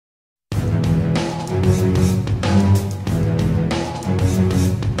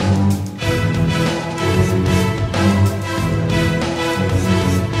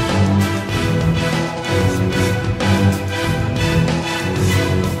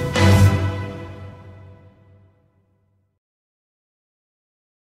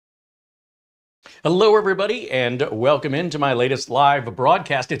Hello, everybody, and welcome into my latest live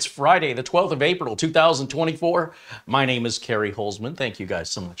broadcast. It's Friday, the 12th of April, 2024. My name is Carey Holzman. Thank you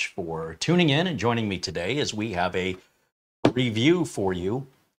guys so much for tuning in and joining me today as we have a review for you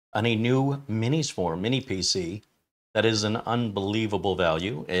on a new Minisforum mini PC that is an unbelievable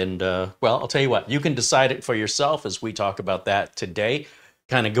value. And, well, I'll tell you what, you can decide it for yourself as we talk about that today,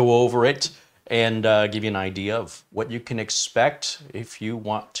 kind of go over it and give you an idea of what you can expect if you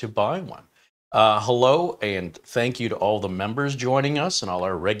want to buy one. Hello and thank you to all the members joining us and all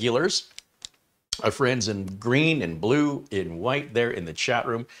our regulars, our friends in green and blue and white there in the chat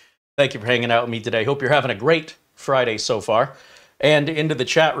room. Thank you for hanging out with me today. Hope you're having a great Friday so far. And into the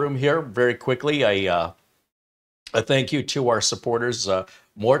chat room here very quickly, a thank you to our supporters,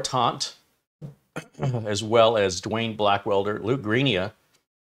 Mortant, as well as Dwayne Blackwelder, Luke Greenia,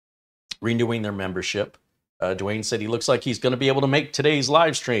 renewing their membership. Dwayne said he looks like he's going to be able to make today's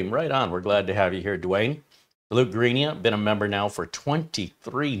live stream. Right on. We're glad to have you here, Dwayne. Luke Greenia, been a member now for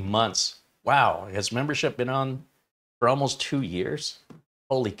 23 months. Wow. Has membership been on for almost 2 years?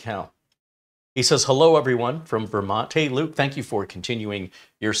 Holy cow. He says, hello, everyone from Vermont. Hey, Luke, thank you for continuing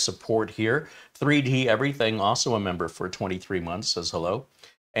your support here. 3D Everything, also a member for 23 months, says hello.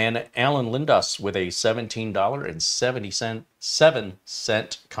 And Alan Lindas with a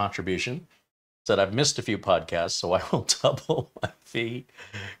 $17.77 contribution. Said, I've missed a few podcasts, so I will double my fee.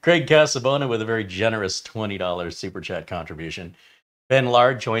 Craig Casabona with a very generous $20 super chat contribution. Ben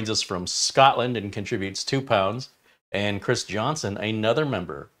Lard joins us from Scotland and contributes £2. And Chris Johnson, another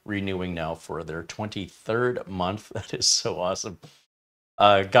member, renewing now for their 23rd month. That is so awesome.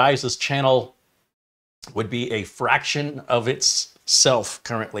 Guys, this channel would be a fraction of itself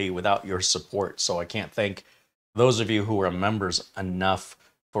currently without your support. So I can't thank those of you who are members enough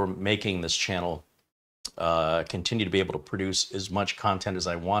for making this channel continue to be able to produce as much content as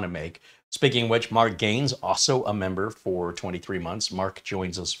I want to make. Speaking of which, Mark Gaines, also a member for 23 months. Mark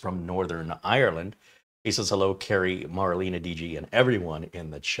joins us from Northern Ireland. He says, hello, Carey, Marlena, DG, and everyone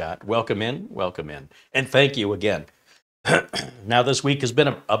in the chat. Welcome in, and thank you again. Now, this week has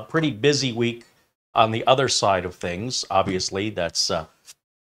been a pretty busy week on the other side of things. Obviously, that's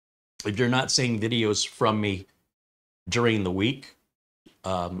if you're not seeing videos from me during the week,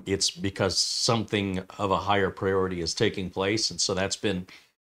 it's because something of a higher priority is taking place. And so that's been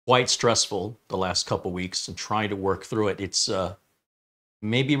quite stressful the last couple weeks and trying to work through it. It's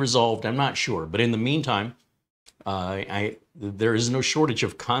maybe resolved, I'm not sure. But in the meantime, there is no shortage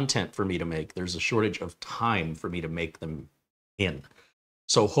of content for me to make. There's a shortage of time for me to make them in.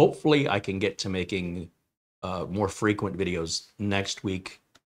 So hopefully I can get to making more frequent videos next week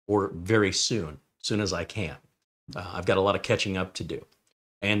or very soon as I can. I've got a lot of catching up to do.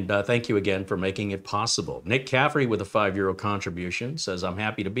 And thank you again for making it possible. Nick Caffrey with a €5 contribution says, I'm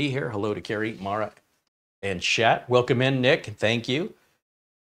happy to be here. Hello to Carey, Mara, and chat. Welcome in, Nick. Thank you.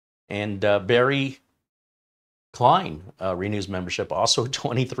 And Barry Klein renews membership, also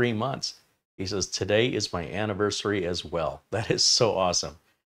 23 months. He says, today is my anniversary as well. That is so awesome.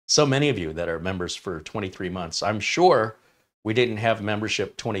 So many of you that are members for 23 months. I'm sure we didn't have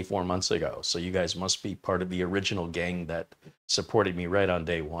membership 24 months ago. So you guys must be part of the original gang that supported me right on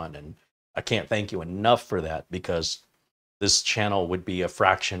day one. And I can't thank you enough for that, because this channel would be a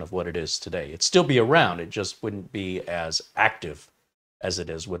fraction of what it is today. It'd still be around. It just wouldn't be as active as it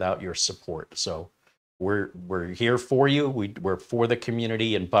is without your support. So we're here for you. We're for the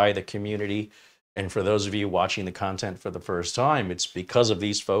community and by the community. And for those of you watching the content for the first time, it's because of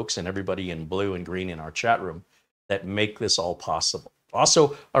these folks and everybody in blue and green in our chat room that make this all possible.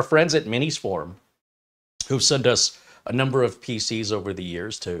 Also, our friends at Minisforum, who've sent us a number of PCs over the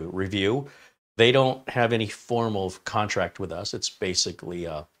years to review. They don't have any formal contract with us. It's basically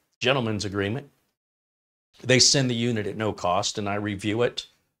a gentleman's agreement. They send the unit at no cost, and I review it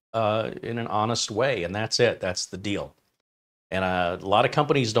in an honest way, and that's it. That's the deal. And a lot of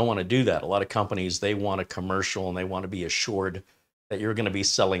companies don't want to do that. A lot of companies, they want a commercial, and they want to be assured that you're going to be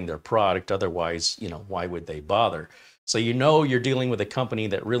selling their product. Otherwise, why would they bother? So you're dealing with a company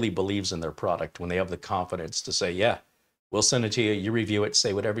that really believes in their product when they have the confidence to say, yeah, we'll send it to you, you review it,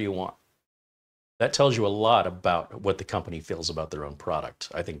 say whatever you want. That tells you a lot about what the company feels about their own product.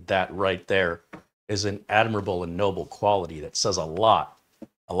 I think that right there is an admirable and noble quality that says a lot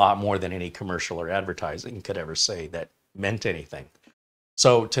more than any commercial or advertising could ever say that meant anything.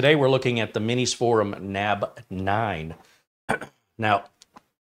 So today we're looking at the Minisforum NAB9. Now,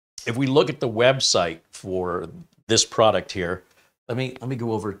 if we look at the website for this product here, let me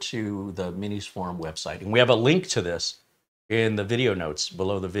go over to the Minisforum website, and we have a link to this in the video notes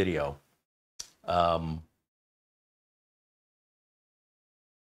below the video.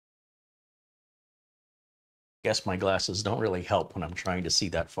 Guess my glasses don't really help when I'm trying to see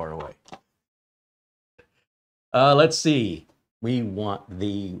that far away. Let's see. We want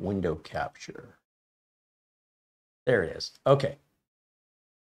the window capture. There it is. Okay.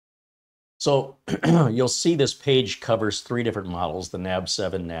 So you'll see this page covers 3 different models, the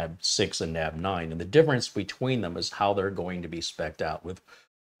NAB7, NAB6, and NAB9. And the difference between them is how they're going to be spec'd out with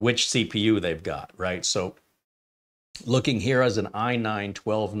which CPU they've got, right? So looking here as an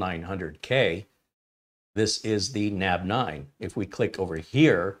i9-12900K, this is the NAB9. If we click over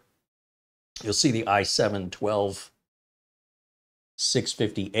here, you'll see the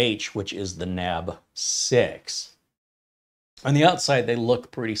i7-12650H, which is the NAB6. On the outside, they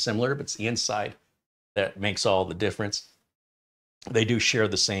look pretty similar, but it's the inside that makes all the difference. They do share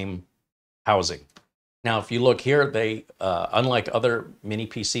the same housing. Now, if you look here, they, unlike other mini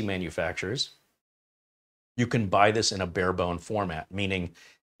PC manufacturers, you can buy this in a bare bone format, meaning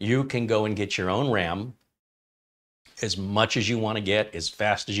you can go and get your own RAM as much as you want to get, as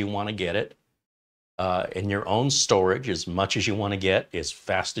fast as you want to get it, and your own storage as much as you want to get, as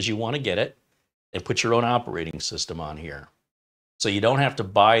fast as you want to get it, and put your own operating system on here. So you don't have to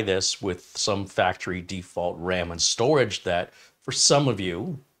buy this with some factory default RAM and storage that, for some of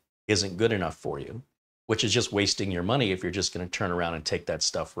you, isn't good enough for you, which is just wasting your money if you're just going to turn around and take that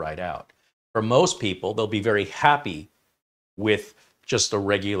stuff right out. For most people, they'll be very happy with just a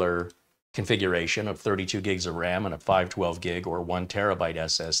regular configuration of 32 gigs of RAM and a 512 gig or 1 terabyte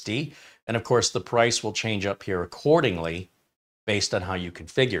SSD. And of course, the price will change up here accordingly based on how you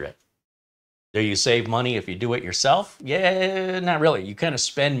configure it. Do you save money if you do it yourself? Yeah, not really. You kind of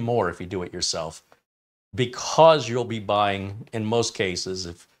spend more if you do it yourself because you'll be buying, in most cases,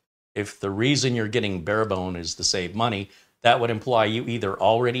 if the reason you're getting bare bone is to save money, that would imply you either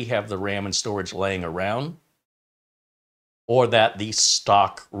already have the RAM and storage laying around or that the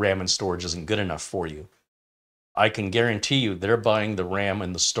stock RAM and storage isn't good enough for you. I can guarantee you they're buying the RAM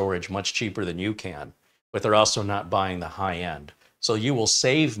and the storage much cheaper than you can, but they're also not buying the high end. So you will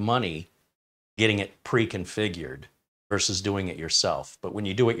save money getting it pre-configured versus doing it yourself. But when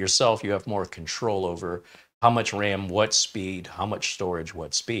you do it yourself, you have more control over how much RAM, what speed, how much storage,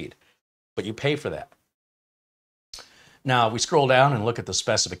 what speed. But you pay for that. Now, if we scroll down and look at the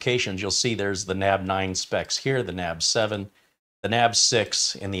specifications, you'll see there's the NAB9 specs here, the NAB7, the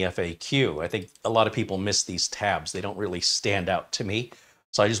NAB6, and the FAQ. I think a lot of people miss these tabs. They don't really stand out to me.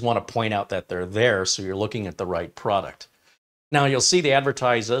 So I just want to point out that they're there so you're looking at the right product. Now, you'll see they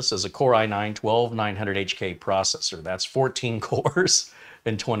advertise this as a Core i9-12900HK processor. That's 14 cores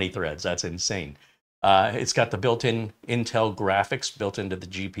and 20 threads. That's insane. It's got the built-in Intel graphics built into the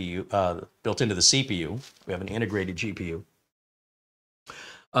GPU, built into the CPU. We have an integrated GPU.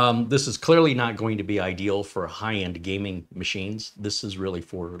 This is clearly not going to be ideal for high-end gaming machines. This is really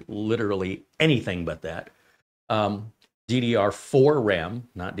for literally anything but that. DDR4 RAM,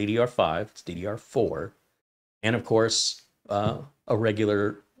 not DDR5, it's DDR4. And of course, a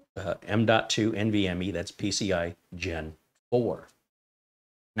regular M.2 NVMe, that's PCI Gen 4.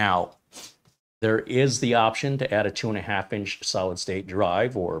 Now, there is the option to add a 2.5-inch solid-state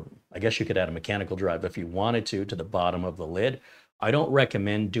drive, or I guess you could add a mechanical drive if you wanted to the bottom of the lid. I don't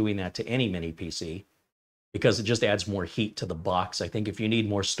recommend doing that to any mini PC because it just adds more heat to the box. I think if you need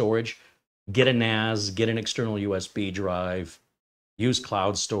more storage, get a NAS, get an external USB drive, use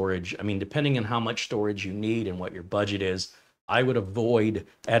cloud storage. I mean, depending on how much storage you need and what your budget is, I would avoid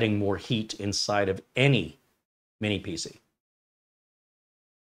adding more heat inside of any mini PC.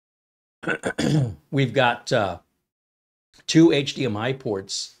 We've got 2 HDMI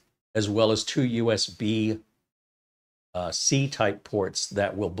ports as well as 2 USB C-type ports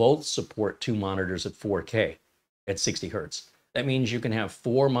that will both support 2 monitors at 4K at 60 Hertz. That means you can have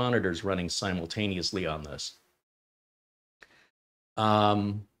 4 monitors running simultaneously on this. Our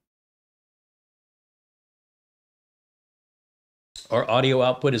audio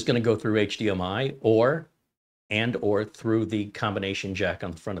output is going to go through HDMI or through the combination jack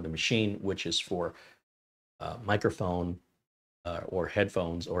on the front of the machine, which is for microphone or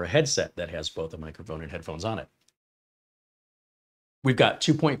headphones, or a headset that has both a microphone and headphones on it. We've got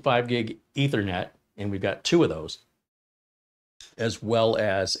 2.5 gig Ethernet, and we've got 2 of those, as well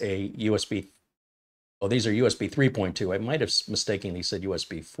as a USB. Oh, these are USB 3.2. I might have mistakenly said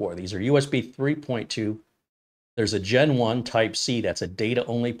USB 4. These are USB 3.2. There's a Gen 1 Type-C. That's a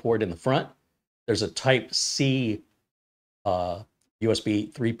data-only port in the front. There's a Type-C USB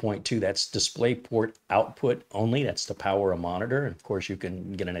 3.2. That's DisplayPort output only. That's to power a monitor. And of course, you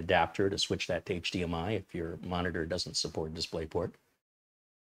can get an adapter to switch that to HDMI if your monitor doesn't support DisplayPort.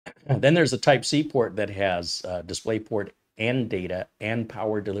 And then there's a Type-C port that has DisplayPort and data and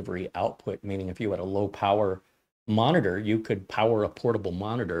power delivery output, meaning if you had a low power monitor, you could power a portable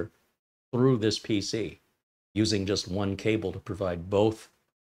monitor through this PC using just one cable to provide both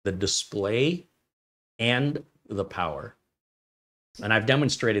the display and the power. And I've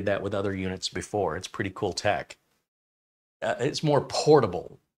demonstrated that with other units before. It's pretty cool tech. It's more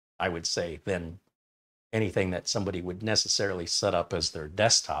portable, I would say, than anything that somebody would necessarily set up as their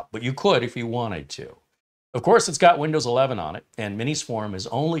desktop. But you could if you wanted to. Of course, it's got Windows 11 on it, and Minisforum is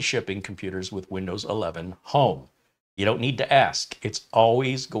only shipping computers with Windows 11 Home. You don't need to ask. It's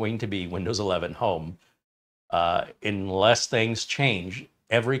always going to be Windows 11 Home. Unless things change,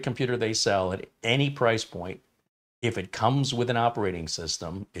 every computer they sell at any price point, if it comes with an operating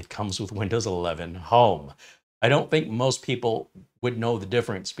system, it comes with Windows 11 Home. I don't think most people would know the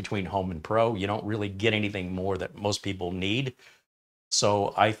difference between Home and Pro. You don't really get anything more that most people need.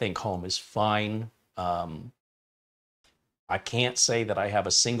 So I think Home is fine. I can't say that I have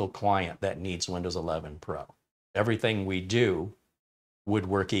a single client that needs Windows 11 Pro. Everything we do would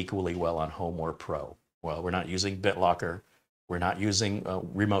work equally well on Home or Pro. Well, we're not using BitLocker. We're not using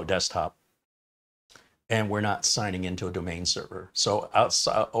remote desktop. And we're not signing into a domain server. So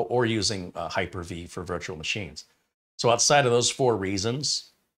outside, or using Hyper-V for virtual machines. So outside of those 4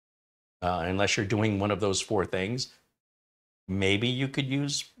 reasons, unless you're doing one of those 4 things, maybe you could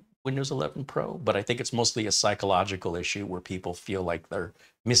use Windows 11 Pro, but I think it's mostly a psychological issue where people feel like they're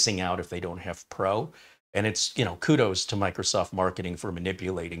missing out if they don't have Pro. And it's, you know, kudos to Microsoft marketing for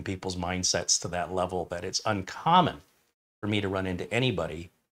manipulating people's mindsets to that level that it's uncommon for me to run into anybody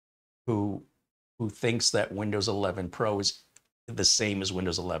who thinks that Windows 11 Pro is the same as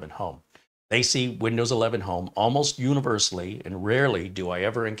Windows 11 Home. They see Windows 11 Home almost universally, and rarely do I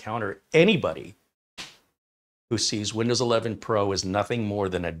ever encounter anybody who sees Windows 11 Pro as nothing more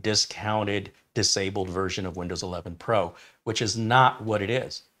than a discounted, disabled version of Windows 11 Pro, which is not what it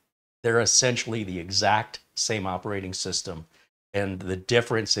is. They're essentially the exact same operating system. And the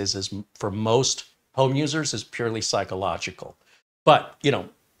difference is for most home users is purely psychological. But, you know,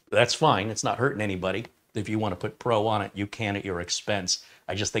 that's fine. It's not hurting anybody. If you want to put Pro on it, you can at your expense.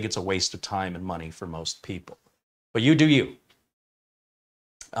 I just think it's a waste of time and money for most people. But you do you.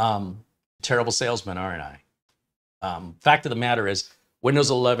 Terrible salesman, aren't I? Fact of the matter is,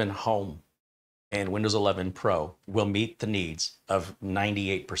 Windows 11 Home and Windows 11 Pro will meet the needs of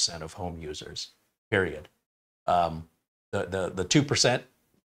 98% of home users, period. The 2%,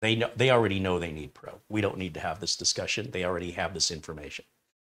 they already know they need Pro. We don't need to have this discussion. They already have this information.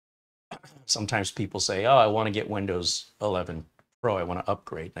 Sometimes people say, oh, I want to get Windows 11 Pro. I want to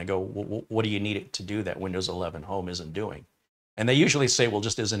upgrade. And I go, well, what do you need it to do that Windows 11 Home isn't doing? And they usually say, well,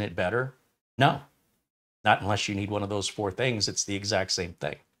 just isn't it better? No, not unless you need one of those 4 things. It's the exact same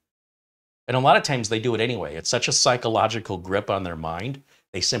thing. And a lot of times they do it anyway. It's such a psychological grip on their mind,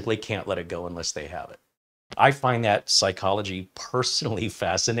 they simply can't let it go unless they have it. I find that psychology personally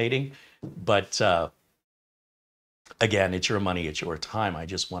fascinating, but again, it's your money, it's your time. I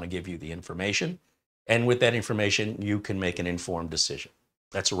just want to give you the information. And with that information, you can make an informed decision.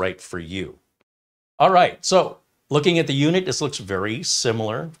 That's right for you. All right, so looking at the unit, this looks very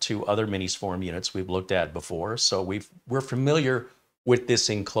similar to other Minisforum units we've looked at before. So we're familiar with this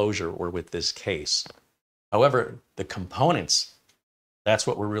enclosure or with this case. However, the components, that's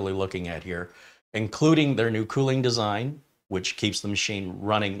what we're really looking at here, including their new cooling design, which keeps the machine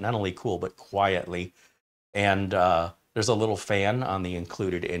running not only cool, but quietly. And there's a little fan on the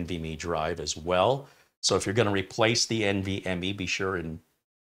included NVMe drive as well. So if you're going to replace the NVMe, be sure and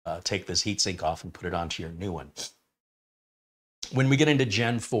take this heatsink off and put it onto your new one. When we get into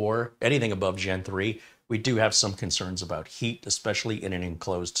Gen 4, anything above Gen 3, we do have some concerns about heat, especially in an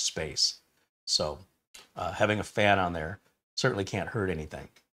enclosed space. So having a fan on there certainly can't hurt anything.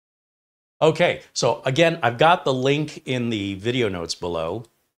 Okay, so again, I've got the link in the video notes below.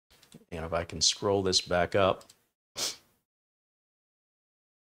 And if I can scroll this back up,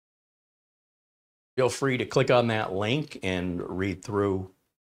 feel free to click on that link and read through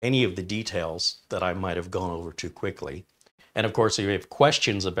any of the details that I might have gone over too quickly. And of course, if you have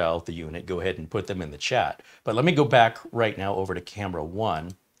questions about the unit, go ahead and put them in the chat. But let me go back right now over to camera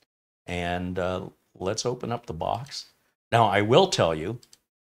 1 and let's open up the box. Now, I will tell you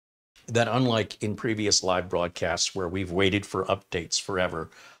that unlike in previous live broadcasts where we've waited for updates forever,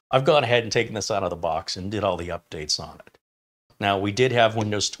 I've gone ahead and taken this out of the box and did all the updates on it. Now, we did have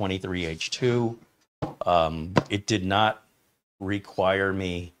Windows 23 H2. It did not require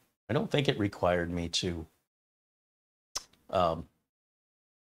me, I don't think it required me to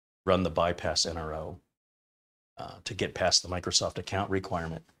run the bypass NRO to get past the Microsoft account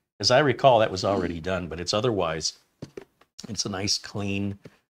requirement. As I recall, that was already done, but it's otherwise, it's a nice, clean,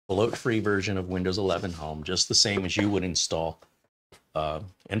 bloat-free version of Windows 11 Home, just the same as you would install.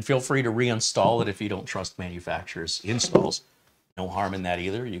 And feel free to reinstall it if you don't trust manufacturers' installs. No harm in that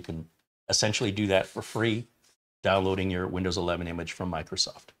either. You can essentially do that for free, downloading your Windows 11 image from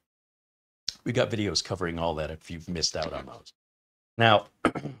Microsoft. We got videos covering all that if you've missed out on those. Now,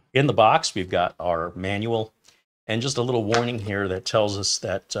 in the box, we've got our manual and just a little warning here that tells us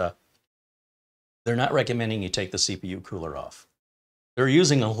that they're not recommending you take the CPU cooler off. They're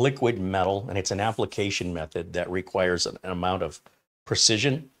using a liquid metal, and it's an application method that requires an amount of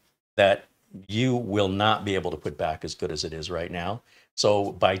precision that you will not be able to put back as good as it is right now.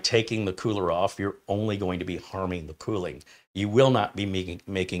 So by taking the cooler off, you're only going to be harming the cooling. You will not be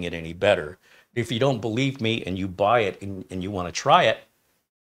making it any better. If you don't believe me and you buy it and you want to try it,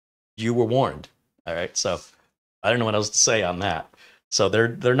 you were warned. All right, so I don't know what else to say on that. So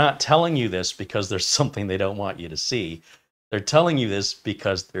they're not telling you this because there's something they don't want you to see. They're telling you this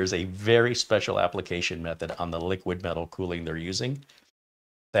because there's a very special application method on the liquid metal cooling they're using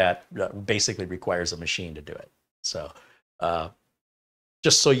that basically requires a machine to do it. So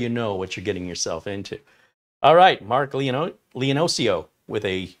just so you know what you're getting yourself into. All right, Mark Leonosio with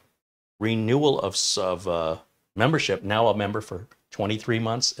a renewal of membership, now a member for 23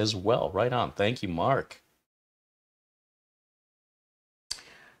 months as well. Right on. Thank you, Mark.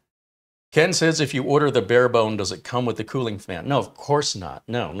 Ken says, if you order the bare bone, does it come with the cooling fan? No, of course not.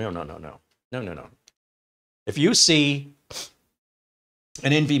 No. If you see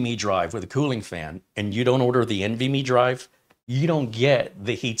an NVMe drive with a cooling fan and you don't order the NVMe drive, you don't get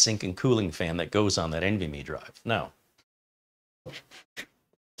the heatsink and cooling fan that goes on that NVMe drive. No.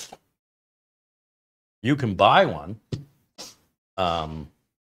 You can buy one.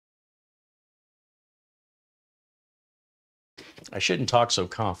 I shouldn't talk so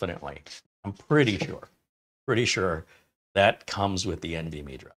confidently. I'm pretty sure that comes with the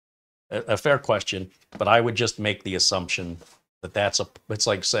NVMe drive. A fair question, but I would just make the assumption that it's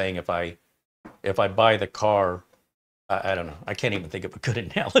like saying if I buy the car, I don't know. I can't even think of a good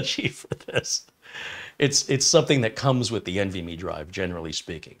analogy for this. It's something that comes with the NVMe drive, generally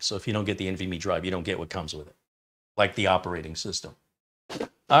speaking. So if you don't get the NVMe drive, you don't get what comes with it, like the operating system.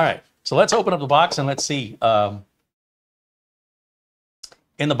 All right, so let's open up the box and let's see.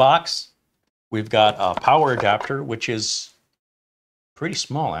 In the box, we've got a power adapter, which is pretty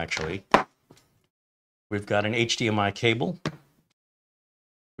small, actually. We've got an HDMI cable.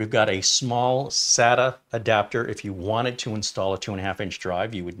 We've got a small SATA adapter. If you wanted to install a 2.5-inch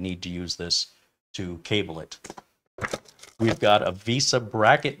drive, you would need to use this to cable it. We've got a VESA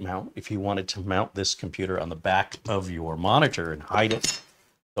bracket mount if you wanted to mount this computer on the back of your monitor and hide it.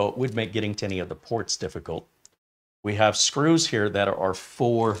 So it would make getting to any of the ports difficult. We have screws here that are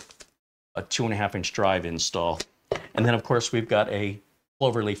for a 2.5-inch drive install. And then, of course, we've got a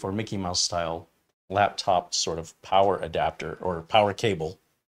cloverleaf or Mickey Mouse style laptop sort of power adapter or power cable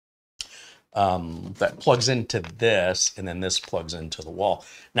that plugs into this, and then this plugs into the wall.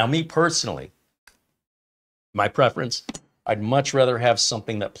 Now, me personally, my preference, I'd much rather have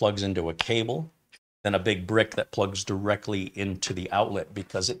something that plugs into a cable than a big brick that plugs directly into the outlet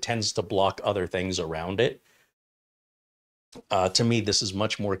because it tends to block other things around it. To me, this is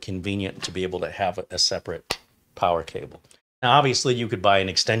much more convenient to be able to have a separate power cable. Now, obviously, you could buy an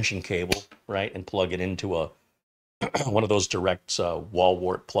extension cable, right, and plug it into a one of those direct wall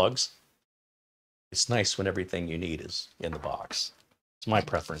wart plugs. It's nice when everything you need is in the box. It's my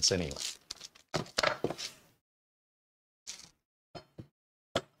preference anyway.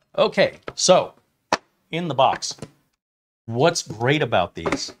 Okay, so in the box, what's great about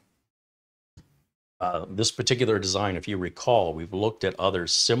these? This particular design, if you recall, we've looked at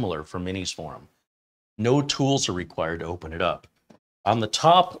others similar from Minisforum. No tools are required to open it up. On the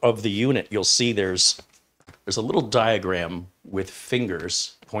top of the unit, you'll see there's a little diagram with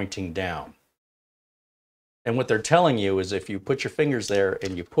fingers pointing down. And what they're telling you is if you put your fingers there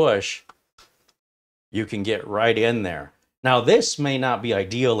and you push, you can get right in there. Now, this may not be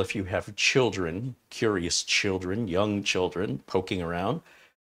ideal if you have children, curious children, young children poking around.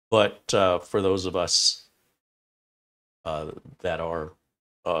 But for those of us that are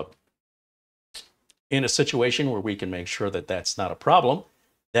in a situation where we can make sure that that's not a problem,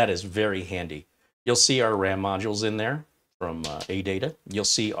 that is very handy. You'll see our RAM modules in there from ADATA. You'll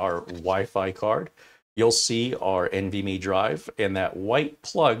see our Wi-Fi card. You'll see our NVMe drive, and that white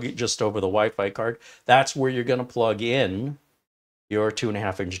plug just over the Wi-Fi card, that's where you're going to plug in your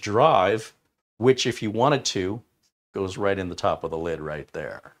 2.5-inch drive, which, if you wanted to, goes right in the top of the lid right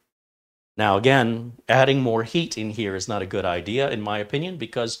there. Now, again, adding more heat in here is not a good idea, in my opinion,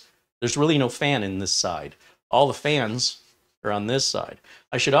 because there's really no fan in this side. All the fans are on this side.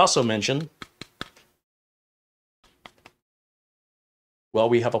 I should also mention, well,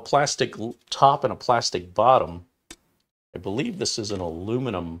 we have a plastic top and a plastic bottom. I believe this is an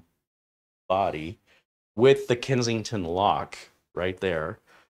aluminum body with the Kensington lock right there.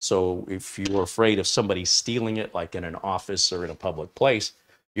 So if you're afraid of somebody stealing it, like in an office or in a public place,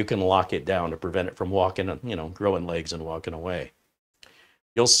 you can lock it down to prevent it from walking, you know, growing legs and walking away.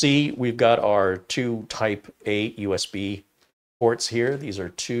 You'll see we've got our two Type A USB ports here. These are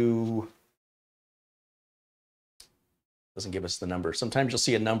two, doesn't give us the number. Sometimes you'll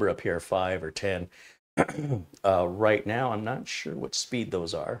see a number up here, 5 or 10. Right now, I'm not sure what speed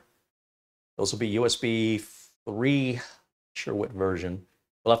those are. Those will be USB 3, not sure what version.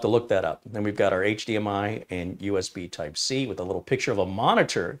 We'll have to look that up. Then we've got our HDMI and USB Type-C with a little picture of a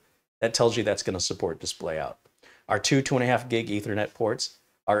monitor that tells you that's going to support display out. Our two 2.5 gig Ethernet ports,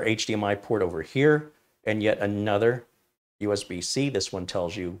 our HDMI port over here, and yet another USB-C. This one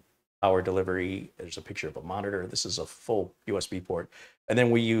tells you power delivery. There's a picture of a monitor. This is a full USB port. And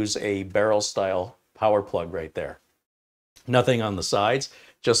then we use a barrel style power plug right there. Nothing on the sides,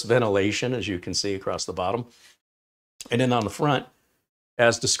 just ventilation, as you can see across the bottom. And then on the front,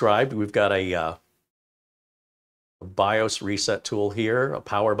 as described, we've got a BIOS reset tool here, a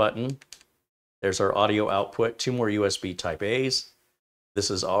power button. There's our audio output, two more USB Type A's. This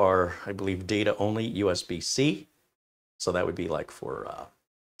is our, I believe, data only USB-C. So that would be like for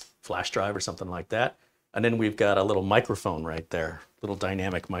flash drive or something like that. And then we've got a little microphone right there, little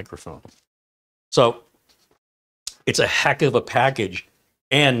dynamic microphone. So it's a heck of a package,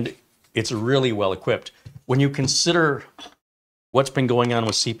 and it's really well equipped. When you consider what's been going on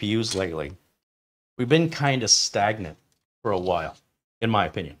with CPUs lately, we've been kind of stagnant for a while, in my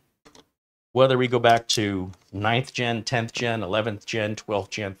opinion. Whether we go back to 9th gen, 10th gen, 11th gen, 12th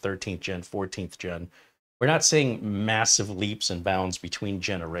gen, 13th gen, 14th gen, we're not seeing massive leaps and bounds between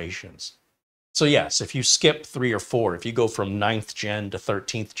generations. So yes, if you skip 3 or 4, if you go from 9th gen to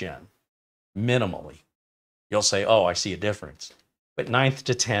 13th gen, minimally, you'll say, oh, I see a difference. But 9th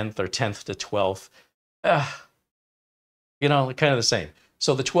to 10th or 10th to 12th, you know, kind of the same.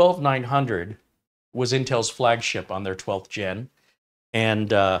 So the 12900 was Intel's flagship on their 12th gen.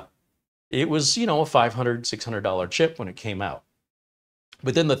 And it was, you know, a $500, $600 chip when it came out.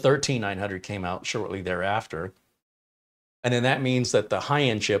 But then the 13900 came out shortly thereafter. And then that means that the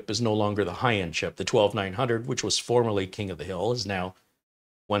high-end chip is no longer the high-end chip. The 12900, which was formerly King of the Hill, is now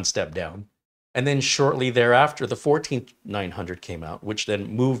one step down. And then shortly thereafter, the 14900 came out, which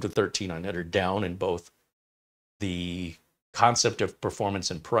then moved the 13900 down, and both the concept of performance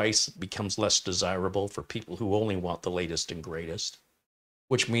and price becomes less desirable for people who only want the latest and greatest,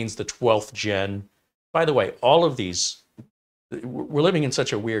 which means the 12th gen. By the way, all of these, we're living in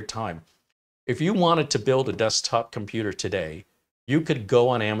such a weird time. If you wanted to build a desktop computer today, you could go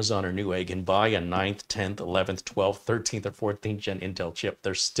on Amazon or Newegg and buy a 9th, 10th, 11th, 12th, 13th, or 14th gen Intel chip.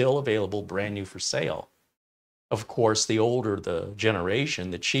 They're still available brand new for sale. Of course, the older the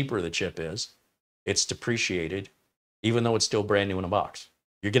generation, the cheaper the chip is. It's depreciated, even though it's still brand new in a box.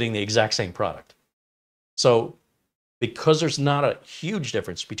 You're getting the exact same product. So because there's not a huge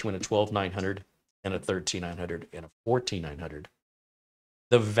difference between a 12900 and a 13900 and a 14900,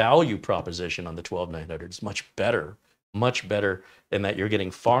 the value proposition on the 12900 is much better in that you're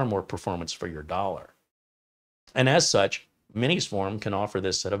getting far more performance for your dollar. And as such, Minisforum can offer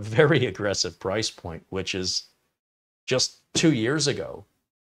this at a very aggressive price point, which is just 2 years ago,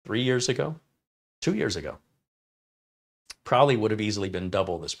 3 years ago, 2 years ago, probably would have easily been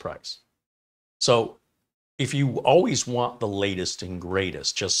double this price. So if you always want the latest and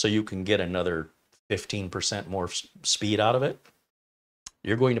greatest, just so you can get another 15% more speed out of it,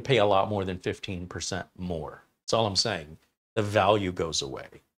 you're going to pay a lot more than 15% more. That's all I'm saying. The value goes away.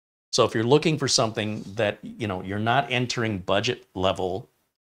 So if you're looking for something that, you know, you're not entering budget level,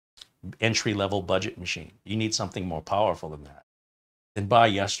 entry level budget machine, you need something more powerful than that, then buy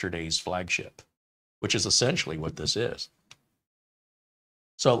yesterday's flagship, which is essentially what this is.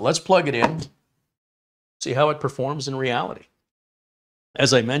 So let's plug it in, see how it performs in reality.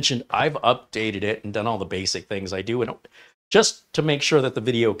 As I mentioned, I've updated it and done all the basic things I do, and just to make sure that the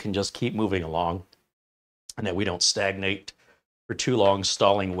video can just keep moving along and that we don't stagnate for too long,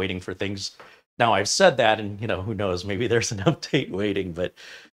 stalling, waiting for things. Now, I've said that, and, you know, who knows, maybe there's an update waiting, but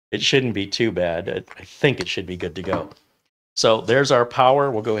it shouldn't be too bad. I think it should be good to go. So there's our power.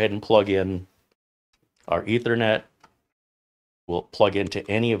 We'll go ahead and plug in our Ethernet. We'll plug into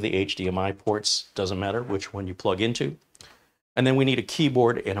any of the HDMI ports. Doesn't matter which one you plug into. And then we need a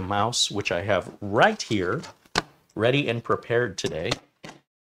keyboard and a mouse, which I have right here, ready and prepared today.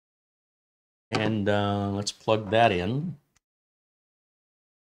 And let's plug that in.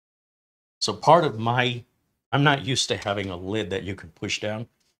 So I'm not used to having a lid that you can push down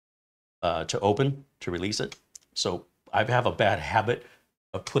to open, to release it. So I have a bad habit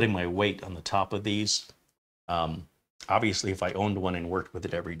of putting my weight on the top of these. Obviously, if I owned one and worked with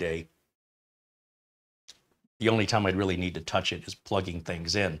it every day, the only time I'd really need to touch it is plugging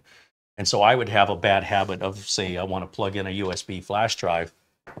things in. And so I would have a bad habit of, say, I want to plug in a USB flash drive.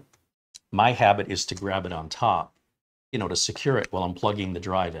 My habit is to grab it on top, to secure it while I'm plugging the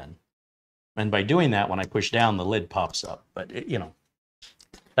drive in. And by doing that, when I push down, the lid pops up. But,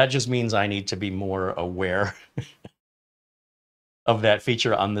 that just means I need to be more aware of that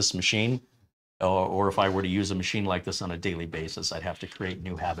feature on this machine. Or if I were to use a machine like this on a daily basis, I'd have to create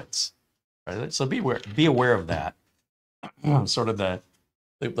new habits. Right? So be aware of that. Sort of the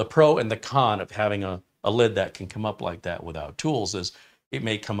pro and the con of having a lid that can come up like that without tools is it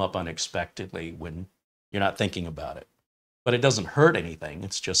may come up unexpectedly when you're not thinking about it. But it doesn't hurt anything.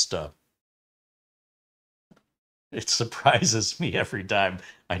 It's just, it surprises me every time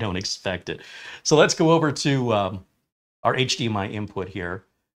I don't expect it. So let's go over to our HDMI input here.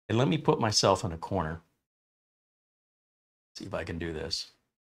 And let me put myself in a corner. See if I can do this.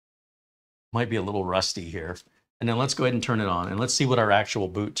 Might be a little rusty here. And then let's go ahead and turn it on. And let's see what our actual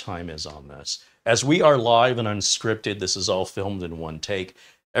boot time is on this. As we are live and unscripted, this is all filmed in one take.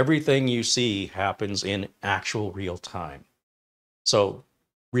 Everything you see happens in actual real time. So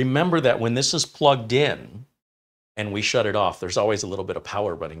remember that when this is plugged in and we shut it off, there's always a little bit of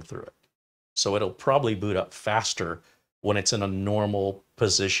power running through it. So it'll probably boot up faster when it's in a normal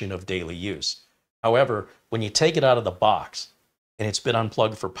position of daily use. However, when you take it out of the box and it's been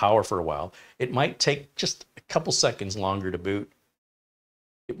unplugged for power for a while, it might take just a couple seconds longer to boot.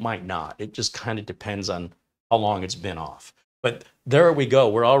 It might not. It just kind of depends on how long it's been off. But there we go.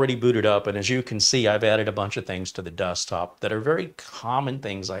 We're already booted up. And as you can see, I've added a bunch of things to the desktop that are very common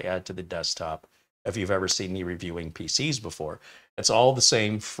things I add to the desktop. If you've ever seen me reviewing PCs before, it's all the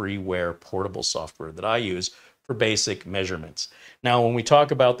same freeware portable software that I use for basic measurements. Now, when we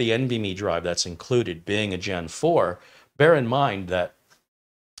talk about the NVMe drive that's included being a Gen 4, bear in mind that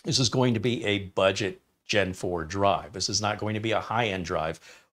this is going to be a budget Gen 4 drive. This is not going to be a high-end drive,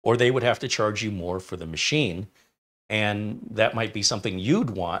 or they would have to charge you more for the machine. And that might be something you'd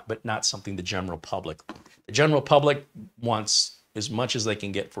want, but not something the general public. The general public wants as much as they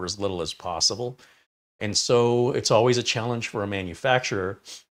can get for as little as possible. And so it's always a challenge for a manufacturer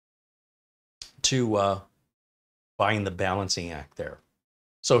to find the balancing act there.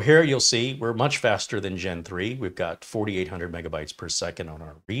 So here you'll see we're much faster than Gen 3. We've got 4,800 megabytes per second on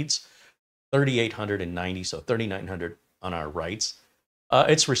our reads, 3,890, so 3,900 on our writes.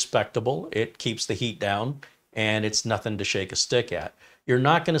 It's respectable. It keeps the heat down, and it's nothing to shake a stick at. You're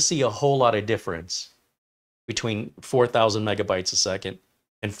not going to see a whole lot of difference between 4,000 megabytes a second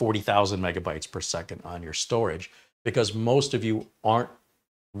and 40,000 megabytes per second on your storage, because most of you aren't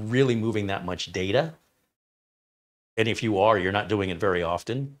really moving that much data. And if you are, you're not doing it very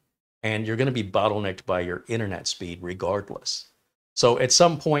often, and you're going to be bottlenecked by your internet speed regardless. So at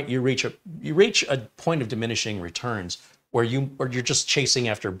some point you reach a point of diminishing returns where you're just chasing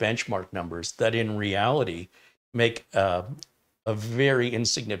after benchmark numbers that in reality make a very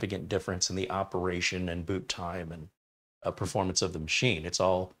insignificant difference in the operation and boot time and performance of the machine. It's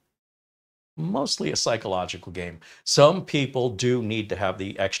all mostly a psychological game. Some people do need to have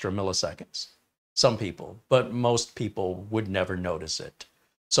the extra milliseconds. Some people, but most people would never notice it.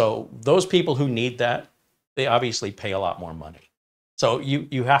 So those people who need that, they obviously pay a lot more money. So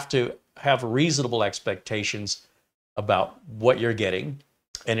you have to have reasonable expectations about what you're getting.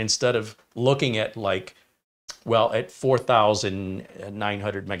 And instead of looking at at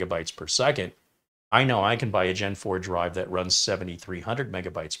 4,900 megabytes per second, I know I can buy a Gen 4 drive that runs 7,300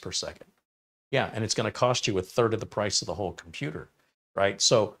 megabytes per second. Yeah, and it's going to cost you a third of the price of the whole computer, right?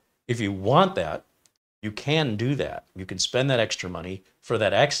 So if you want that, you can do that. You can spend that extra money for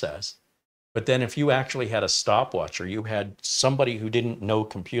that excess. But then if you actually had a stopwatch or you had somebody who didn't know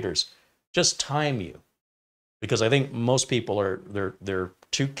computers just time you, because I think most people they're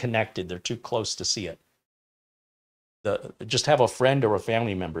too connected, they're too close to see it. Just have a friend or a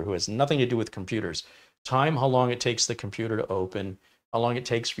family member who has nothing to do with computers. Time how long it takes the computer to open, how long it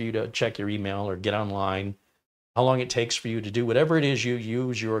takes for you to check your email or get online, how long it takes for you to do whatever it is you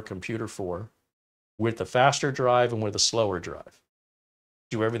use your computer for, with the faster drive and with a slower drive.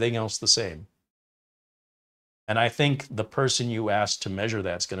 Do everything else the same. And I think the person you ask to measure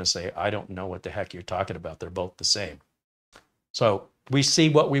that's going to say, I don't know what the heck you're talking about. They're both the same. So we see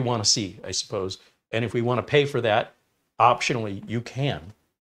what we want to see, I suppose. And if we want to pay for that, optionally, you can.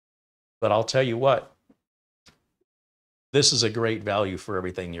 But I'll tell you what, this is a great value for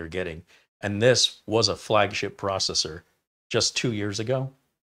everything you're getting. And this was a flagship processor just 2 years ago.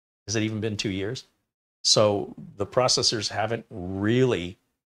 Has it even been 2 years? So the processors haven't really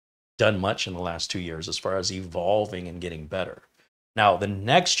done much in the last 2 years as far as evolving and getting better. Now, the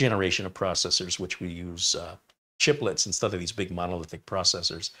next generation of processors, which we use chiplets instead of these big monolithic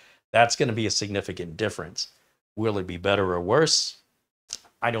processors, that's going to be a significant difference. Will it be better or worse?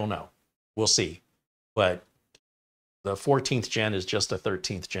 I don't know. We'll see. But the 14th gen is just a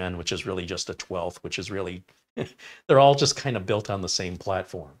 13th gen, which is really just a 12th, which is really, they're all just kind of built on the same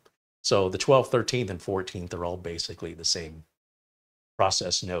platform. So the 12th, 13th, and 14th are all basically the same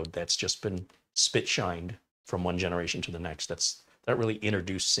process node that's just been spit shined from one generation to the next. That's not really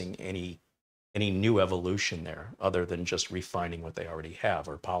introducing any new evolution there other than just refining what they already have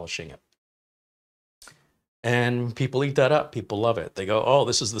or polishing it. And people eat that up. People love it. They go, oh,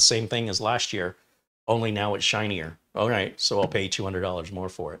 this is the same thing as last year, only now it's shinier. All right, so I'll pay $200 more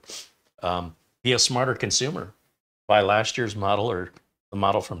for it. Be a smarter consumer. Buy last year's model or the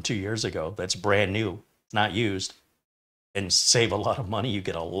model from 2 years ago that's brand new, not used, and save a lot of money. You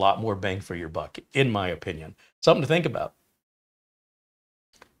get a lot more bang for your buck, in my opinion. Something to think about.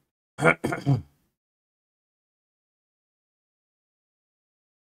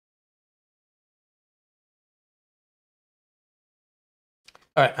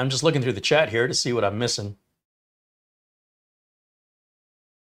 All right, I'm just looking through the chat here to see what I'm missing.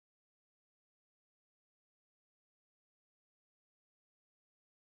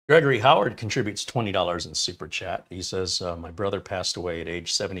 Gregory Howard contributes $20 in Super Chat. He says, my brother passed away at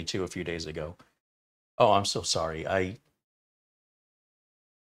age 72 a few days ago. Oh, I'm so sorry. I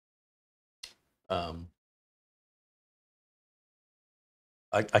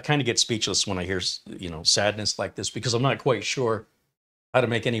kind of get speechless when I hear, sadness like this, because I'm not quite sure how to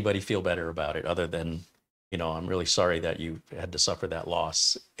make anybody feel better about it other than, I'm really sorry that you had to suffer that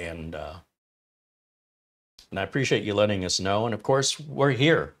loss. And I appreciate you letting us know. And of course, we're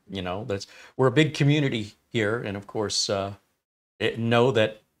here, we're a big community here. And of course, know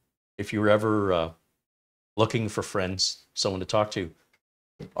that if you're ever looking for friends, someone to talk to,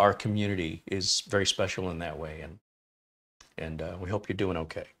 our community is very special in that way. And we hope you're doing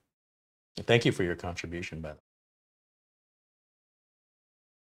okay. And thank you for your contribution, by the way.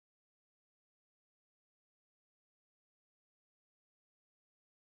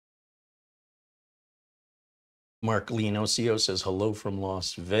 Mark Leonosio says hello from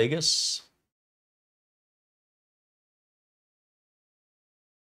Las Vegas.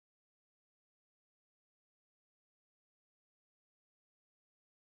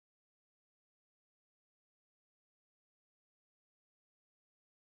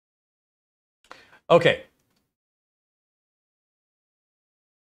 Okay.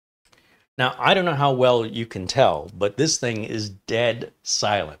 Now, I don't know how well you can tell, but this thing is dead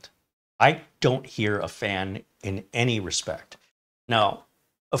silent. I don't hear a fan in any respect. Now,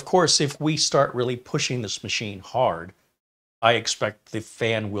 of course, if we start really pushing this machine hard, I expect the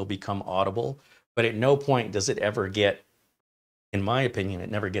fan will become audible, but at no point does it ever get, in my opinion,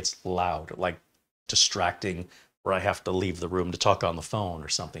 it never gets loud, like distracting where I have to leave the room to talk on the phone or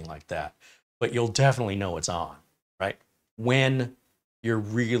something like that. But you'll definitely know it's on, right? When you're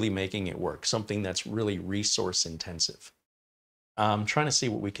really making it work, something that's really resource intensive. I'm trying to see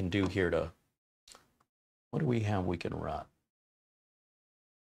what we can do here to, what do we have we can run?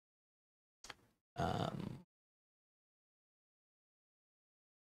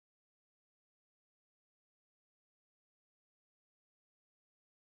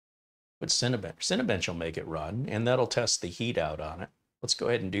 But Cinebench will make it run, and that'll test the heat out on it. Let's go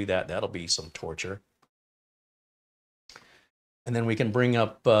ahead and do that. That'll be some torture. And then we can bring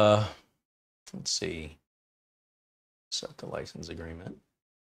up, let's see, set the license agreement.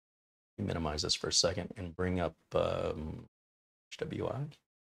 Minimize this for a second and bring up HWI.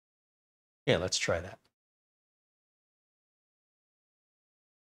 Yeah, let's try that.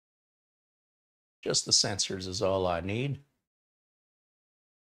 Just the sensors is all I need.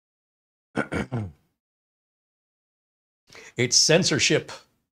 It's censorship.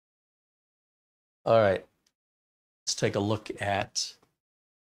 All right, let's take a look at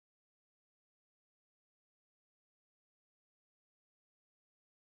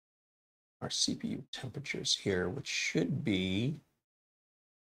our CPU temperatures here, which should be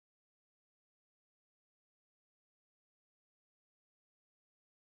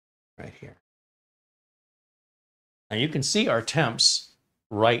right here. Now you can see our temps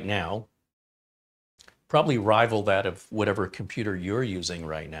right now probably rival that of whatever computer you're using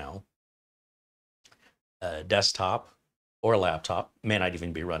right now. Desktop or laptop may not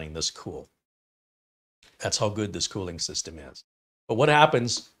even be running this cool. That's how good this cooling system is. But what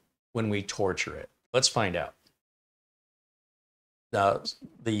happens when we torture it? Let's find out. Now,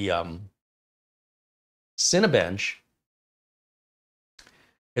 the Cinebench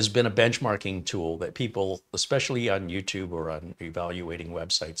has been a benchmarking tool that people, especially on YouTube or on evaluating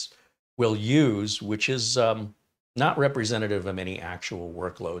websites, will use, which is not representative of any actual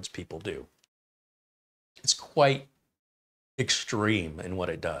workloads people do. It's quite extreme in what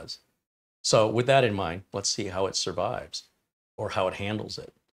it does. So with that in mind, let's see how it survives or how it handles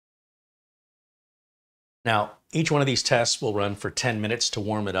it. Now, each one of these tests will run for 10 minutes to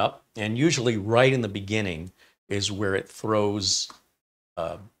warm it up. And usually right in the beginning is where it throws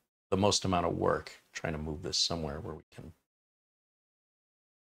the most amount of work. I'm trying to move this somewhere where we can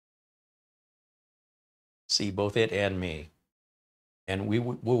see both it and me. And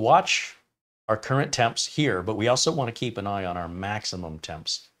we'll watch our current temps here, but we also want to keep an eye on our maximum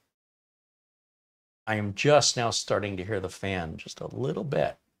temps. I am just now starting to hear the fan just a little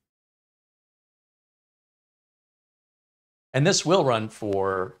bit. And this will run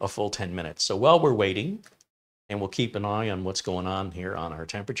for a full 10 minutes. So while we're waiting, and we'll keep an eye on what's going on here on our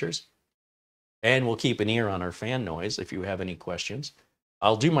temperatures, and we'll keep an ear on our fan noise if you have any questions.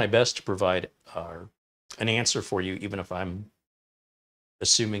 I'll do my best to provide an answer for you, even if I'm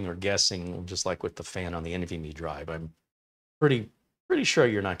assuming or guessing, just like with the fan on the NVMe drive. I'm pretty sure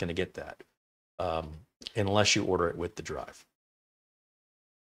you're not going to get that unless you order it with the drive.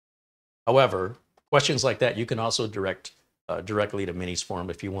 However, questions like that you can also direct directly to Minisforum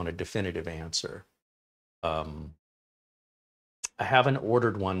if you want a definitive answer. I haven't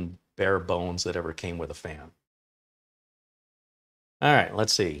ordered one bare bones that ever came with a fan. All right,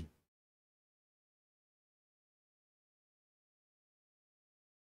 let's see.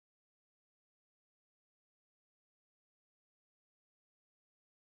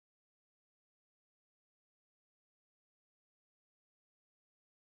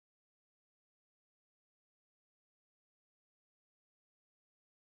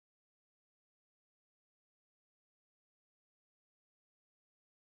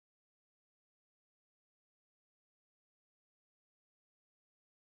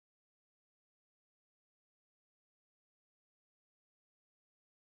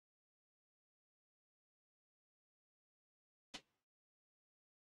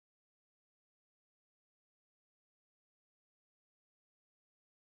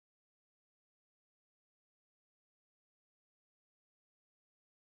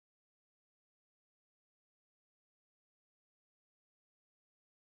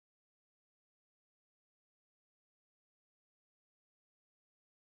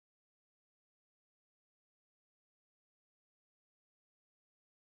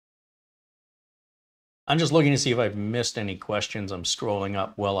 I'm just looking to see if I've missed any questions. I'm scrolling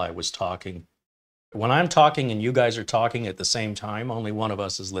up while I was talking. When I'm talking and you guys are talking at the same time, only one of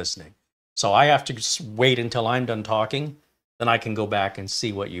us is listening. So I have to wait until I'm done talking, then I can go back and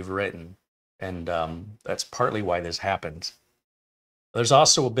see what you've written. And that's partly why this happens. There's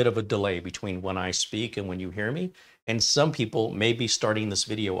also a bit of a delay between when I speak and when you hear me. And some people may be starting this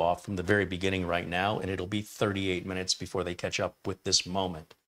video off from the very beginning right now, and it'll be 38 minutes before they catch up with this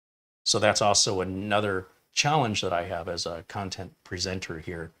moment. So that's also another challenge that I have as a content presenter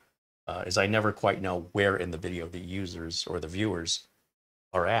here, is I never quite know where in the video the users or the viewers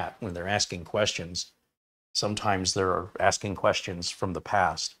are at when they're asking questions. Sometimes they're asking questions from the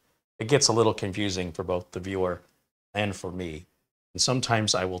past. It gets a little confusing for both the viewer and for me. And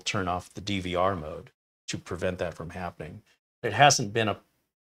sometimes I will turn off the DVR mode to prevent that from happening. It hasn't been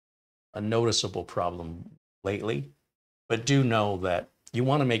a noticeable problem lately, but do know that you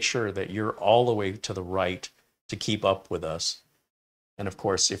want to make sure that you're all the way to the right to keep up with us. And of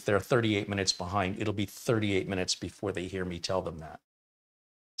course, if they're 38 minutes behind, it'll be 38 minutes before they hear me tell them that.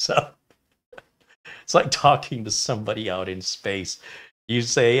 So it's like talking to somebody out in space. You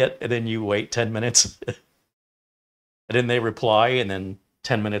say it, and then you wait 10 minutes. And then they reply, and then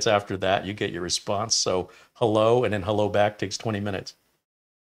 10 minutes after that, you get your response. So hello, and then hello back takes 20 minutes.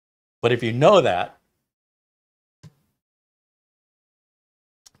 But if you know that, it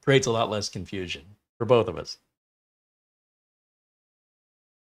creates a lot less confusion for both of us.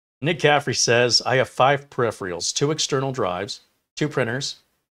 Nick Caffrey says, I have 5 peripherals, 2 external drives, 2 printers,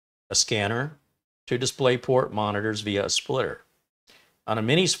 a scanner, 2 DisplayPort monitors via a splitter. On a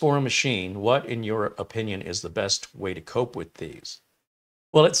Minisforum machine, what, in your opinion, is the best way to cope with these?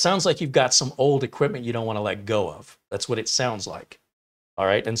 Well, it sounds like you've got some old equipment you don't want to let go of. That's what it sounds like. All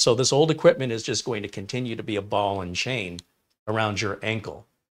right, and so this old equipment is just going to continue to be a ball and chain around your ankle.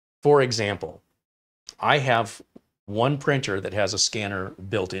 For example, I have one printer that has a scanner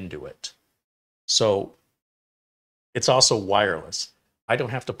built into it. So it's also wireless. I don't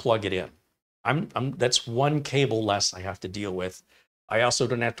have to plug it in. That's one cable less I have to deal with. I also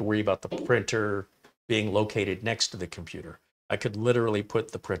don't have to worry about the printer being located next to the computer. I could literally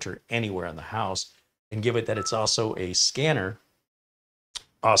put the printer anywhere in the house, and given that it's also a scanner,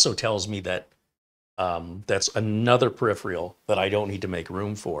 also tells me that that's another peripheral that I don't need to make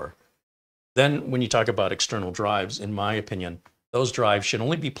room for. Then when you talk about external drives, in my opinion, those drives should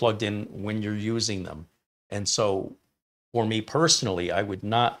only be plugged in when you're using them. And so for me personally, I would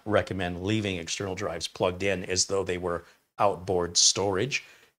not recommend leaving external drives plugged in as though they were outboard storage.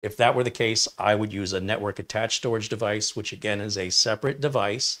 If that were the case, I would use a network attached storage device, which again is a separate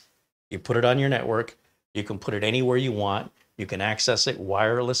device. You put it on your network. You can put it anywhere you want. You can access it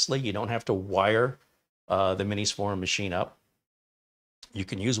wirelessly. You don't have to wire the Minisforum machine up. You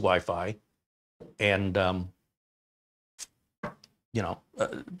can use Wi-Fi. And,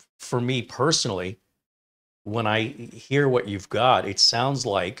 for me personally, when I hear what you've got, it sounds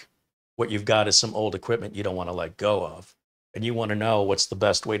like what you've got is some old equipment you don't want to let go of. And you want to know what's the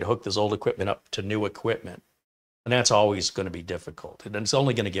best way to hook this old equipment up to new equipment. And that's always going to be difficult. And it's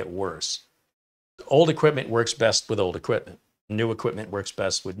only going to get worse. Old equipment works best with old equipment. New equipment works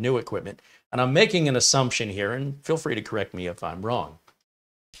best with new equipment. And I'm making an assumption here, and feel free to correct me if I'm wrong.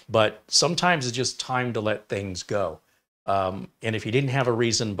 But sometimes it's just time to let things go. And if you didn't have a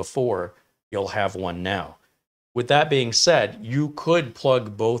reason before, you'll have one now. With that being said, you could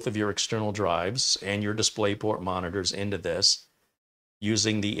plug both of your external drives and your DisplayPort monitors into this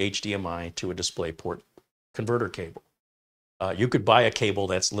using the HDMI to a DisplayPort converter cable. You could buy a cable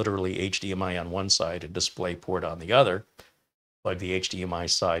that's literally HDMI on one side and DisplayPort on the other, plug the HDMI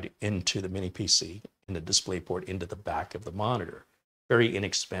side into the mini PC and the DisplayPort into the back of the monitor. Very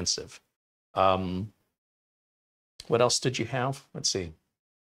inexpensive. What else did you have? Let's see.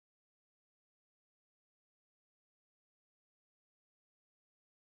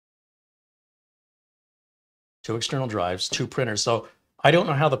 Two external drives, two printers. So I don't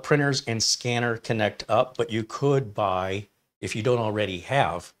know how the printers and scanner connect up, but you could buy, if you don't already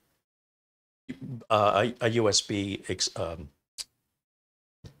have, a USB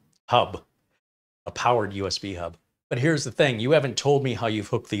hub, a powered USB hub. But here's the thing, you haven't told me how you've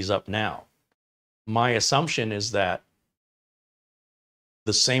hooked these up now. My assumption is that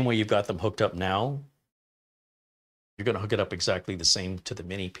the same way you've got them hooked up now, you're going to hook it up exactly the same to the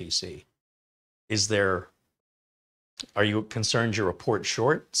mini PC. Are you concerned you're a port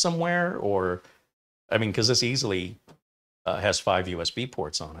short somewhere? Or, I mean, because this easily has 5 USB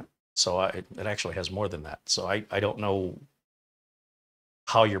ports on it. So it actually has more than that. So I don't know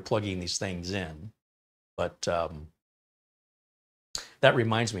how you're plugging these things in. But that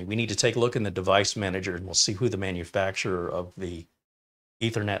reminds me, we need to take a look in the device manager and we'll see who the manufacturer of the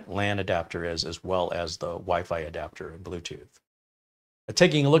Ethernet LAN adapter is, as well as the Wi-Fi adapter and Bluetooth.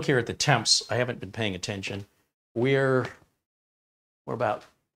 Taking a look here at the temps, I haven't been paying attention. We're about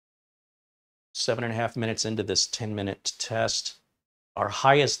 7.5 minutes into this 10-minute test. Our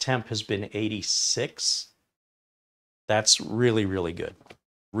highest temp has been 86. That's really, really good.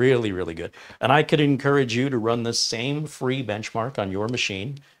 Really, really good. And I could encourage you to run the same free benchmark on your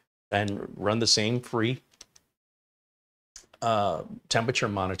machine and run the same free temperature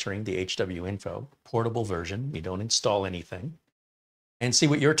monitoring, the HW Info portable version. You don't install anything. And see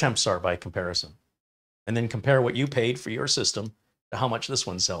what your temps are by comparison. And then compare what you paid for your system to how much this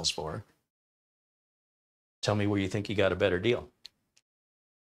one sells for. Tell me where you think you got a better deal.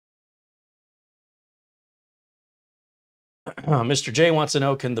 Mr. J wants to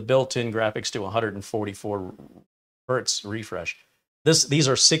know, can the built-in graphics do 144 hertz refresh? These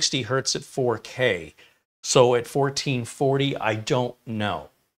are 60 hertz at 4K. So at 1440, I don't know.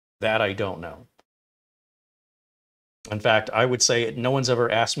 That I don't know. In fact, I would say no one's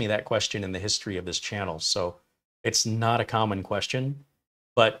ever asked me that question in the history of this channel. So it's not a common question.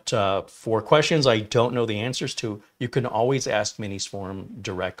 But for questions I don't know the answers to, you can always ask Minisforum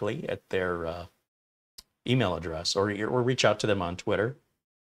directly at their email address, or reach out to them on Twitter.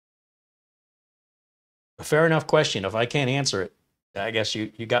 A fair enough question. If I can't answer it, I guess you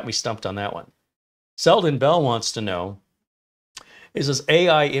got me stumped on that one. Selden Bell wants to know, is this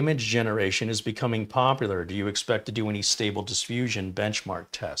AI image generation is becoming popular? Do you expect to do any stable diffusion benchmark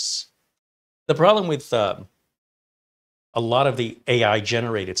tests? The problem with a lot of the AI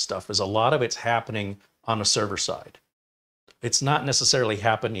generated stuff is a lot of it's happening on the server side. It's not necessarily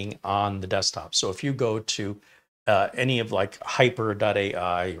happening on the desktop. So if you go to any of like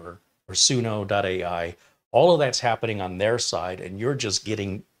hyper.ai or suno.ai, all of that's happening on their side and you're just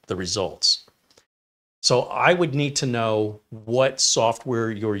getting the results. So I would need to know what software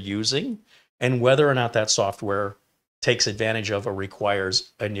you're using and whether or not that software takes advantage of or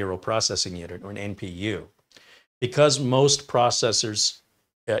requires a neural processing unit or an NPU. Because most processors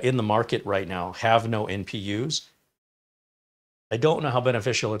in the market right now have no NPUs, I don't know how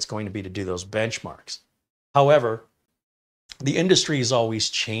beneficial it's going to be to do those benchmarks. However, the industry is always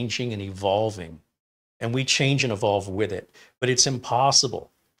changing and evolving, and we change and evolve with it. But it's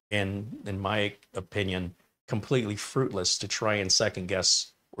impossible, and in my opinion, completely fruitless to try and second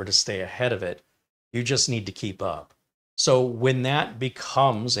guess or to stay ahead of it. You just need to keep up. So when that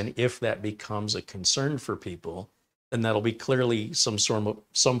becomes, and if that becomes a concern for people, then that'll be clearly some form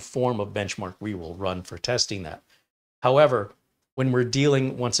of benchmark we will run for testing that. However, when we're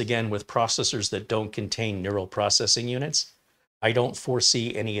dealing, once again, with processors that don't contain neural processing units, I don't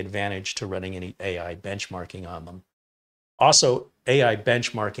foresee any advantage to running any AI benchmarking on them. Also, AI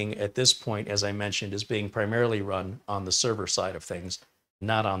benchmarking at this point, as I mentioned, is being primarily run on the server side of things,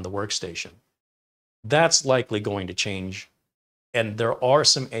 not on the workstation. That's likely going to change. And there are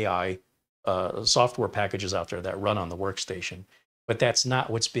some AI software packages out there that run on the workstation, but that's not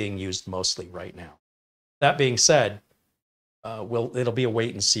what's being used mostly right now. That being said, it'll be a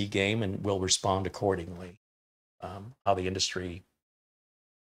wait and see game, and we'll respond accordingly. How the industry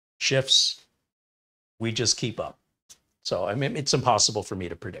shifts, we just keep up. So I mean, it's impossible for me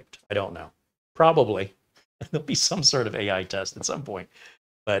to predict. I don't know. Probably there'll be some sort of AI test at some point,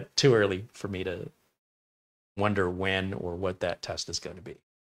 but too early for me to wonder when or what that test is going to be.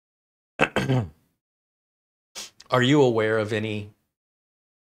 Are you aware of any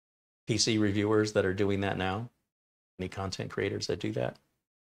PC reviewers that are doing that now? Any content creators that do that?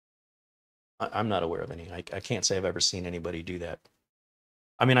 I'm not aware of any. I can't say I've ever seen anybody do that.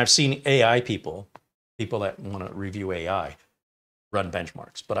 I mean, I've seen AI people that want to review AI, run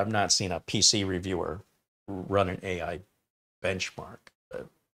benchmarks, but I've not seen a PC reviewer run an AI benchmark.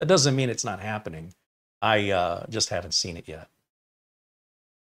 That doesn't mean it's not happening. I just haven't seen it yet.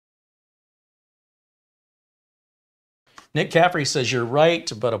 Nick Caffrey says, you're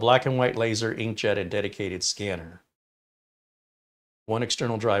right, but a black and white laser, inkjet, and dedicated scanner. One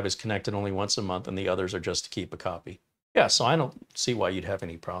external drive is connected only once a month, and the others are just to keep a copy. Yeah, so I don't see why you'd have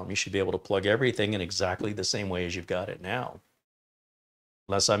any problem. You should be able to plug everything in exactly the same way as you've got it now.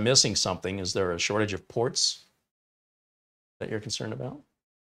 Unless I'm missing something, is there a shortage of ports that you're concerned about?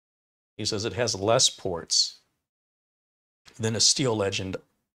 He says it has less ports than a Steel Legend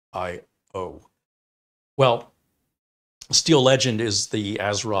I/O. Well, Steel Legend is the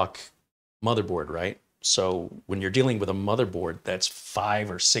ASRock motherboard, right? So when you're dealing with a motherboard that's 5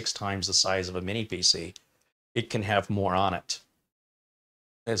 or 6 times the size of a mini PC, it can have more on it.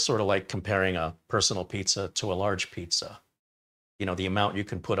 It's sort of like comparing a personal pizza to a large pizza. You know, the amount you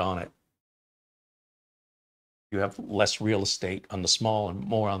can put on it. You have less real estate on the small and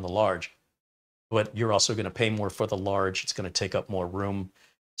more on the large, but you're also going to pay more for the large. It's going to take up more room.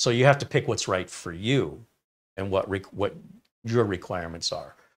 So you have to pick what's right for you and what your requirements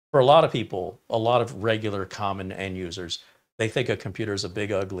are. For a lot of people, a lot of regular common end users, they think a computer is a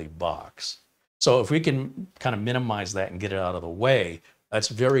big ugly box. So if we can kind of minimize that and get it out of the way, that's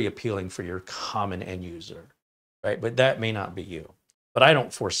very appealing for your common end user, right? But that may not be you. But I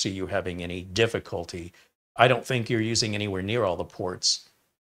don't foresee you having any difficulty. I don't think you're using anywhere near all the ports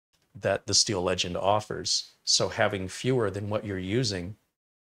that the Steel Legend offers. So having fewer than what you're using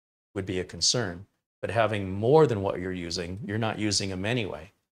would be a concern. But having more than what you're not using them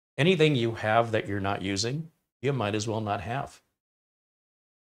anyway. Anything you have that you're not using, you might as well not have.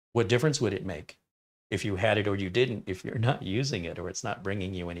 What difference would it make if you had it or you didn't? If you're not using it or it's not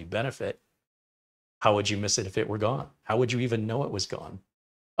bringing you any benefit, how would you miss it if it were gone? How would you even know it was gone?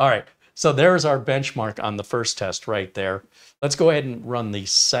 All right, so there's our benchmark on the first test right there. Let's go ahead and run the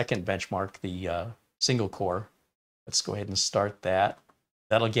second benchmark, the single core. Let's go ahead and start that.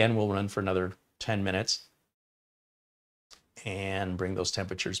 That again will run for another 10 minutes and bring those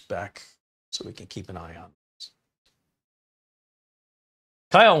temperatures back so we can keep an eye on those.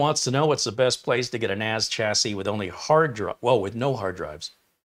 Kyle wants to know what's the best place to get a NAS chassis with only with no hard drives,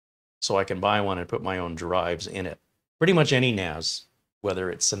 so I can buy one and put my own drives in it. Pretty much any NAS, whether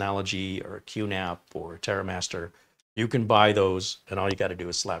it's Synology or QNAP or TerraMaster, you can buy those, and all you got to do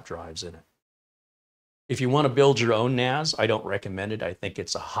is slap drives in it. If you want to build your own NAS, I don't recommend it. I think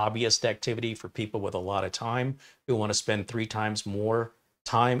it's a hobbyist activity for people with a lot of time who want to spend 3 times more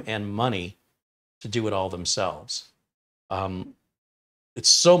time and money to do it all themselves. It's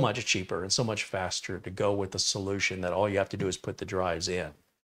so much cheaper and so much faster to go with a solution that all you have to do is put the drives in.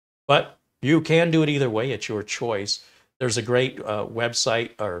 But you can do it either way. It's your choice. There's a great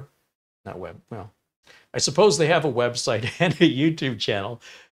website, or not web, well, I suppose they have a website and a YouTube channel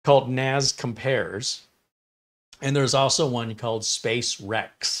called NAS Compares. And there's also one called Space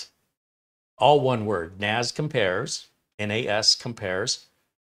Rex. All one word. NAS compares, NAS compares,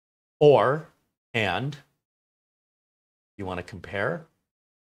 or, and, you want to compare,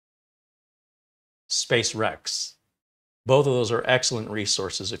 Space Rex. Both of those are excellent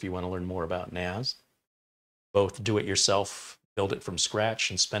resources if you want to learn more about NAS. Both do it yourself, build it from scratch,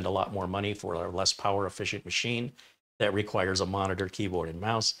 and spend a lot more money for a less power efficient machine that requires a monitor, keyboard, and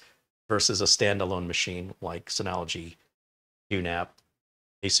mouse versus a standalone machine like Synology, QNAP,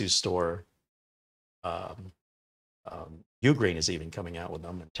 Asus Store, Ugreen is even coming out with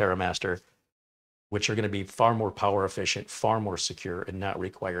them, and TerraMaster, which are going to be far more power efficient, far more secure, and not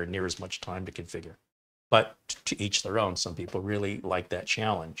require near as much time to configure. But to each their own. Some people really like that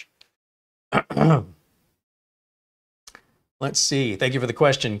challenge. Let's see. Thank you for the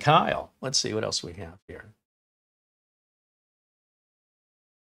question, Kyle. Let's see what else we have here.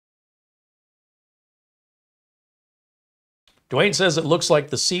 Dwayne says it looks like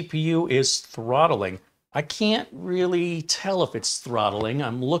the CPU is throttling. I can't really tell if it's throttling.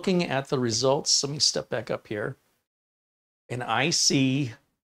 I'm looking at the results. Let me step back up here. And I see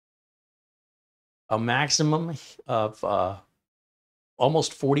a maximum of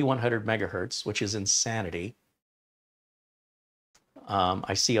almost 4,100 megahertz, which is insanity.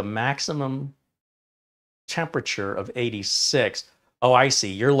 I see a maximum temperature of 86. Oh, I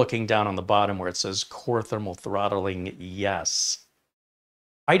see. You're looking down on the bottom where it says core thermal throttling. Yes.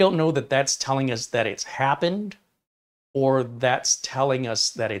 I don't know that that's telling us that it's happened or that's telling us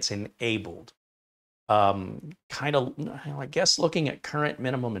that it's enabled. Kind of, I guess looking at current,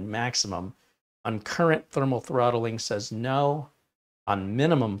 minimum, and maximum, on current thermal throttling says no, on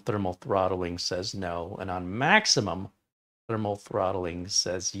minimum thermal throttling says no, and on maximum thermal throttling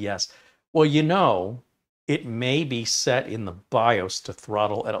says yes. Well, you know, it may be set in the BIOS to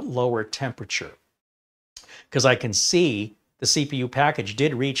throttle at a lower temperature, because I can see the CPU package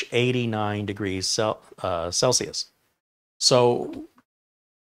did reach 89 degrees Celsius. So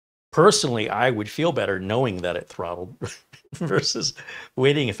personally, I would feel better knowing that it throttled versus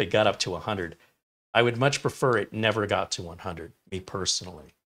waiting if it got up to 100. I would much prefer it never got to 100, me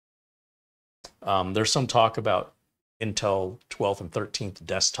personally. There's some talk about Intel 12th and 13th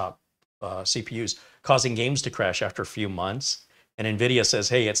desktop CPUs causing games to crash after a few months. And NVIDIA says,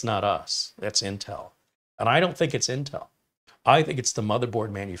 hey, it's not us, that's Intel. And I don't think it's Intel. I think it's the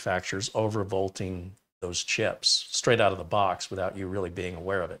motherboard manufacturers overvolting those chips straight out of the box without you really being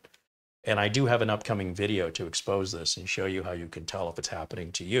aware of it. And I do have an upcoming video to expose this and show you how you can tell if it's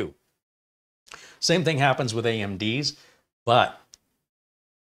happening to you. Same thing happens with AMDs, but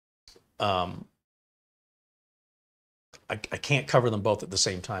I can't cover them both at the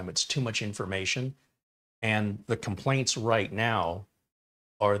same time. It's too much information. And the complaints right now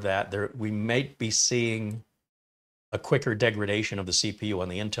are that we might be seeing a quicker degradation of the CPU on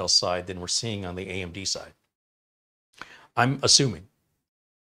the Intel side than we're seeing on the AMD side. I'm assuming.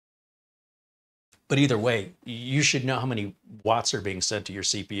 But either way, you should know how many watts are being sent to your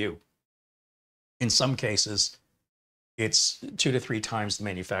CPU. In some cases, it's 2 to 3 times the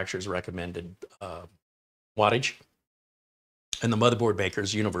manufacturer's recommended wattage. And the motherboard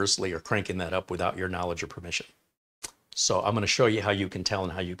makers universally are cranking that up without your knowledge or permission. So I'm going to show you how you can tell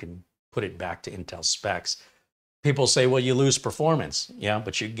and how you can put it back to Intel specs. People say, well, you lose performance. Yeah,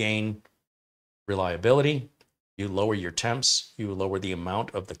 but you gain reliability. You lower your temps. You lower the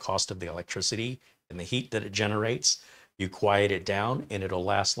amount of the cost of the electricity and the heat that it generates. You quiet it down and it'll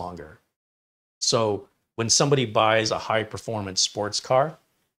last longer. So when somebody buys a high performance sports car,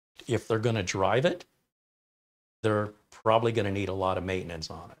 if they're going to drive it, they're probably going to need a lot of maintenance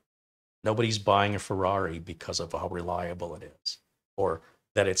on it. Nobody's buying a Ferrari because of how reliable it is or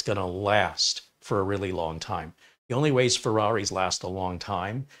that it's going to last for a really long time. The only ways Ferraris last a long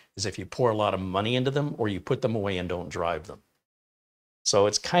time is if you pour a lot of money into them or you put them away and don't drive them. So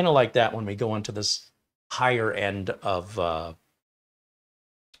it's kind of like that when we go into this higher end of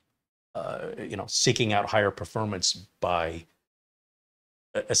seeking out higher performance by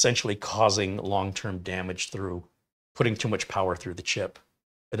essentially causing long-term damage through putting too much power through the chip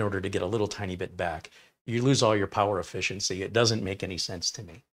in order to get a little tiny bit back. You lose all your power efficiency. It doesn't make any sense to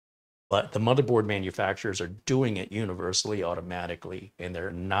me. But the motherboard manufacturers are doing it universally, automatically, and they're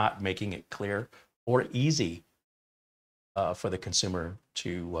not making it clear or easy for the consumer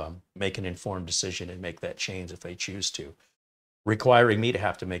to make an informed decision and make that change if they choose to, requiring me to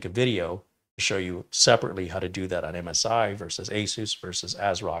have to make a video to show you separately how to do that on MSI versus Asus versus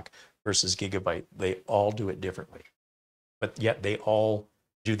ASRock versus Gigabit. They all do it differently, but yet they all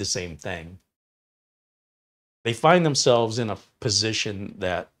do the same thing. They find themselves in a position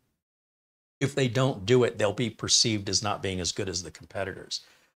that If they don't do it, they'll be perceived as not being as good as the competitors.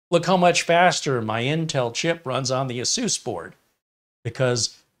 Look how much faster my Intel chip runs on the Asus board,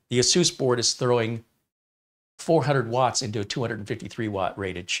 because the Asus board is throwing 400 watts into a 253 watt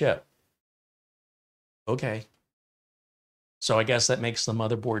rated chip. Okay. So I guess that makes the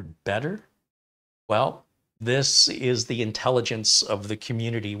motherboard better? Well, this is the intelligence of the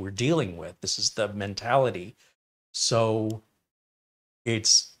community we're dealing with. This is the mentality. So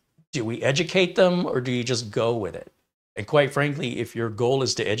it's, do we educate them or do you just go with it? And quite frankly, if your goal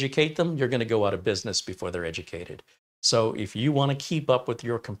is to educate them, you're going to go out of business before they're educated. So if you want to keep up with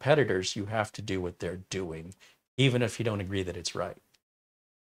your competitors, you have to do what they're doing, even if you don't agree that it's right.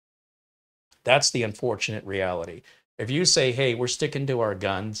 That's the unfortunate reality. If you say, hey, we're sticking to our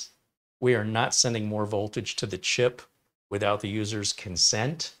guns, we are not sending more voltage to the chip without the user's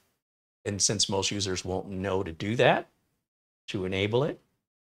consent, and since most users won't know to do that, to enable it,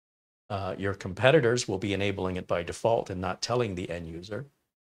 your competitors will be enabling it by default and not telling the end user.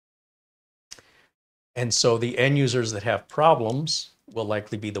 And so the end users that have problems will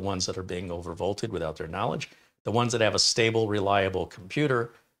likely be the ones that are being overvolted without their knowledge. The ones that have a stable, reliable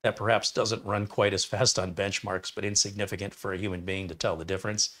computer that perhaps doesn't run quite as fast on benchmarks, but insignificant for a human being to tell the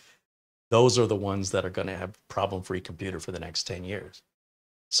difference, those are the ones that are going to have problem-free computer for the next 10 years.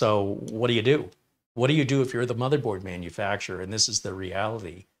 So what do you do? What do you do if you're the motherboard manufacturer? And this is the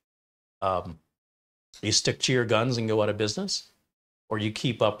reality. You stick to your guns and go out of business, or you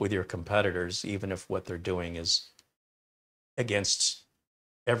keep up with your competitors, even if what they're doing is against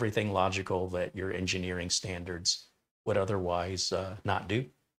everything logical that your engineering standards would otherwise not do.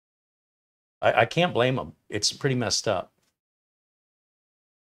 I can't blame them. It's pretty messed up.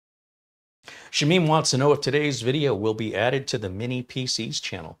 Shamim wants to know if today's video will be added to the Mini PCs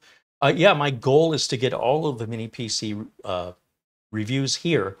channel. Yeah, my goal is to get all of the Mini PC reviews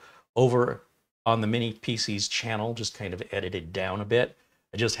here over on the Mini PCs channel, just kind of edited down a bit.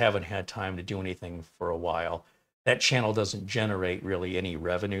 I just haven't had time to do anything for a while. That channel doesn't generate really any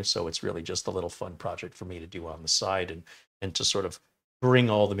revenue, so it's really just a little fun project for me to do on the side and to sort of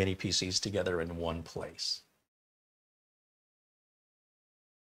bring all the Mini PCs together in one place.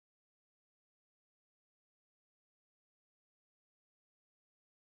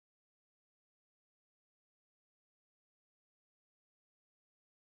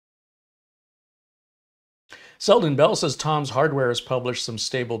 Selden Bell says Tom's Hardware has published some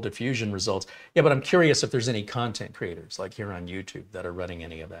stable diffusion results. Yeah, but I'm curious if there's any content creators like here on YouTube that are running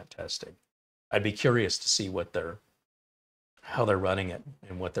any of that testing. I'd be curious to see how they're running it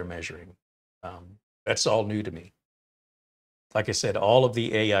and what they're measuring. That's all new to me. Like I said, all of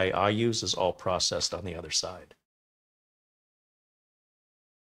the AI I use is all processed on the other side.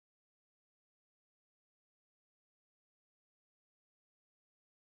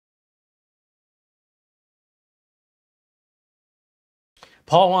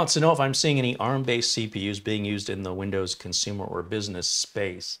 Paul wants to know if I'm seeing any ARM-based CPUs being used in the Windows consumer or business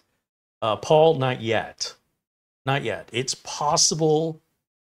space. Paul, not yet. Not yet. It's possible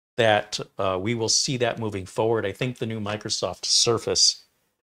that we will see that moving forward. I think the new Microsoft Surface,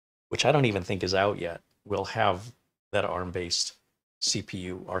 which I don't even think is out yet, will have that ARM-based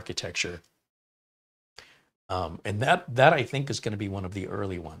CPU architecture. And that I think is going to be one of the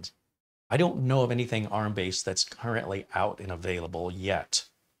early ones. I don't know of anything ARM-based that's currently out and available yet.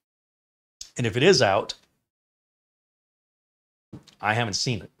 And if it is out, I haven't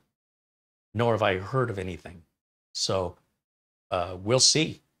seen it, nor have I heard of anything. So we'll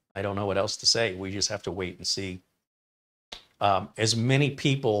see. I don't know what else to say. We just have to wait and see. As many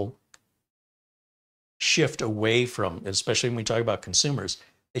people shift away from, especially when we talk about consumers,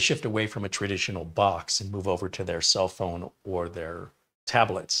 they shift away from a traditional box and move over to their cell phone or their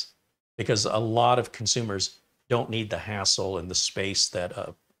tablets, because a lot of consumers don't need the hassle and the space that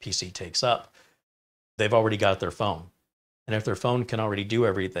a PC takes up. They've already got their phone. And if their phone can already do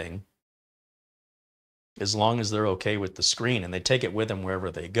everything, as long as they're okay with the screen and they take it with them wherever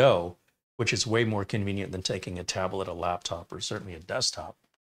they go, which is way more convenient than taking a tablet, a laptop, or certainly a desktop.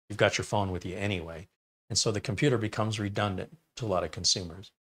 You've got your phone with you anyway. And so the computer becomes redundant to a lot of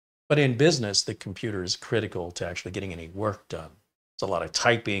consumers. But in business, the computer is critical to actually getting any work done. It's a lot of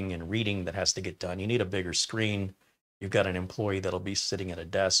typing and reading that has to get done. You need a bigger screen. You've got an employee that'll be sitting at a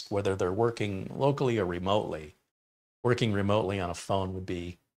desk, whether they're working locally or remotely. Working remotely on a phone would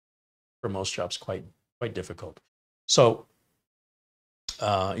be, for most jobs, quite difficult. So,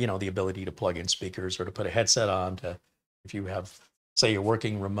 the ability to plug in speakers or to put a headset on to, if you have, say you're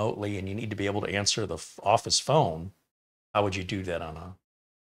working remotely and you need to be able to answer the office phone, how would you do that on a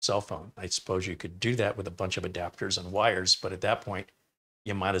cell phone? I suppose you could do that with a bunch of adapters and wires, but at that point,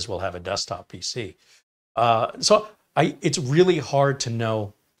 you might as well have a desktop PC. It's really hard to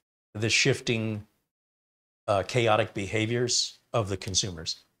know the shifting, chaotic behaviors of the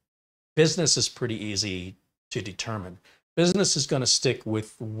consumers. Business is pretty easy to determine. Business is going to stick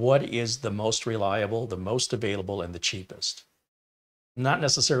with what is the most reliable, the most available, and the cheapest. Not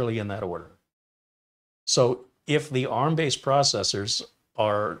necessarily in that order. So if the ARM-based processors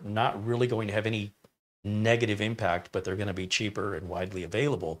are not really going to have any negative impact, but they're going to be cheaper and widely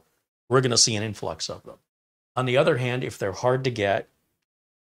available, we're going to see an influx of them. On the other hand, if they're hard to get,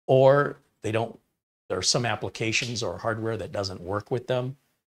 or there are some applications or hardware that doesn't work with them,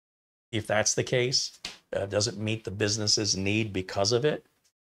 if that's the case, doesn't meet the business's need because of it,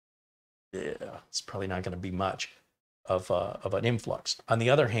 it's probably not going to be much of an influx. On the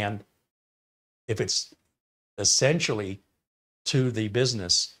other hand, if it's essentially to the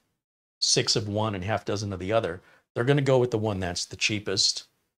business 6 of one and half dozen of the other, they're going to go with the one that's the cheapest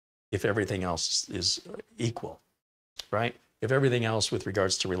if everything else is equal, right? If everything else with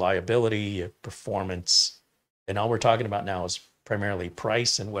regards to reliability, performance, and all we're talking about now is primarily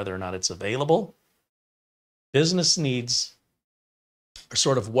price and whether or not it's available, business needs are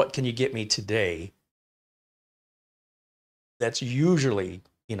sort of what can you get me today. That's usually,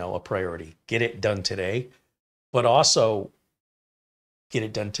 a priority. Get it done today, but also get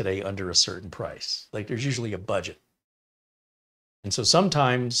it done today under a certain price. Like there's usually a budget. And so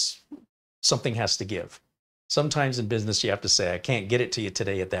sometimes something has to give. Sometimes in business, you have to say, I can't get it to you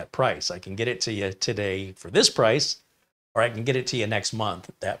today at that price. I can get it to you today for this price, or I can get it to you next month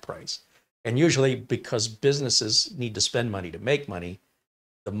at that price. And usually because businesses need to spend money to make money,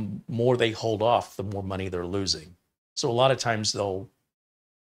 the more they hold off, the more money they're losing. So a lot of times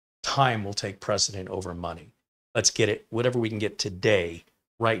time will take precedent over money. Let's get it, whatever we can get today,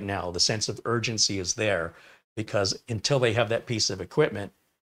 right now. The sense of urgency is there because until they have that piece of equipment,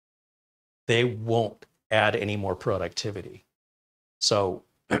 they won't add any more productivity. So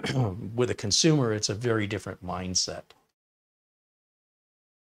with a consumer, it's a very different mindset.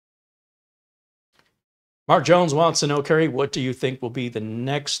 Mark Jones wants to know, Carey, what do you think will be the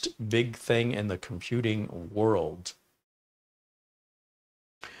next big thing in the computing world?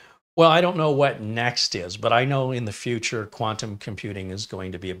 Well, I don't know what next is, but I know in the future, quantum computing is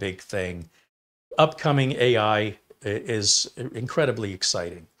going to be a big thing. Upcoming AI is incredibly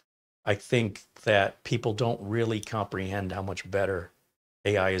exciting. I think that people don't really comprehend how much better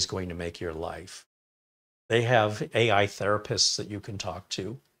AI is going to make your life. They have AI therapists that you can talk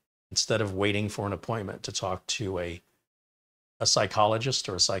to instead of waiting for an appointment to talk to a psychologist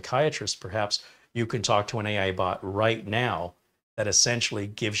or a psychiatrist. Perhaps you can talk to an AI bot right now that essentially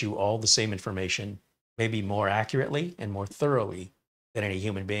gives you all the same information, maybe more accurately and more thoroughly than any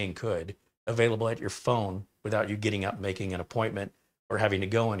human being could, available at your phone without you getting up, making an appointment, or having to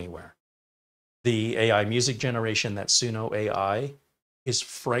go anywhere. The AI music generation, that Suno AI, is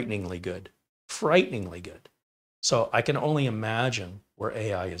frighteningly good, frighteningly good. So I can only imagine where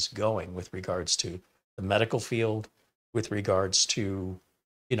AI is going with regards to the medical field, with regards to,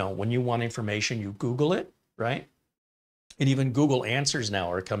 when you want information, you Google it, right? And even Google Answers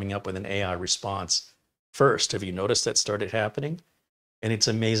now are coming up with an AI response first. Have you noticed that started happening? And it's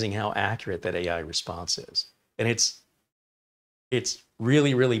amazing how accurate that AI response is. And it's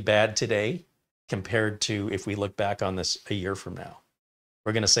really, really bad today compared to if we look back on this a year from now.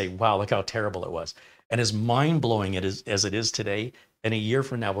 We're going to say, wow, look how terrible it was. And as mind-blowing as it is today, and a year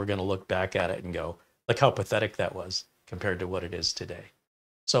from now, we're going to look back at it and go, look how pathetic that was compared to what it is today.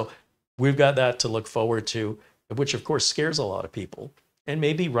 So we've got that to look forward to, which of course scares a lot of people, and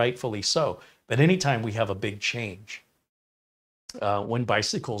maybe rightfully so. But anytime we have a big change, when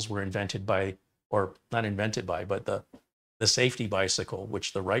bicycles were invented by, or not invented by, but the safety bicycle,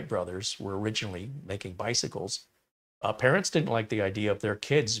 which the Wright brothers were originally making bicycles, parents didn't like the idea of their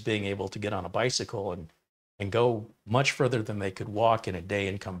kids being able to get on a bicycle and go much further than they could walk in a day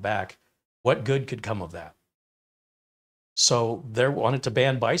and come back. What good could come of that? So they wanted to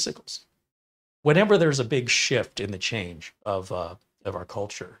ban bicycles. Whenever there's a big shift in the change of our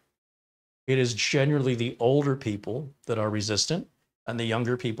culture, it is generally the older people that are resistant and the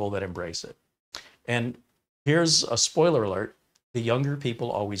younger people that embrace it. And here's a spoiler alert: the younger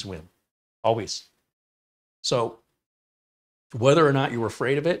people always win, always. So whether or not you're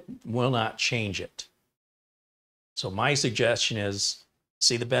afraid of it will not change it. So my suggestion is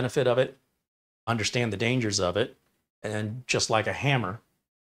see the benefit of it, understand the dangers of it, and just like a hammer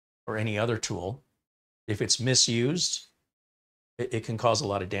or any other tool, if it's misused, it can cause a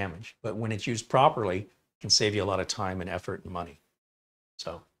lot of damage. But when it's used properly, it can save you a lot of time and effort and money.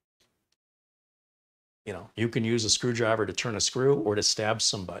 So You know, you can use a screwdriver to turn a screw or to stab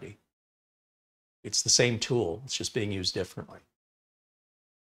somebody. It's the same tool. It's just being used differently.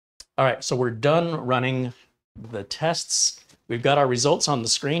 All right, so we're done running the tests. We've got our results on the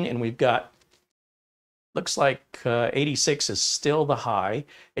screen, and we've got, looks like 86 is still the high.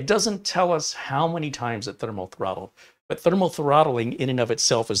 It doesn't tell us how many times it thermal throttled, but thermal throttling in and of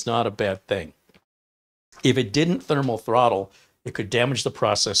itself is not a bad thing. If it didn't thermal throttle, it could damage the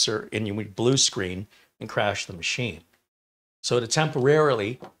processor and you would blue screen and crash the machine. So to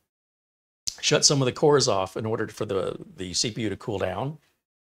temporarily shut some of the cores off in order for the CPU to cool down,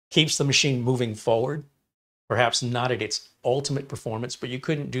 keeps the machine moving forward, perhaps not at its ultimate performance, but you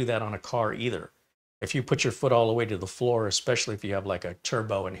couldn't do that on a car either. If you put your foot all the way to the floor, especially if you have like a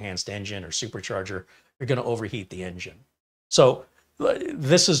turbo enhanced engine or supercharger, you're going to overheat the engine. So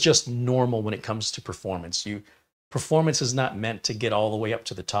this is just normal when it comes to performance. Performance is not meant to get all the way up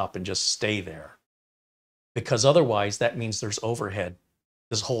to the top and just stay there, because otherwise that means there's overhead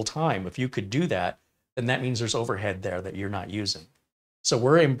this whole time. If you could do that, then that means there's overhead there that you're not using. So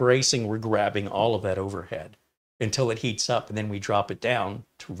we're grabbing all of that overhead until it heats up, and then we drop it down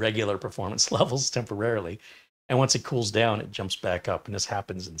to regular performance levels temporarily. And once it cools down, it jumps back up, and this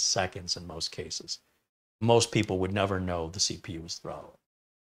happens in seconds in most cases. Most people would never know the CPU was throttling.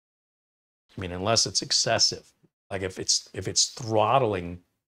 I mean, unless it's excessive. Like if it's throttling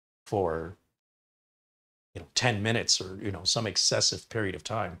for 10 minutes or some excessive period of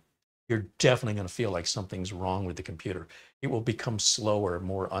time, you're definitely going to feel like something's wrong with the computer. It will become slower,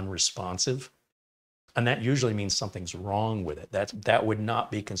 more unresponsive, and that usually means something's wrong with it. That would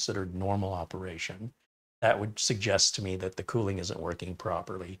not be considered normal operation. That would suggest to me that the cooling isn't working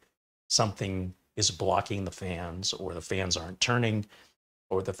properly. Something is blocking the fans, or the fans aren't turning,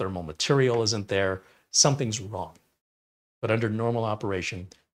 or the thermal material isn't there. Something's wrong. But under normal operation,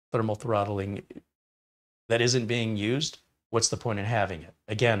 thermal throttling that isn't being used, what's the point in having it?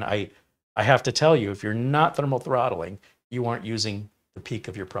 Again, I have to tell you, if you're not thermal throttling, you aren't using the peak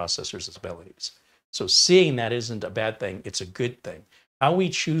of your processor's abilities. So seeing that isn't a bad thing, it's a good thing. How we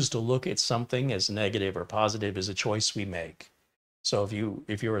choose to look at something as negative or positive is a choice we make. So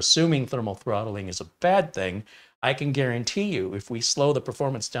if you're assuming thermal throttling is a bad thing, I can guarantee you if we slow the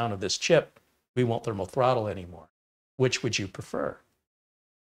performance down of this chip, we won't thermal throttle anymore. Which would you prefer?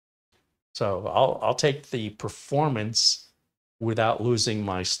 So I'll take the performance without losing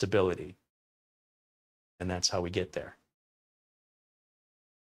my stability. And that's how we get there.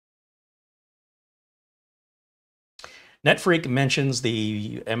 NetFreak mentions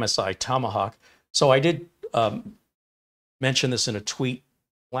the MSI Tomahawk. So I did mention this in a tweet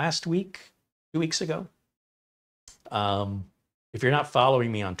last week, 2 weeks ago. If you're not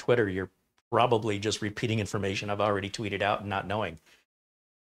following me on Twitter, you're probably just repeating information I've already tweeted out and not knowing.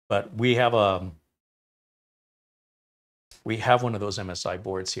 But we have one of those MSI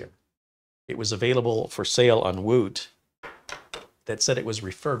boards here. It was available for sale on Woot that said it was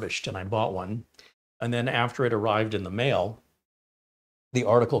refurbished, and I bought one. And then after it arrived in the mail, the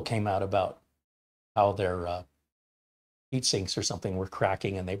article came out about how their heat sinks or something were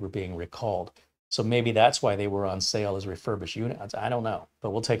cracking and they were being recalled. So maybe that's why they were on sale as refurbished units. I don't know,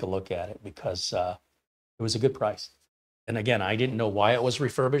 but we'll take a look at it because it was a good price. And again, I didn't know why it was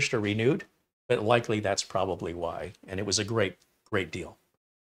refurbished or renewed, but likely that's probably why. And it was a great, great deal.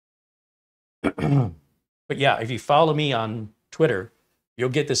 But yeah, if you follow me on Twitter, you'll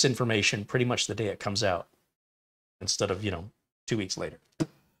get this information pretty much the day it comes out instead of, 2 weeks later.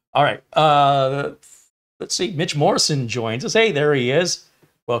 All right. Let's see. Mitch Morrison joins us. Hey, there he is.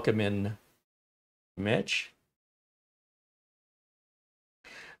 Welcome in, Mitch.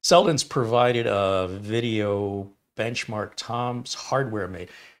 Selden's provided a video benchmark Tom's Hardware made.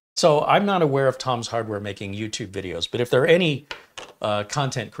 So I'm not aware of Tom's Hardware making YouTube videos, but if there are any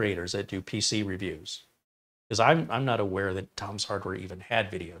content creators that do PC reviews, because I'm not aware that Tom's Hardware even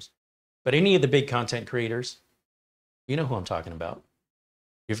had videos, but any of the big content creators, you know who I'm talking about.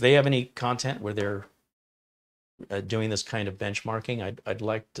 If they have any content where they're doing this kind of benchmarking, I'd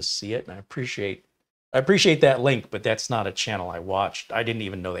like to see it, and I appreciate that link, but that's not a channel I watched. I didn't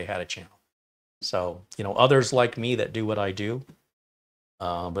even know they had a channel. So, others like me that do what I do,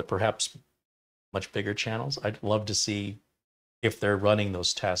 but perhaps much bigger channels, I'd love to see if they're running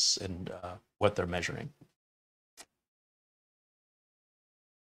those tests and what they're measuring.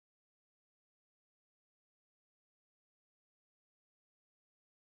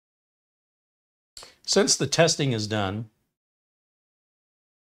 Since the testing is done,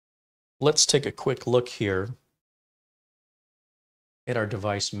 let's take a quick look here at our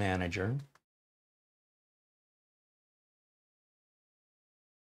device manager.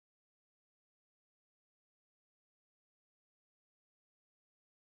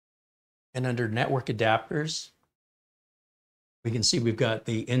 And under network adapters, we can see we've got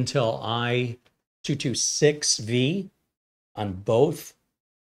the Intel i226V on both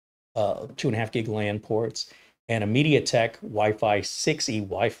 2.5 gig LAN ports, and a MediaTek Wi-Fi 6E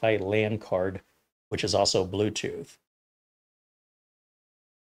Wi-Fi LAN card, which is also Bluetooth.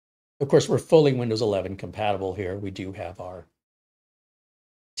 Of course, we're fully Windows 11 compatible here. We do have our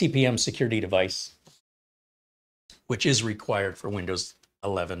TPM security device, which is required for Windows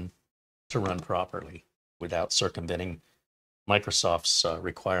 11 to run properly without circumventing Microsoft's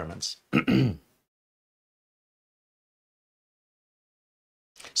requirements.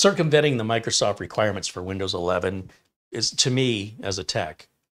 Circumventing the Microsoft requirements for Windows 11 is, to me, as a tech,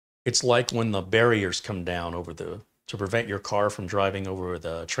 it's like when the barriers come down over to prevent your car from driving over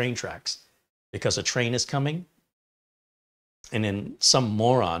the train tracks because a train is coming, and then some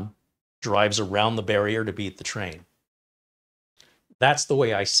moron drives around the barrier to beat the train. That's the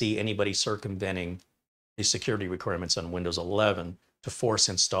way I see anybody circumventing the security requirements on Windows 11 to force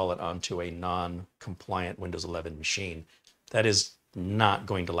install it onto a non-compliant Windows 11 machine. That is not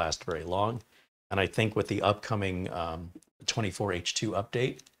going to last very long. And I think with the upcoming 24H2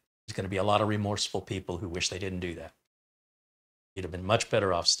 update, there's going to be a lot of remorseful people who wish they didn't do that. You'd have been much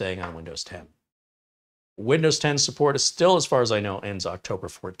better off staying on Windows 10. Windows 10 support is still, as far as I know, ends October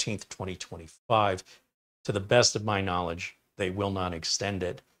 14th, 2025. To the best of my knowledge, they will not extend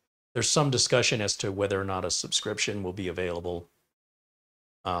it. There's some discussion as to whether or not a subscription will be available.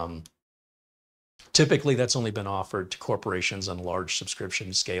 Typically, that's only been offered to corporations on large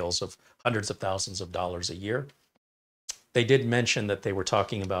subscription scales of hundreds of thousands of dollars a year. They did mention that they were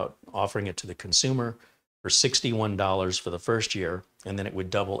talking about offering it to the consumer for $61 for the first year, and then it would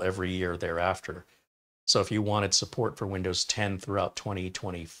double every year thereafter. So if you wanted support for Windows 10 throughout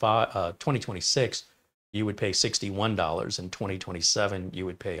 2026, you would pay $61. In 2027, you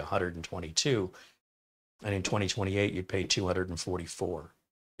would pay $122. And in 2028, you'd pay $244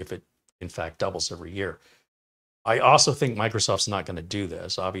 if it, in fact, doubles every year. I also think Microsoft's not going to do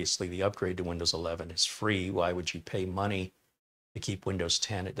this. Obviously, the upgrade to Windows 11 is free. Why would you pay money to keep Windows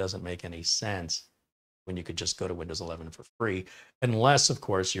 10? It doesn't make any sense when you could just go to Windows 11 for free, unless, of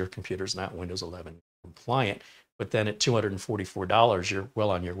course, your computer's not Windows 11 compliant. But then at $244, you're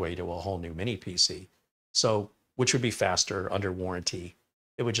well on your way to a whole new mini PC. So, which would be faster, under warranty.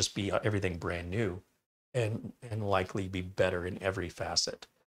 It would just be everything brand new and likely be better in every facet.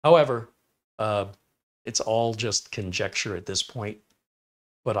 However, it's all just conjecture at this point,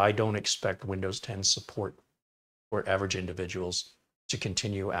 but I don't expect Windows 10 support for average individuals to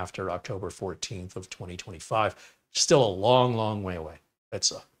continue after October 14th of 2025. Still a long, long way away.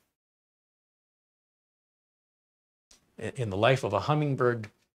 That's in the life of a hummingbird,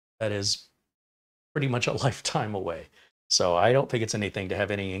 that is pretty much a lifetime away. So I don't think it's anything to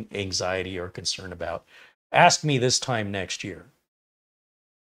have any anxiety or concern about. Ask me this time next year,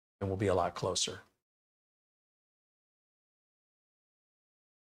 and we'll be a lot closer.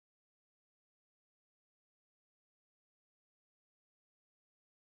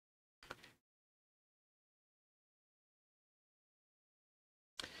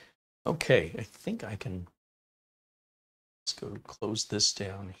 Okay, I think I can, let's go close this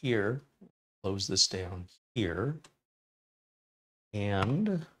down here, close this down here,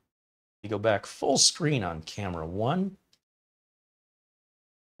 and you go back full screen on camera 1.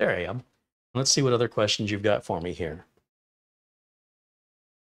 There I am. Let's see what other questions you've got for me here.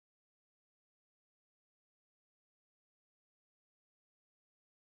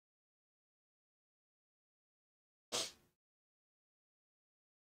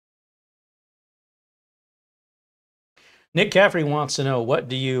 Nick Caffrey wants to know, what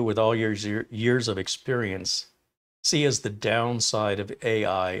do you, with all your years of experience, see as the downside of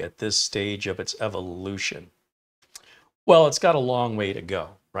AI at this stage of its evolution? Well, it's got a long way to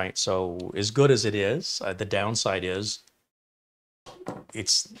go, right? So as good as it is, the downside is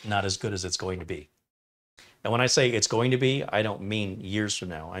it's not as good as it's going to be. And when I say it's going to be, I don't mean years from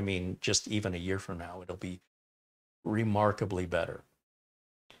now. I mean just even a year from now, it'll be remarkably better.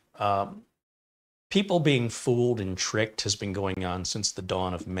 People being fooled and tricked has been going on since the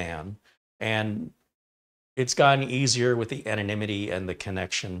dawn of man. And it's gotten easier with the anonymity and the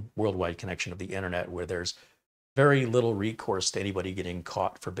connection, worldwide connection of the internet, where there's very little recourse to anybody getting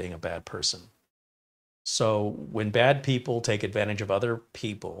caught for being a bad person. So when bad people take advantage of other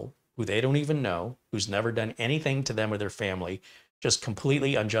people who they don't even know, who's never done anything to them or their family, just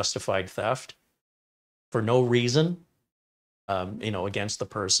completely unjustified theft for no reason, against the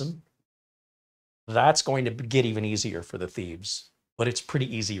person, that's going to get even easier for the thieves. But it's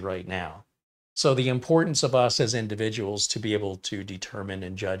pretty easy right now. So the importance of us as individuals to be able to determine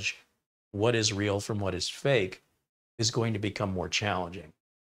and judge what is real from what is fake is going to become more challenging.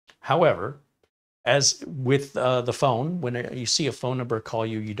 However, as with the phone, when you see a phone number call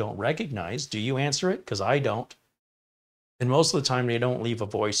you you don't recognize, do you answer it? Because I don't. And most of the time, they don't leave a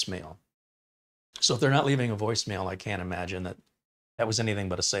voicemail. So if they're not leaving a voicemail, I can't imagine that that was anything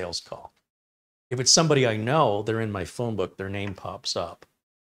but a sales call. If it's somebody I know, they're in my phone book, their name pops up.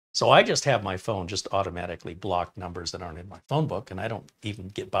 So I just have my phone just automatically block numbers that aren't in my phone book, and I don't even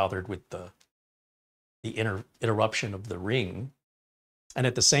get bothered with the interruption of the ring. And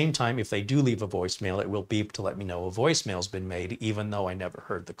at the same time, if they do leave a voicemail, it will beep to let me know a voicemail's been made, even though I never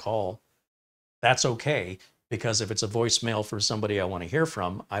heard the call. That's okay, because if it's a voicemail for somebody I want to hear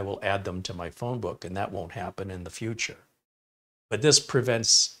from, I will add them to my phone book, and that won't happen in the future. But this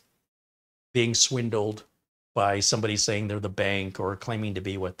prevents being swindled by somebody saying they're the bank or claiming to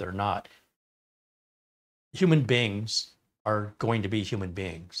be what they're not. Human beings are going to be human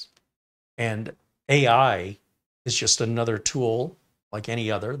beings. And AI is just another tool like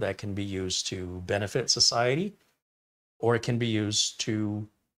any other that can be used to benefit society, or it can be used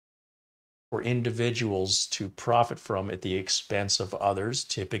for individuals to profit from at the expense of others,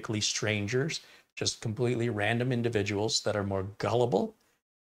 typically strangers, just completely random individuals that are more gullible,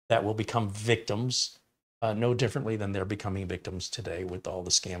 that will become victims, no differently than they're becoming victims today with all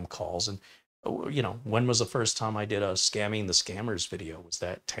the scam calls. And, you know, when was the first time I did a scamming the scammers video? Was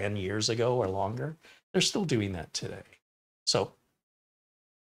that 10 years ago or longer? They're still doing that today. So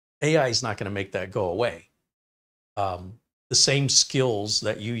AI is not going to make that go away. The same skills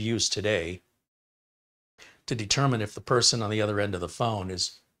that you use today to determine if the person on the other end of the phone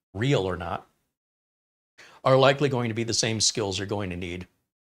is real or not are likely going to be the same skills you're going to need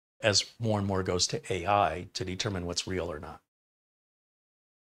as more and more goes to AI to determine what's real or not.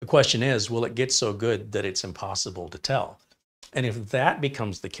 The question is, will it get so good that it's impossible to tell? And if that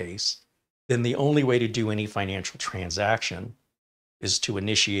becomes the case, then the only way to do any financial transaction is to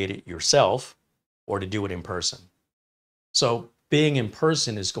initiate it yourself or to do it in person. So being in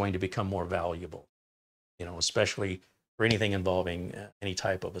person is going to become more valuable, you know, especially for anything involving any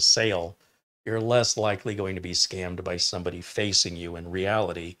type of a sale. You're less likely going to be scammed by somebody facing you in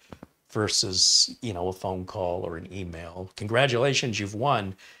reality versus, you know, a phone call or an email. Congratulations, you've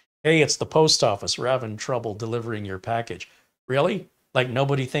won. Hey, it's the post office. We're having trouble delivering your package. Really? Like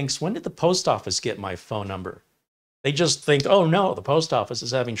nobody thinks, when did the post office get my phone number? They just think, oh no, the post office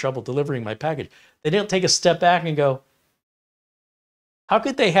is having trouble delivering my package. They don't take a step back and go, how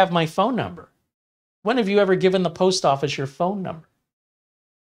could they have my phone number? When have you ever given the post office your phone number?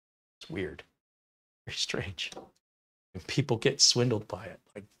 It's weird. Very strange. And people get swindled by it,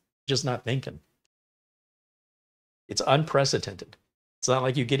 like just not thinking. It's unprecedented. It's not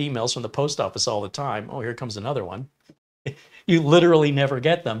like you get emails from the post office all the time. Oh, here comes another one. You literally never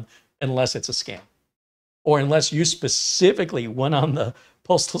get them unless it's a scam, or unless you specifically went on the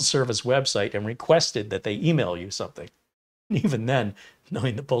Postal Service website and requested that they email you something. And even then,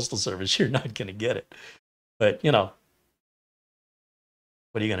 knowing the Postal Service, you're not going to get it. But, you know,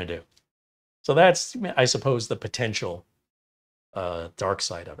 what are you going to do? So that's, I suppose, the potential dark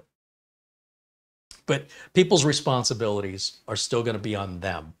side of it. But people's responsibilities are still going to be on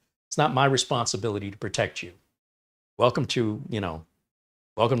them. It's not my responsibility to protect you. Welcome to, you know,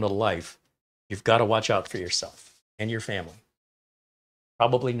 welcome to life. You've got to watch out for yourself and your family.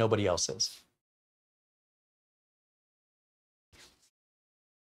 Probably nobody else is.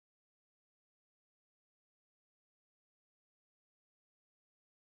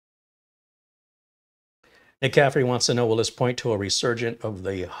 Nick Caffrey wants to know, will this point to a resurgence of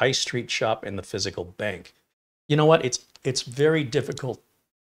the high street shop and the physical bank? You know what? It's very difficult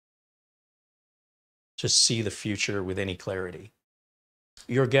to see the future with any clarity.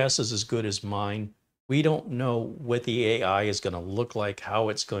 Your guess is as good as mine. We don't know what the AI is going to look like, how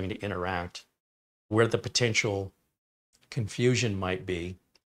it's going to interact, where the potential confusion might be,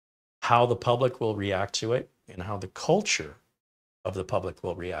 how the public will react to it, and how the culture of the public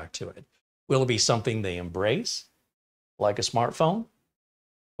will react to it. Will it be something they embrace, like a smartphone?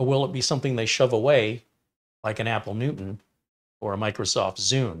 Or will it be something they shove away, like an Apple Newton or a Microsoft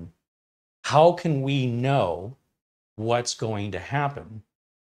Zune? How can we know what's going to happen?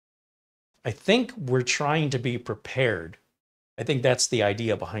 I think we're trying to be prepared. I think that's the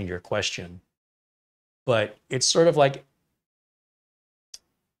idea behind your question. But it's sort of like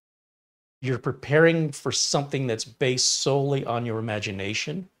you're preparing for something that's based solely on your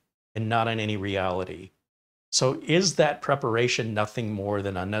imagination and not on any reality. So is that preparation nothing more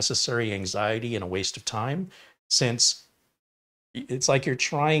than unnecessary anxiety and a waste of time? Since it's like you're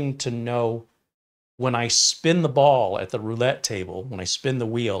trying to know when I spin the ball at the roulette table, when I spin the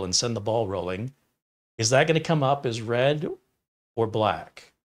wheel and send the ball rolling, is that going to come up as red or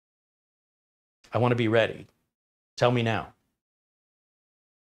black? I want to be ready. Tell me now.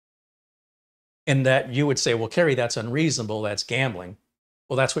 And that you would say, well, Carey, that's unreasonable. That's gambling.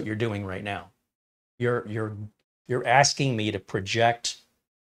 Well, that's what you're doing right now. You're asking me to project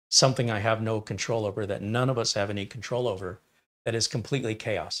something I have no control over, that none of us have any control over, that is completely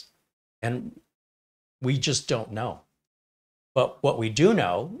chaos. And we just don't know. But what we do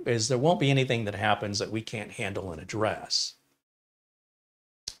know is there won't be anything that happens that we can't handle and address.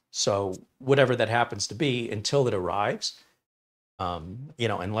 So whatever that happens to be, until it arrives, you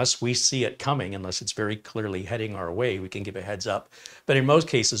know, unless we see it coming, unless it's very clearly heading our way, we can give a heads up. But in most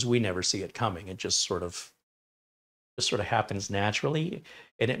cases, we never see it coming. It just sort of happens naturally,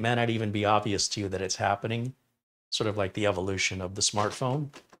 and it may not even be obvious to you that it's happening. Sort of like the evolution of the smartphone.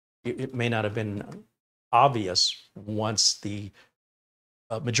 It may not have been obvious once the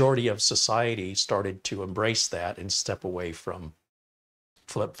majority of society started to embrace that and step away from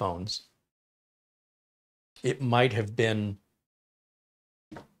flip phones. It might have been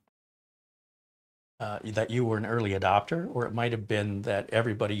that you were an early adopter, or it might have been that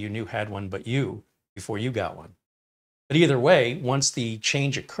everybody you knew had one but you before you got one. But either way, once the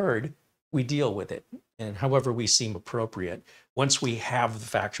change occurred, we deal with it, and however we seem appropriate, once we have the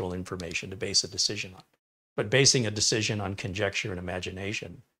factual information to base a decision on. But basing a decision on conjecture and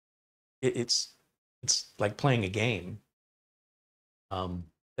imagination, it's like playing a game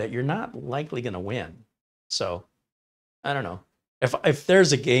that you're not likely going to win. So I don't know. If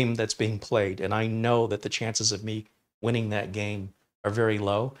there's a game that's being played and I know that the chances of me winning that game are very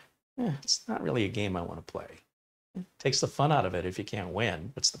low, it's not really a game I want to play. It takes the fun out of it if you can't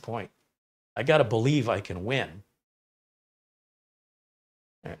win. What's the point? I got to believe I can win.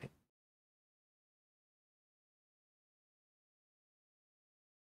 All right.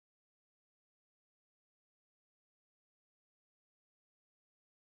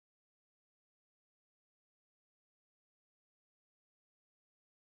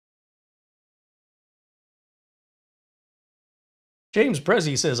 James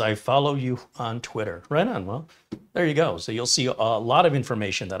Prezi says, I follow you on Twitter. Right on. Well, there you go. So you'll see a lot of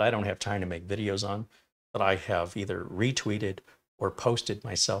information that I don't have time to make videos on, that I have either retweeted or posted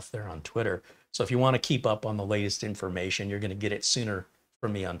myself there on Twitter. So if you want to keep up on the latest information, you're going to get it sooner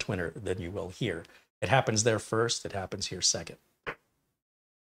from me on Twitter than you will here. It happens there first. It happens here second.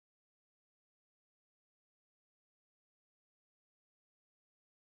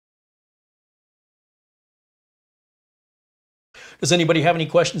 Does anybody have any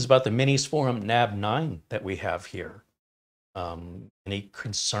questions about the Minisforum NAB9 that we have here? Any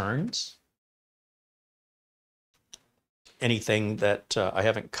concerns? Anything that I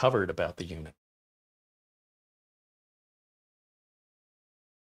haven't covered about the unit?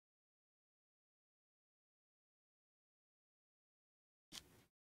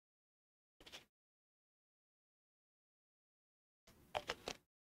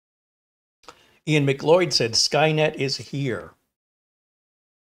 Ian McLeod said, Skynet is here.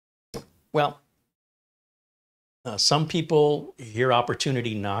 Well, some people hear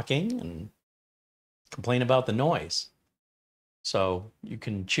opportunity knocking and complain about the noise. So you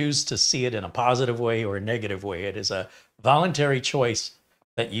can choose to see it in a positive way or a negative way. It is a voluntary choice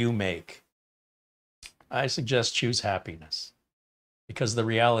that you make. I suggest choose happiness, because the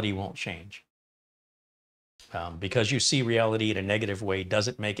reality won't change. Because you see reality in a negative way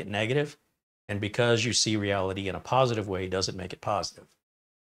doesn't make it negative. And because you see reality in a positive way doesn't make it positive.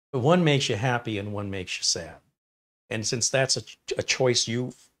 But one makes you happy and one makes you sad. And since that's a choice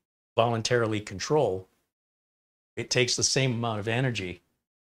you voluntarily control, it takes the same amount of energy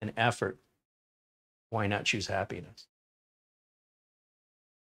and effort. Why not choose happiness?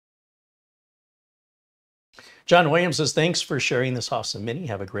 John Williams says, thanks for sharing this awesome mini.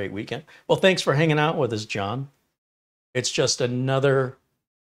 Have a great weekend. Well, thanks for hanging out with us, John. It's just another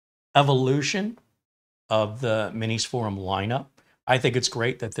evolution of the Minisforum lineup. I think it's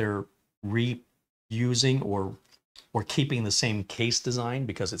great that they're reusing or keeping the same case design,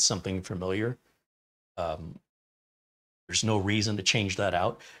 because it's something familiar. There's no reason to change that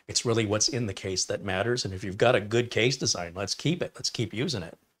out. It's really what's in the case that matters. And if you've got a good case design, let's keep it. Let's keep using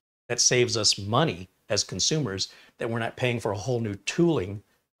it. That saves us money as consumers, that we're not paying for a whole new tooling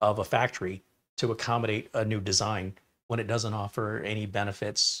of a factory to accommodate a new design when it doesn't offer any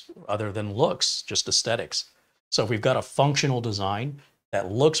benefits other than looks, just aesthetics. So if we've got a functional design that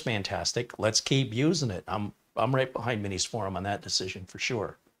looks fantastic, let's keep using it. I'm right behind Minisforum on that decision for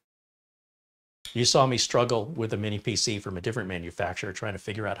sure. You saw me struggle with a mini PC from a different manufacturer trying to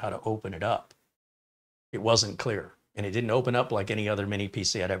figure out how to open it up. It wasn't clear, and it didn't open up like any other mini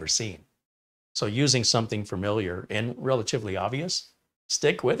PC I'd ever seen. So using something familiar and relatively obvious,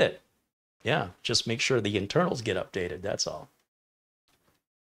 stick with it. Yeah, just make sure the internals get updated, that's all.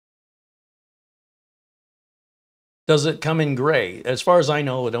 Does it come in gray? As far as I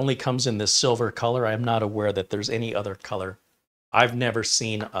know, it only comes in this silver color. I'm not aware that there's any other color. I've never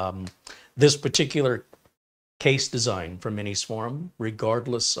seen this particular case design from Minisforum,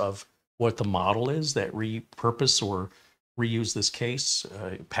 regardless of what the model is that repurpose or reuse this case,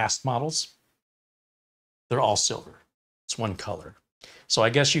 past models. They're all silver. It's one color. So I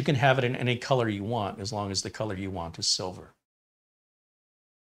guess you can have it in any color you want as long as the color you want is silver.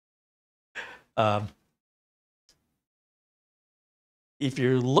 If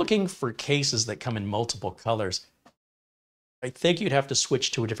you're looking for cases that come in multiple colors, I think you'd have to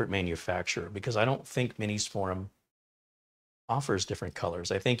switch to a different manufacturer because I don't think Minisforum offers different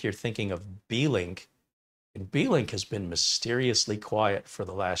colors. I think you're thinking of B-Link, and B-Link has been mysteriously quiet for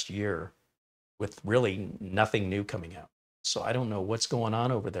the last year with really nothing new coming out. So I don't know what's going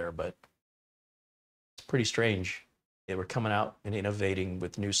on over there, but it's pretty strange. They were coming out and innovating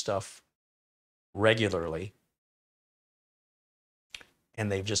with new stuff regularly,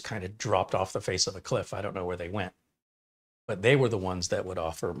 and they've just kind of dropped off the face of a cliff. I don't know where they went, but they were the ones that would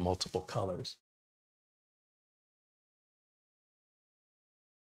offer multiple colors.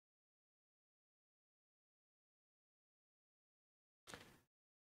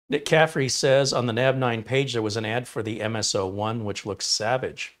 Nick Caffrey says on the NAB9 page, there was an ad for the MSO1, which looks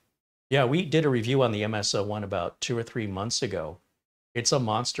savage. Yeah, we did a review on the MSO1 about 2 or 3 months ago. It's a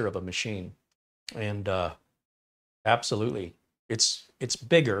monster of a machine. And absolutely, it's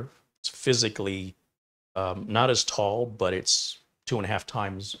bigger. It's physically not as tall, but it's 2.5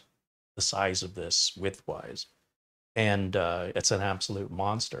 times the size of this width-wise. And it's an absolute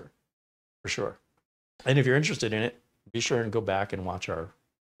monster, for sure. And if you're interested in it, be sure and go back and watch our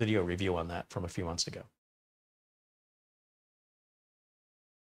video review on that from a few months ago.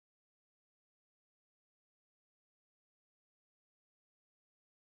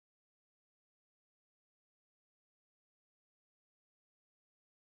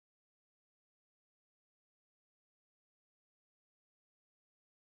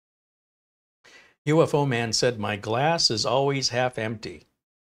 UFO Man said, my glass is always half empty.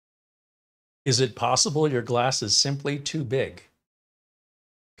 Is it possible your glass is simply too big?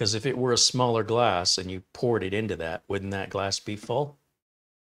 Because if it were a smaller glass and you poured it into that, wouldn't that glass be full?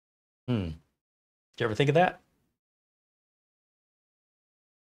 Did you ever think of that?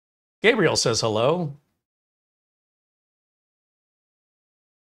 Gabriel says hello.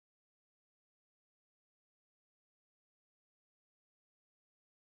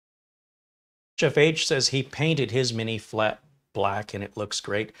 Jeff H says he painted his mini flat black and it looks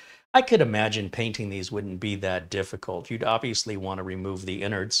great. I could imagine painting these wouldn't be that difficult. You'd obviously want to remove the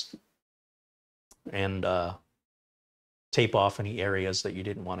innards and tape off any areas that you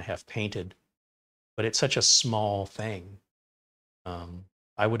didn't want to have painted. But it's such a small thing.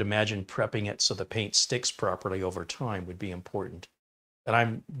 I would imagine prepping it so the paint sticks properly over time would be important.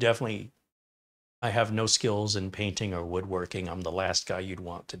 And I have no skills in painting or woodworking. I'm the last guy you'd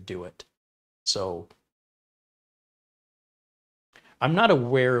want to do it. So I'm not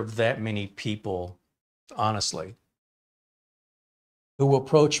aware of that many people, honestly, who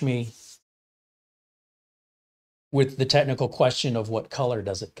approach me with the technical question of what color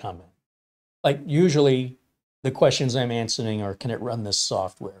does it come in. Like usually the questions I'm answering are, can it run this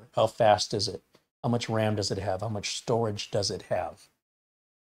software? How fast is it? How much RAM does it have? How much storage does it have?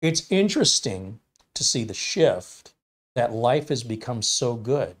 It's interesting to see the shift that life has become so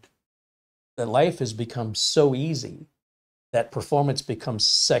good, that life has become so easy, that performance becomes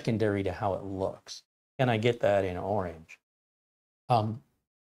secondary to how it looks. And I get that in orange. From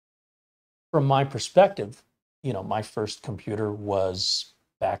my perspective, you know, my first computer was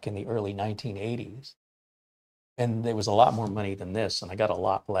back in the early 1980s. And there was a lot more money than this, and I got a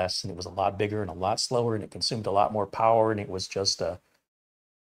lot less, and it was a lot bigger and a lot slower, and it consumed a lot more power, and it was just a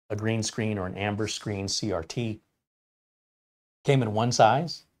green screen or an amber screen CRT. Came in one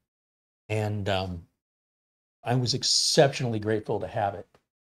size, and I was exceptionally grateful to have it.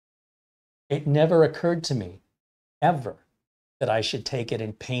 It never occurred to me, ever, that I should take it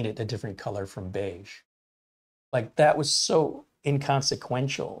and paint it a different color from beige. Like, that was so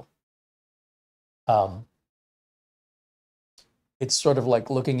inconsequential. It's sort of like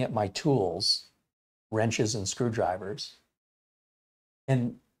looking at my tools, wrenches and screwdrivers,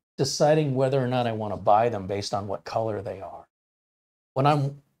 and deciding whether or not I want to buy them based on what color they are. When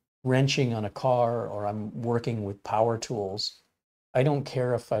I'm wrenching on a car or I'm working with power tools, I don't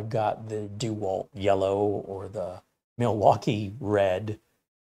care if I've got the DeWalt yellow or the Milwaukee red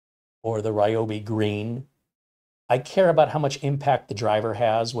or the Ryobi green. I care about how much impact the driver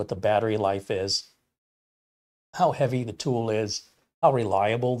has, what the battery life is, how heavy the tool is, how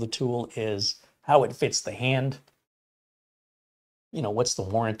reliable the tool is, how it fits the hand. You know, what's the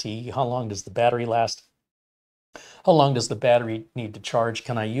warranty? How long does the battery last? How long does the battery need to charge?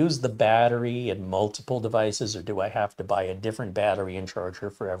 Can I use the battery in multiple devices, or do I have to buy a different battery and charger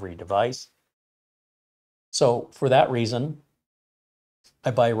for every device? So for that reason,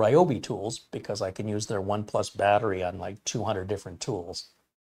 I buy Ryobi tools because I can use their 1+ battery on like 200 different tools.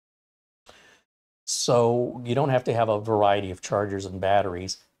 So you don't have to have a variety of chargers and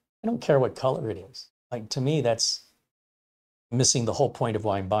batteries. I don't care what color it is. Like, to me, that's missing the whole point of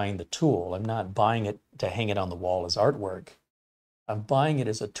why I'm buying the tool. I'm not buying it to hang it on the wall as artwork. I'm buying it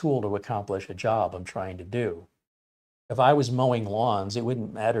as a tool to accomplish a job I'm trying to do. If I was mowing lawns, it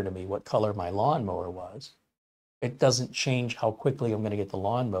wouldn't matter to me what color my lawnmower was. It doesn't change how quickly I'm going to get the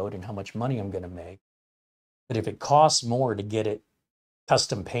lawn mowed and how much money I'm going to make. But if it costs more to get it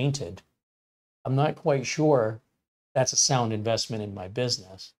custom painted, I'm not quite sure that's a sound investment in my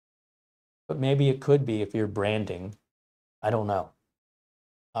business. But maybe it could be if you're branding. I don't know.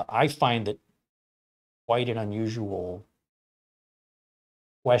 I find it quite an unusual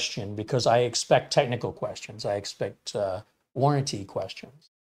question because I expect technical questions. I expect warranty questions,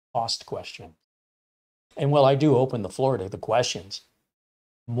 cost questions. And while I do open the floor to the questions,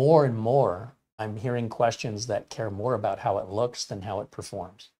 more and more I'm hearing questions that care more about how it looks than how it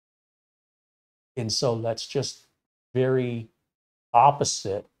performs. And so that's just very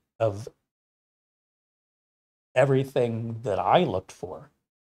opposite of everything that I looked for,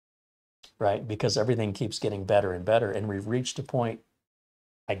 right? Because everything keeps getting better and better. And we've reached a point,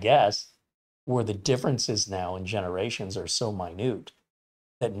 I guess, where the differences now in generations are so minute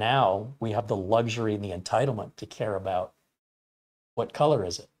that now we have the luxury and the entitlement to care about what color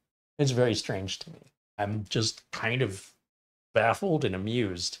is it. It's very strange to me. I'm just kind of baffled and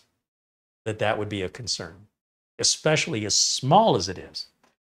amused that that would be a concern, especially as small as it is.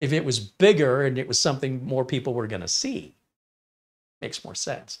 If it was bigger and it was something more people were going to see, makes more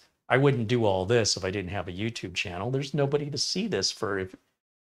sense. I wouldn't do all this if I didn't have a YouTube channel. There's nobody to see this for.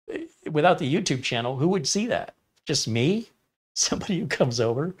 Without the YouTube channel, who would see that? Just me? Somebody who comes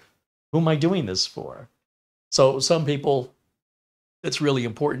over? Who am I doing this for? So some people, it's really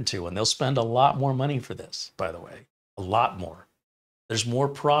important to, and they'll spend a lot more money for this, by the way, a lot more. There's more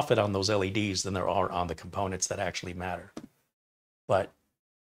profit on those LEDs than there are on the components that actually matter. But,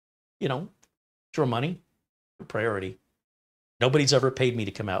 you know, your money, your priority. Nobody's ever paid me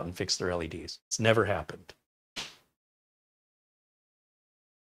to come out and fix their LEDs. It's never happened.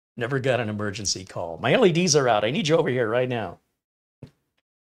 Never got an emergency call. My LEDs are out. I need you over here right now.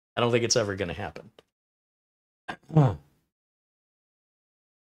 I don't think it's ever going to happen.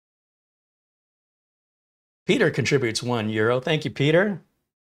 Peter contributes €1. Thank you, Peter.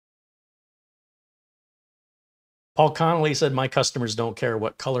 Paul Connolly said, my customers don't care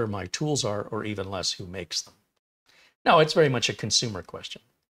what color my tools are, or even less who makes them. No, it's very much a consumer question.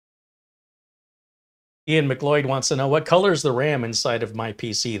 Ian McLeod wants to know, what color is the RAM inside of my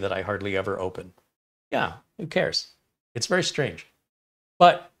PC that I hardly ever open? Yeah, who cares? It's very strange.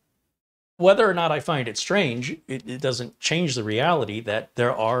 But whether or not I find it strange, it doesn't change the reality that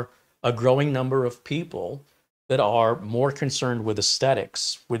there are a growing number of people that are more concerned with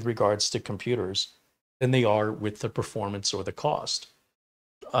aesthetics with regards to computers than they are with the performance or the cost.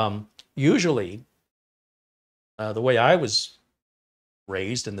 Usually, the way I was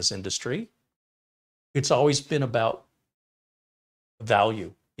raised in this industry, it's always been about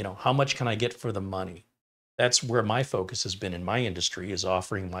value. You know, how much can I get for the money? That's where my focus has been in my industry, is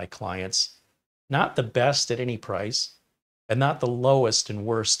offering my clients not the best at any price and not the lowest and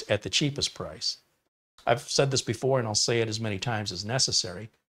worst at the cheapest price. I've said this before, and I'll say it as many times as necessary.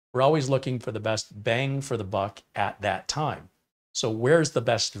 We're always looking for the best bang for the buck at that time. So where's the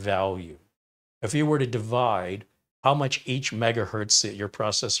best value? If you were to divide how much each megahertz that your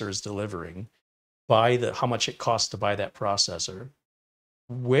processor is delivering by how much it costs to buy that processor,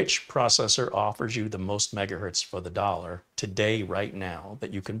 which processor offers you the most megahertz for the dollar today, right now,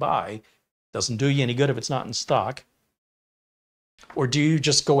 that you can buy? Doesn't do you any good if it's not in stock. Or do you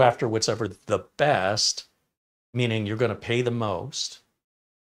just go after whatever the best, meaning you're going to pay the most,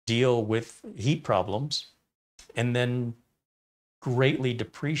 deal with heat problems, and then greatly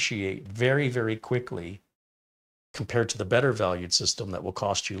depreciate very, very quickly compared to the better valued system that will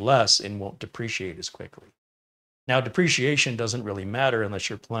cost you less and won't depreciate as quickly? Now, depreciation doesn't really matter unless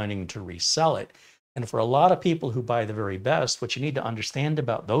you're planning to resell it. And for a lot of people who buy the very best, what you need to understand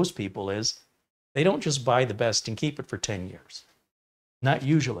about those people is they don't just buy the best and keep it for 10 years. Not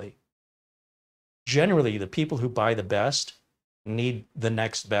usually. Generally, the people who buy the best need the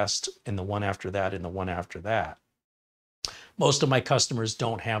next best and the one after that and the one after that. Most of my customers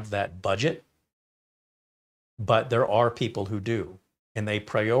don't have that budget, but there are people who do, and they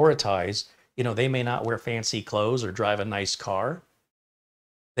prioritize. You know, they may not wear fancy clothes or drive a nice car.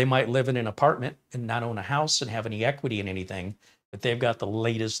 They might live in an apartment and not own a house and have any equity in anything, but they've got the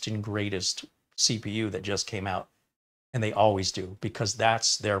latest and greatest CPU that just came out. And they always do, because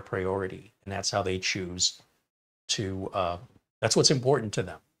that's their priority. And that's how they choose to, that's what's important to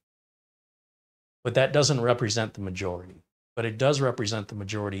them. But that doesn't represent the majority. But it does represent the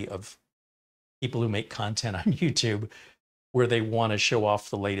majority of people who make content on YouTube where they want to show off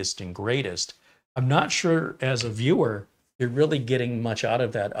the latest and greatest. I'm not sure as a viewer, you're really getting much out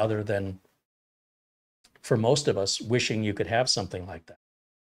of that other than, for most of us, wishing you could have something like that.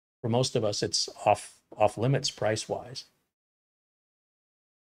 For most of us, it's off limits price-wise.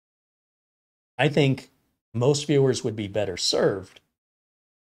 I think most viewers would be better served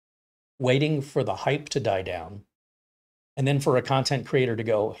waiting for the hype to die down, and then for a content creator to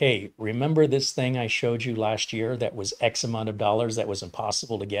go, hey, remember this thing I showed you last year that was X amount of dollars that was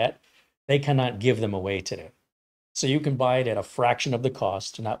impossible to get? They cannot give them away today. So you can buy it at a fraction of the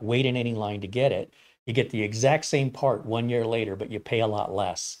cost, not wait in any line to get it. You get the exact same part 1 year later, but you pay a lot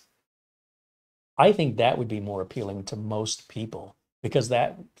less. I think that would be more appealing to most people, because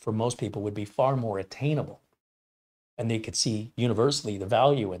that, for most people, would be far more attainable. And they could see universally the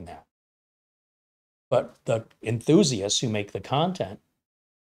value in that. But the enthusiasts who make the content,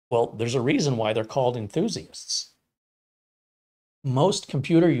 well, there's a reason why they're called enthusiasts. Most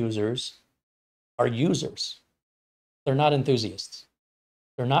computer users are users. They're not enthusiasts.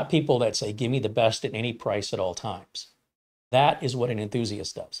 They're not people that say, give me the best at any price at all times. That is what an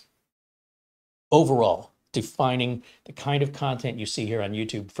enthusiast does. Overall, defining the kind of content you see here on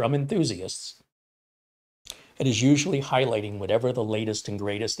YouTube from enthusiasts, it is usually highlighting whatever the latest and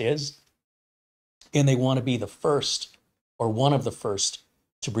greatest is, and they want to be the first or one of the first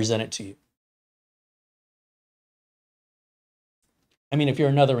to present it to you. I mean, if you're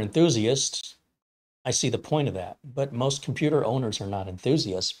another enthusiast, I see the point of that, but most computer owners are not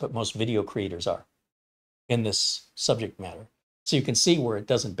enthusiasts, but most video creators are in this subject matter. So you can see where it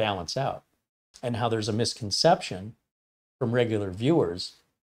doesn't balance out, and how there's a misconception from regular viewers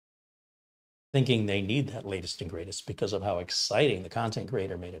thinking they need that latest and greatest because of how exciting the content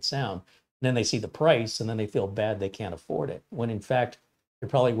creator made it sound. And then they see the price and then they feel bad they can't afford it, when in fact, it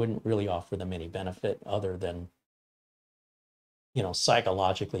probably wouldn't really offer them any benefit other than, you know,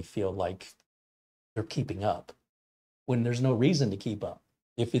 psychologically feel like they're keeping up when there's no reason to keep up.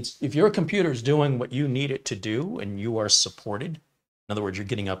 If your computer's doing what you need it to do and you are supported, in other words, you're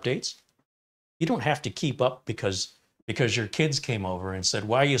getting updates, you don't have to keep up because your kids came over and said,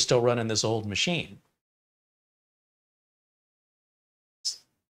 why are you still running this old machine?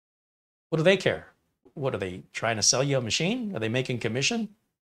 What do they care? What are they trying to sell you a machine? Are they making commission?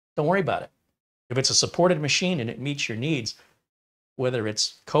 Don't worry about it. If it's a supported machine and it meets your needs, whether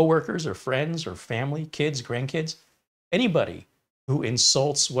it's coworkers or friends or family, kids, grandkids, anybody who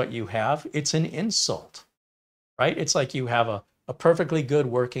insults what you have, it's an insult, right? It's like you have a perfectly good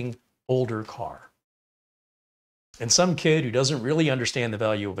working older car. And some kid who doesn't really understand the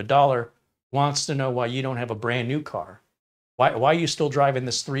value of a dollar wants to know why you don't have a brand new car. Why are you still driving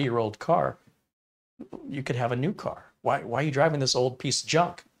this 3-year-old car? You could have a new car. Why are you driving this old piece of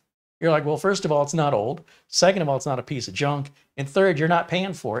junk? You're like, well, first of all, it's not old. Second of all, it's not a piece of junk. And third, you're not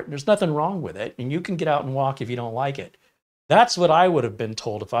paying for it. And there's nothing wrong with it. And you can get out and walk if you don't like it. That's what I would have been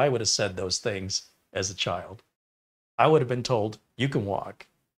told if I would have said those things as a child. I would have been told, you can walk.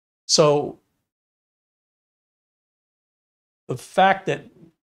 So the fact that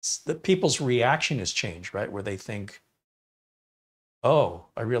people's reaction has changed, right? Where they think, oh,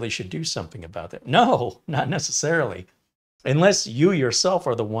 I really should do something about that. No, not necessarily. Unless you yourself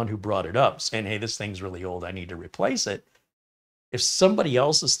are the one who brought it up, saying, hey, this thing's really old, I need to replace it. If somebody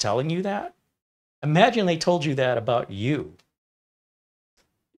else is telling you that, imagine they told you that about you.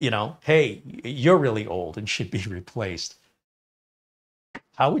 You know, hey, you're really old and should be replaced.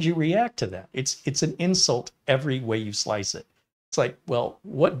 How would you react to that? It's an insult every way you slice it. It's like, well,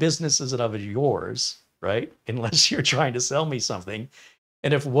 what business is it of yours, right? Unless you're trying to sell me something.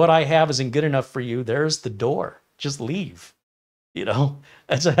 And if what I have isn't good enough for you, there's the door. Just leave. You know,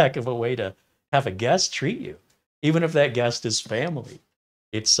 that's a heck of a way to have a guest treat you, even if that guest is family.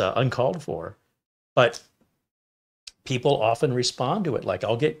 It's uncalled for. But people often respond to it. Like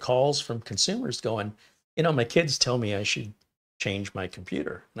I'll get calls from consumers going, you know, my kids tell me I should change my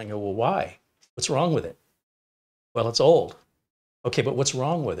computer. And I go, well, why? What's wrong with it? Well, it's old. Okay, but what's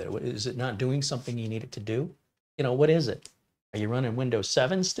wrong with it? Is it not doing something you need it to do? You know, what is it? Are you running Windows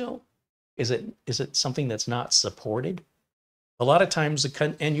 7 still? Is it something that's not supported? A lot of times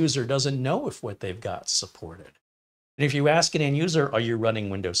the end user doesn't know if what they've got supported. And if you ask an end user, are you running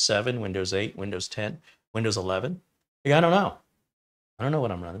Windows 7, Windows 8, Windows 10, Windows 11? I don't know. I don't know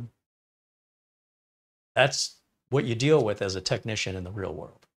what I'm running. That's what you deal with as a technician in the real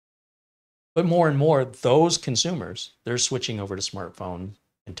world. But more and more, those consumers, they're switching over to smartphones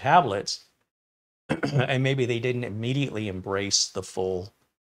and tablets, and maybe they didn't immediately embrace the full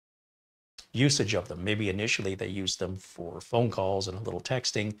usage of them. Maybe initially they used them for phone calls and a little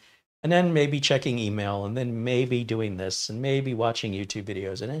texting, and then maybe checking email, and then maybe doing this, and maybe watching YouTube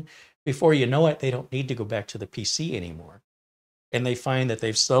videos. And then before you know it, they don't need to go back to the PC anymore. And they find that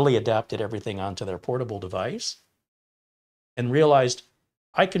they've slowly adapted everything onto their portable device and realized,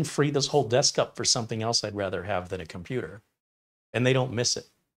 I can free this whole desk up for something else I'd rather have than a computer. And they don't miss it.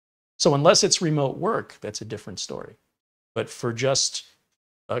 So unless it's remote work, that's a different story. But for just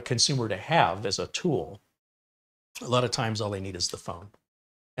a consumer to have as a tool, a lot of times all they need is the phone.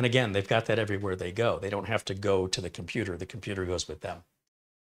 And again, they've got that everywhere they go. They don't have to go to the computer goes with them.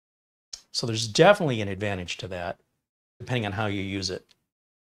 So there's definitely an advantage to that, depending on how you use it.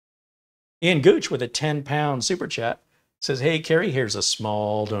 Ian Gooch with a 10-pound super chat says, hey, Carey, here's a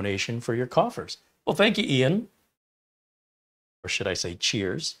small donation for your coffers. Well, thank you, Ian. Or should I say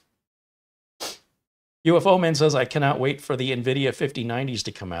cheers? UFO Man says, I cannot wait for the NVIDIA 5090s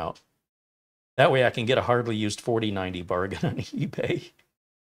to come out. That way I can get a hardly used 4090 bargain on eBay.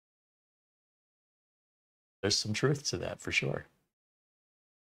 There's some truth to that for sure.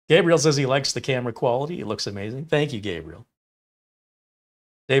 Gabriel says he likes the camera quality. It looks amazing. Thank you, Gabriel.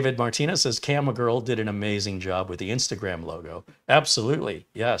 David Martinez says, Camera Girl did an amazing job with the Instagram logo. Absolutely,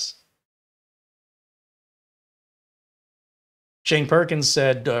 yes. Shane Perkins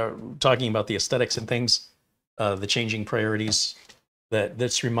said, talking about the aesthetics and things, the changing priorities, that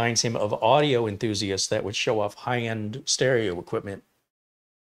this reminds him of audio enthusiasts that would show off high-end stereo equipment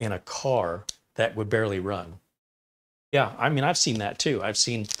in a car that would barely run. Yeah, I mean, I've seen that too.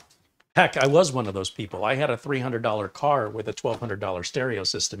 Heck, I was one of those people. I had a $300 car with a $1,200 stereo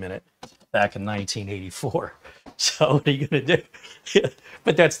system in it back in 1984. So what are you going to do?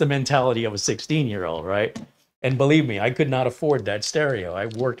 But that's the mentality of a 16-year-old, right? And believe me, I could not afford that stereo. I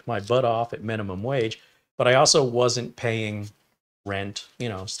worked my butt off at minimum wage, but I also wasn't paying rent, you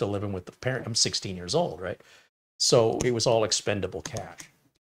know, still living with the parent. I'm 16 years old, right? So it was all expendable cash.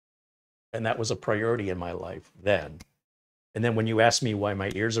 And that was a priority in my life then. And then when you ask me why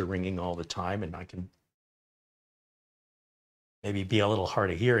my ears are ringing all the time and I can maybe be a little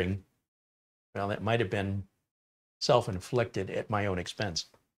hard of hearing, well, that might have been self-inflicted at my own expense.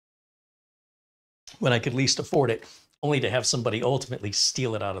 When I could least afford it, only to have somebody ultimately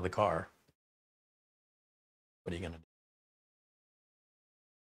steal it out of the car. What are you going to do?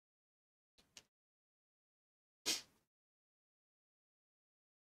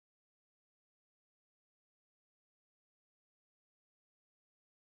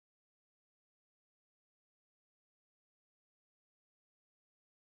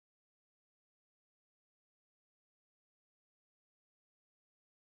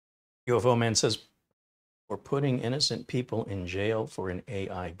 UFO Man says, we're putting innocent people in jail for an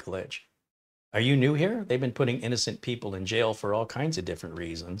AI glitch. Are you new here? They've been putting innocent people in jail for all kinds of different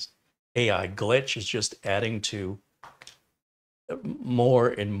reasons. AI glitch is just adding to more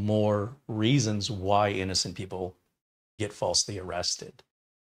and more reasons why innocent people get falsely arrested.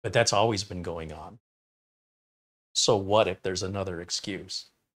 But that's always been going on. So what if there's another excuse?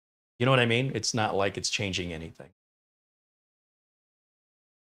 You know what I mean? It's not like it's changing anything.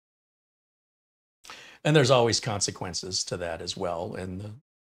 And there's always consequences to that as well. And the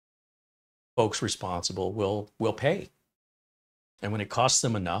folks responsible will pay. And when it costs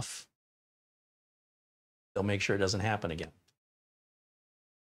them enough, they'll make sure it doesn't happen again.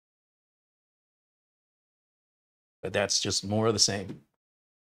 But that's just more of the same.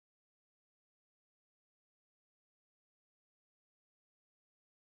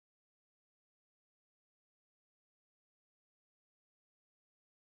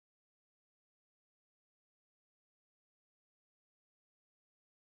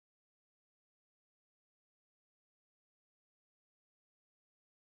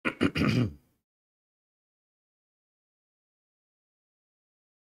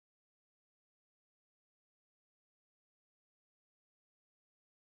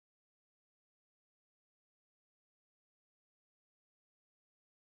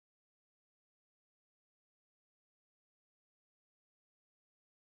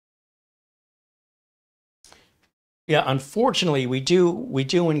 Yeah, unfortunately, we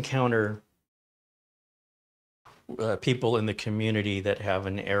do encounter people in the community that have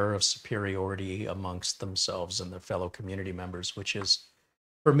an air of superiority amongst themselves and their fellow community members, which is,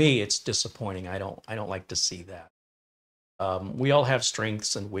 for me, it's disappointing. I don't like to see that. We all have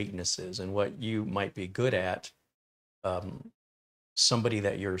strengths and weaknesses, and what you might be good at, somebody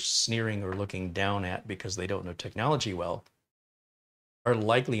that you're sneering or looking down at because they don't know technology well, are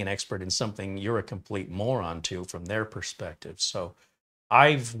likely an expert in something you're a complete moron to from their perspective. So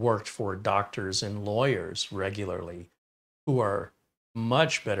I've worked for doctors and lawyers regularly who are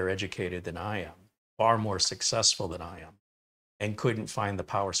much better educated than I am, far more successful than I am, and couldn't find the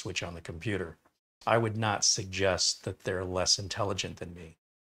power switch on the computer. I would not suggest that they're less intelligent than me.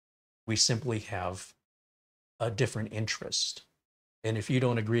 We simply have a different interest. And if you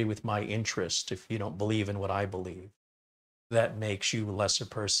don't agree with my interest, if you don't believe in what I believe, that makes you a lesser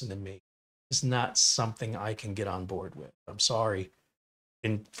person than me. It's not something I can get on board with. I'm sorry.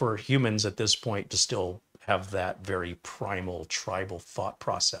 And for humans at this point to still have that very primal tribal thought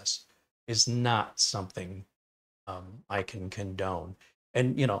process is not something I can condone.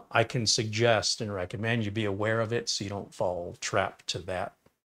 And, you know, I can suggest and recommend you be aware of it so you don't fall trapped to that.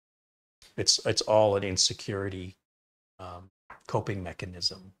 It's all an insecurity coping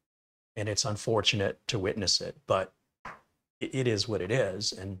mechanism. And it's unfortunate to witness it, but it is what it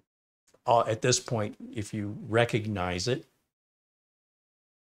is. And at this point, if you recognize it,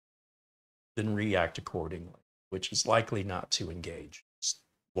 then react accordingly, which is likely not to engage. Just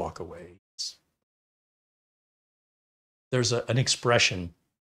walk away. There's an expression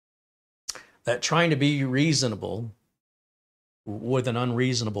that trying to be reasonable with an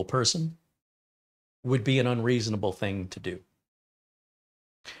unreasonable person would be an unreasonable thing to do.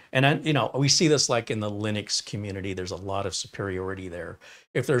 And, you know, we see this like in the Linux community. There's a lot of superiority there.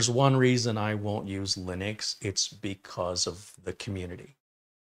 If there's one reason I won't use Linux, it's because of the community.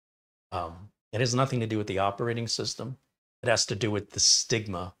 It has nothing to do with the operating system. It has to do with the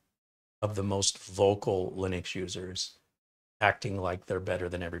stigma of the most vocal Linux users acting like they're better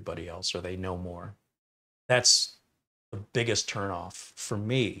than everybody else or they know more. That's the biggest turnoff for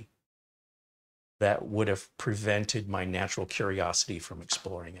me that would have prevented my natural curiosity from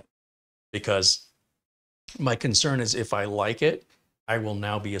exploring it. Because my concern is if I like it, I will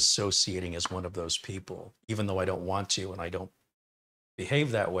now be associating as one of those people, even though I don't want to and I don't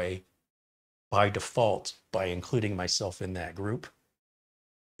behave that way by default by including myself in that group.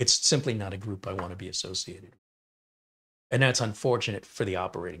 It's simply not a group I want to be associated with. And that's unfortunate for the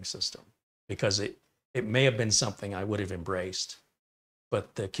operating system because it may have been something I would have embraced,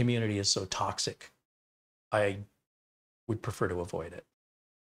 but the community is so toxic, I would prefer to avoid it.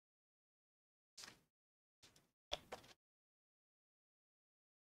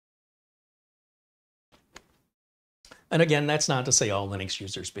 And again, that's not to say all Linux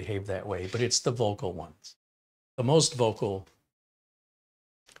users behave that way, but it's the vocal ones. The most vocal,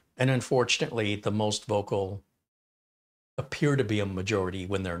 and unfortunately, the most vocal appear to be a majority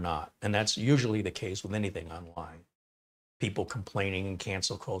when they're not. And that's usually the case with anything online. People complaining in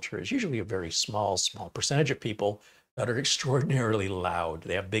cancel culture is usually a very small percentage of people that are extraordinarily loud.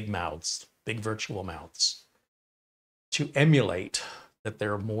 They have big mouths, big virtual mouths, to emulate that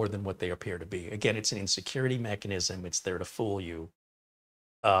they're more than what they appear to be. Again, it's an insecurity mechanism. It's there to fool you.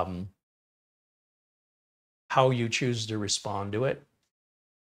 How you choose to respond to it,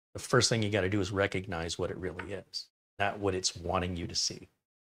 the first thing you got to do is recognize what it really is, not what it's wanting you to see.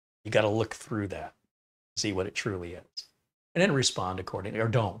 You got to look through that, see what it truly is, and then respond accordingly, or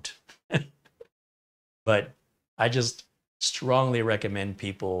don't. But I just strongly recommend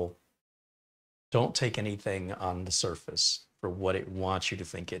people don't take anything on the surface for what it wants you to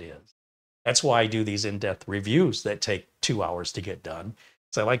think it is. That's why I do these in-depth reviews that take 2 hours to get done.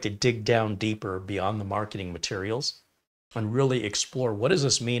 So I like to dig down deeper beyond the marketing materials and really explore what does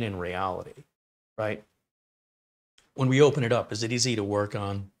this mean in reality, right? When we open it up, is it easy to work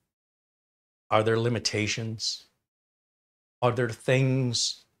on? Are there limitations? Are there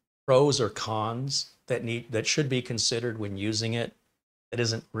things, pros or cons, that should be considered when using it that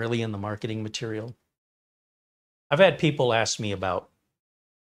isn't really in the marketing material? I've had people ask me about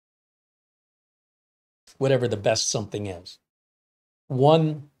whatever the best something is.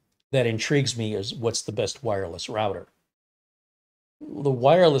 One that intrigues me is what's the best wireless router? The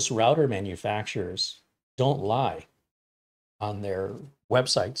wireless router manufacturers don't lie on their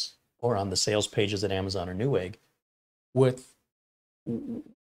websites or on the sales pages at Amazon or Newegg with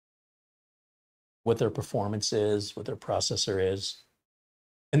what their performance is, what their processor is.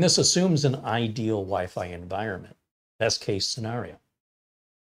 And this assumes an ideal Wi-Fi environment, best case scenario.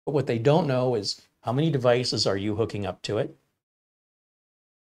 But what they don't know is How many devices are you hooking up to it?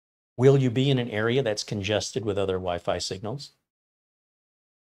 Will you be in an area that's congested with other Wi-Fi signals?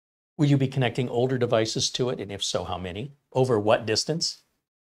 Will you be connecting older devices to it? And if so, how many? Over what distance?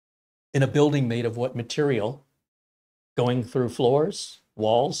 In a building made of what material? Going through floors,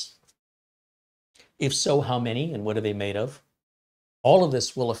 walls? If so, how many and what are they made of? All of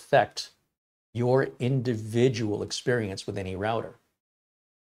this will affect your individual experience with any router.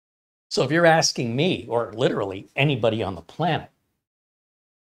 So if you're asking me, or literally anybody on the planet,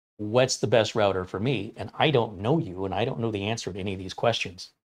 what's the best router for me? And I don't know you, and I don't know the answer to any of these questions.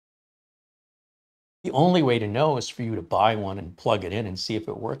 The only way to know is for you to buy one and plug it in and see if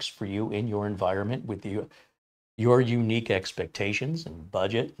it works for you in your environment with your unique expectations and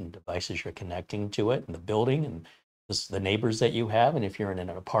budget and devices you're connecting to it and the building and the neighbors that you have. And if you're in an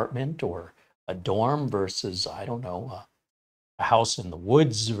apartment or a dorm versus, I don't know, a house in the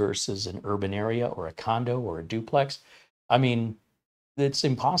woods versus an urban area or a condo or a duplex. I mean, it's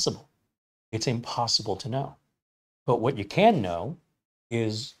impossible. It's impossible to know. But what you can know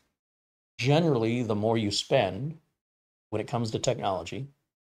is generally the more you spend when it comes to technology,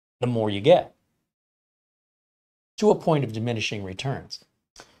 the more you get, to a point of diminishing returns.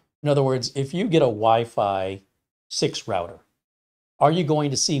 In other words, if you get a Wi-Fi 6 router, are you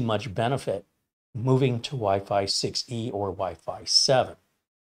going to see much benefit moving to Wi-Fi 6E or Wi-Fi 7?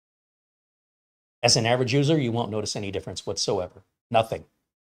 As an average user, you won't notice any difference whatsoever. Nothing.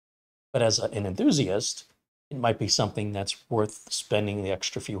 But as an enthusiast, it might be something that's worth spending the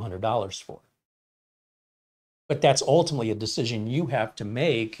extra few $100s for. But that's ultimately a decision you have to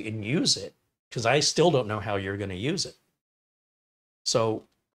make and use it, because I still don't know how you're going to use it. So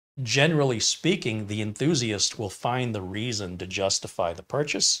generally speaking, the enthusiast will find the reason to justify the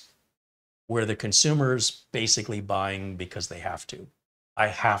purchase, where the consumer's basically buying because they have to. I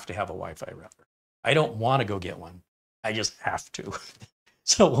have to have a Wi-Fi router. I don't want to go get one. I just have to.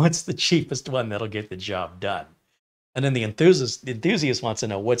 So what's the cheapest one that'll get the job done? And then the enthusiast wants to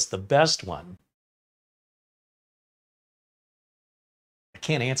know what's the best one. I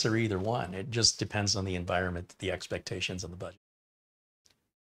can't answer either one. It just depends on the environment, the expectations, and the budget.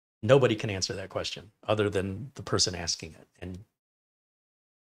 Nobody can answer that question other than the person asking it. And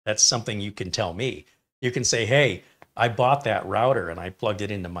that's something you can tell me. You can say, hey, I bought that router and I plugged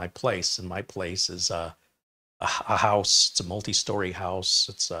it into my place, and my place is a house. It's a multi-story house.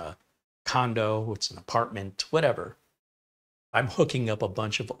 It's a condo. It's an apartment, whatever. I'm hooking up a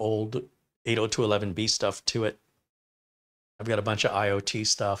bunch of old 802.11b stuff to it. I've got a bunch of IoT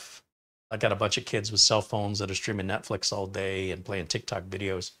stuff. I've got a bunch of kids with cell phones that are streaming Netflix all day and playing TikTok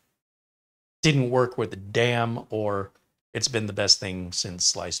videos. Didn't work with a damn, or it's been the best thing since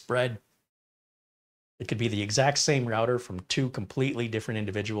sliced bread. It could be the exact same router from two completely different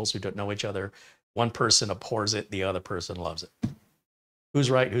individuals who don't know each other. One person abhors it, the other person loves it. Who's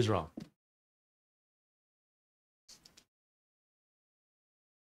right, who's wrong?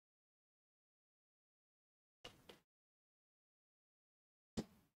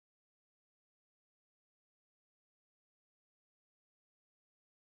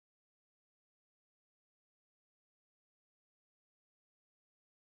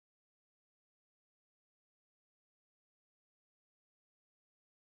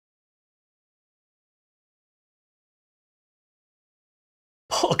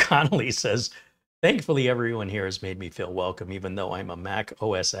 Paul Connolly says, thankfully everyone here has made me feel welcome, even though I'm a Mac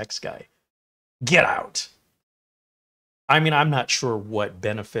OS X guy. Get out. I mean, I'm not sure what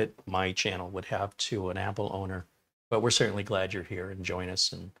benefit my channel would have to an Apple owner, but we're certainly glad you're here and join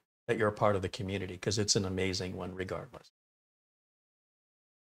us and that you're a part of the community, because it's an amazing one regardless.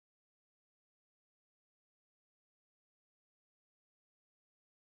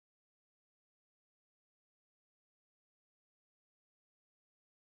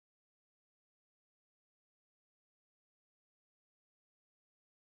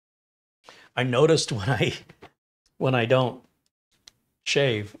 I noticed when I don't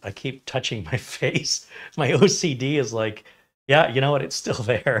shave, I keep touching my face. My OCD is like, yeah, you know what? It's still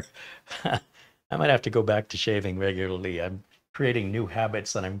there. I might have to go back to shaving regularly. I'm creating new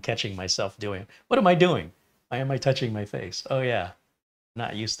habits and I'm catching myself doing. What am I doing? Why am I touching my face? Oh yeah,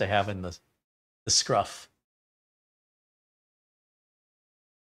 not used to having the scruff.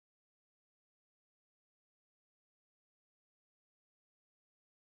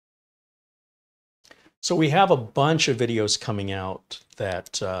 So we have a bunch of videos coming out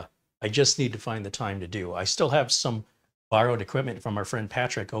that I just need to find the time to do. I still have some borrowed equipment from our friend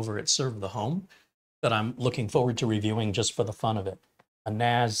Patrick over at Serve the Home that I'm looking forward to reviewing just for the fun of it. A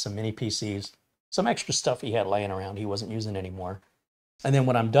NAS, some mini PCs, some extra stuff he had laying around he wasn't using anymore. And then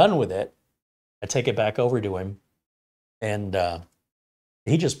when I'm done with it, I take it back over to him, and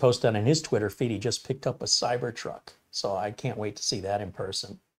he just posted on his Twitter feed, he just picked up a Cybertruck. So I can't wait to see that in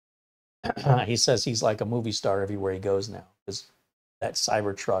person. He says he's like a movie star everywhere he goes now, because that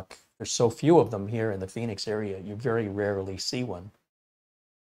Cybertruck, there's so few of them here in the Phoenix area. You very rarely see one.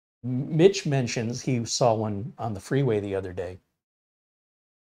 Mitch mentions he saw one on the freeway the other day.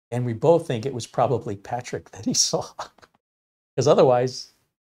 And we both think it was probably Patrick that he saw. Because otherwise,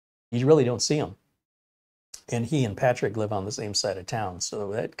 you really don't see him. And he and Patrick live on the same side of town.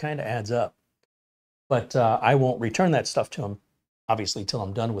 So that kind of adds up. But I won't return that stuff to him, obviously, till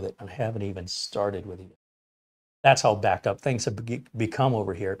I'm done with it. I haven't even started with it. That's how backed up things have become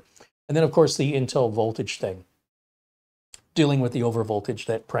over here. And then, of course, the Intel voltage thing. Dealing with the overvoltage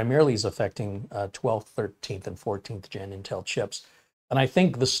that primarily is affecting 12th, 13th, and 14th gen Intel chips. And I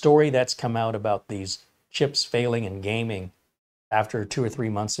think the story that's come out about these chips failing in gaming after 2 or 3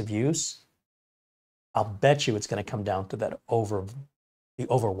 months of use, I'll bet you it's going to come down to that the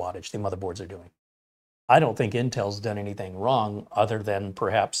overwattage the motherboards are doing. I don't think Intel's done anything wrong other than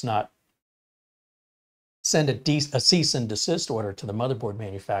perhaps not send a cease and desist order to the motherboard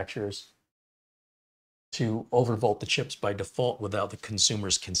manufacturers to overvolt the chips by default without the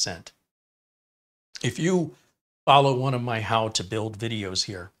consumer's consent. If you follow one of my how to build videos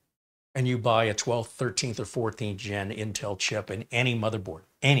here, and you buy a 12th, 13th, or 14th gen Intel chip in any motherboard,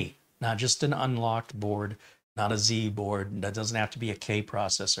 any, not just an unlocked board, not a Z board, that doesn't have to be a K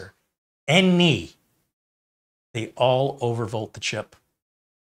processor, any, they all overvolt the chip.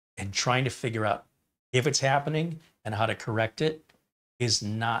 And trying to figure out if it's happening and how to correct it is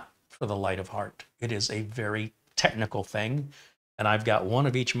not for the light of heart. It is a very technical thing. And I've got one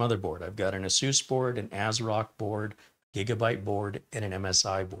of each motherboard. I've got an Asus board, an ASRock board, Gigabit board, and an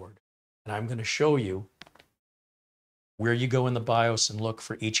MSI board. And I'm going to show you where you go in the BIOS and look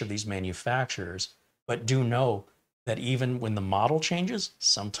for each of these manufacturers. But do know that even when the model changes,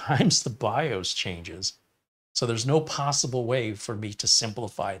 sometimes the BIOS changes. So there's no possible way for me to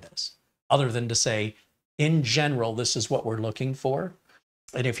simplify this other than to say, in general, this is what we're looking for.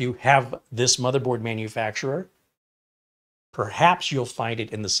 And if you have this motherboard manufacturer, perhaps you'll find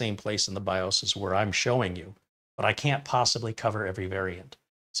it in the same place in the BIOS as where I'm showing you, but I can't possibly cover every variant.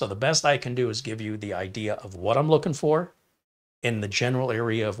 So the best I can do is give you the idea of what I'm looking for in the general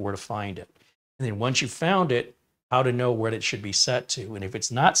area of where to find it. And then once you've found it, how to know where it should be set to. And if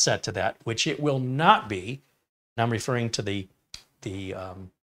it's not set to that, which it will not be, and I'm referring to the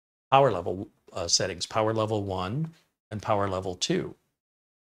power level settings, power level 1 and power level 2.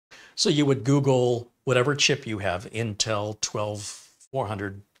 So you would Google whatever chip you have, Intel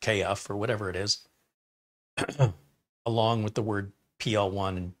 12400KF or whatever it is, along with the word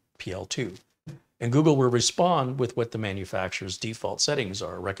PL1 and PL2. And Google will respond with what the manufacturer's default settings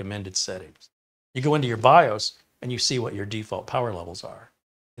are, recommended settings. You go into your BIOS and you see what your default power levels are.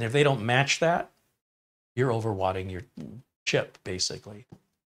 And if they don't match that, you're overwatting your chip, basically.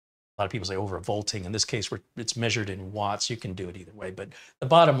 A lot of people say overvolting. In this case, it's measured in watts. You can do it either way. But the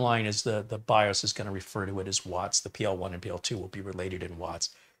bottom line is the BIOS is going to refer to it as watts. The PL1 and PL2 will be related in watts.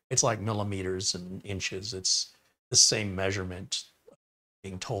 It's like millimeters and inches. It's the same measurement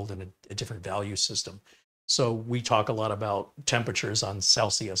being told in a different value system. So we talk a lot about temperatures on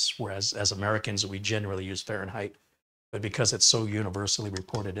Celsius, whereas as Americans, we generally use Fahrenheit. But because it's so universally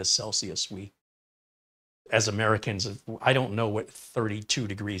reported as Celsius, as Americans, I don't know what 32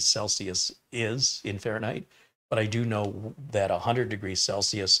 degrees Celsius is in Fahrenheit, but I do know that 100 degrees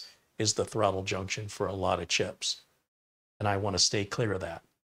Celsius is the throttle junction for a lot of chips. And I want to stay clear of that.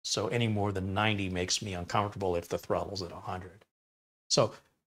 So any more than 90 makes me uncomfortable if the throttle's at 100. So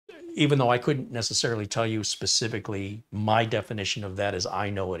even though I couldn't necessarily tell you specifically my definition of that as I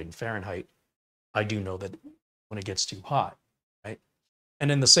know it in Fahrenheit, I do know that when it gets too hot, right?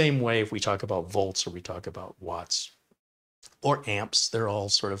 And in the same way, if we talk about volts or we talk about watts or amps, they're all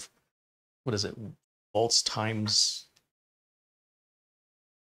sort of, what is it? Volts times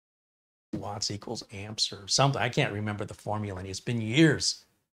watts equals amps or something. I can't remember the formula. It's been years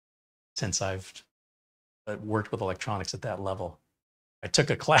since I've worked with electronics at that level. I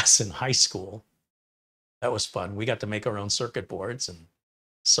took a class in high school. That was fun. We got to make our own circuit boards and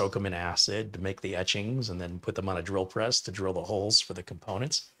soak them in acid to make the etchings and then put them on a drill press to drill the holes for the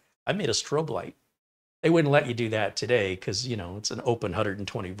components. I made a strobe light. They wouldn't let you do that today because, you know, it's an open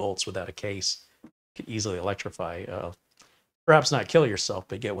 120 volts without a case. You could easily electrify, perhaps not kill yourself,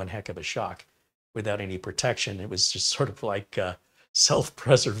 but get one heck of a shock without any protection. It was just sort of like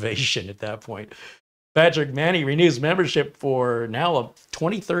self-preservation at that point. Patrick Manny renews membership for now a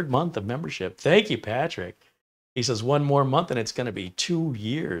 23rd month of membership. Thank you, Patrick. He says, one more month and it's going to be 2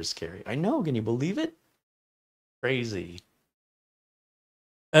 years, Carey. I know. Can you believe it? Crazy.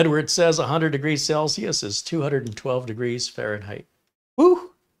 Edward says 100 degrees Celsius is 212 degrees Fahrenheit.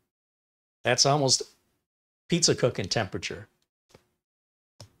 Woo! That's almost pizza cooking temperature.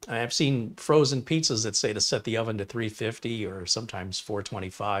 I've seen frozen pizzas that say to set the oven to 350 or sometimes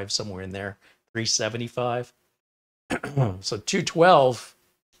 425, somewhere in there, 375. So 212,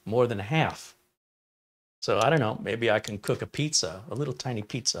 more than half. So I don't know, maybe I can cook a pizza, a little tiny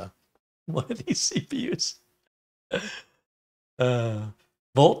pizza, one of these CPUs.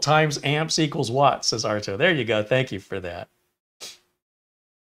 Volt times amps equals watts, says Arto. There you go. Thank you for that.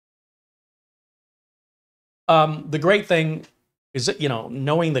 The great thing is that,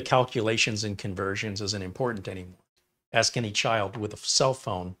 knowing the calculations and conversions isn't important anymore. Ask any child with a cell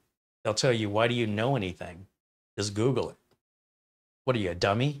phone. They'll tell you, why do you know anything? Just Google it. What are you, a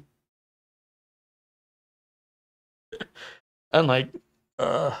dummy? I'm like,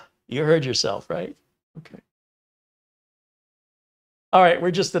 you heard yourself, right? Okay. All right,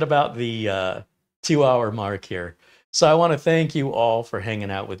 we're just at about the 2-hour mark here. So I want to thank you all for hanging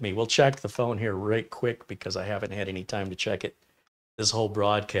out with me. We'll check the phone here right quick because I haven't had any time to check it this whole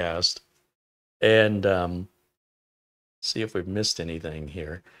broadcast. And see if we've missed anything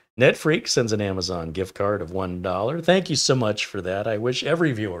here. NetFreak sends an Amazon gift card of $1. Thank you so much for that. I wish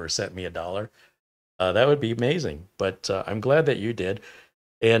every viewer sent me $1. That would be amazing. But I'm glad that you did.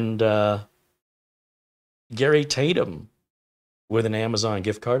 And Gary Tatum with an Amazon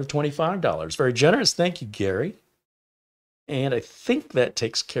gift card of $25. Very generous. Thank you, Gary. And I think that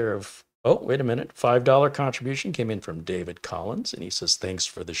takes care of, oh, wait a minute. $5 contribution came in from David Collins, and he says, thanks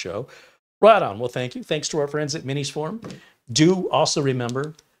for the show. Right on. Well, thank you. Thanks to our friends at Minisforum. Do also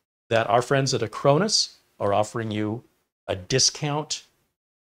remember that our friends at Acronis are offering you a discount,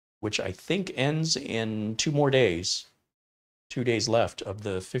 which I think ends in 2 more days, 2 days left of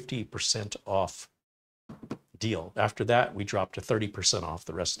the 50% off deal. After that, we drop to 30% off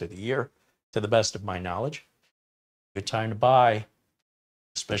the rest of the year, to the best of my knowledge. Good time to buy,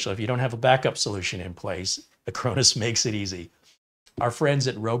 especially if you don't have a backup solution in place. Acronis makes it easy. Our friends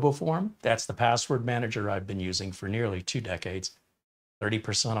at RoboForm, that's the password manager I've been using for nearly 2 decades,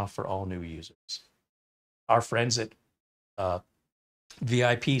 30% off for all new users. Our friends at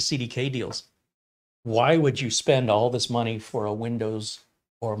vip-cdkdeals. Why would you spend all this money for a Windows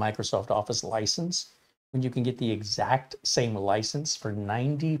or Microsoft Office license when you can get the exact same license for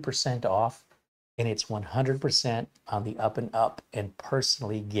 90% off, and it's 100% on the up and up and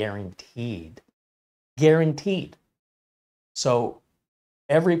personally guaranteed? Guaranteed. So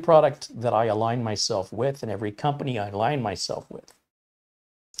every product that I align myself with and every company I align myself with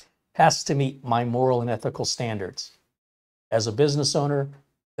has to meet my moral and ethical standards. As a business owner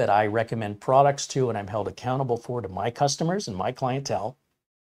that I recommend products to and I'm held accountable for to my customers and my clientele,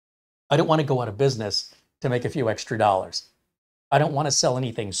 I don't want to go out of business to make a few extra dollars. I don't want to sell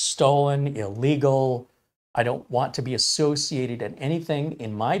anything stolen, illegal. I don't want to be associated in anything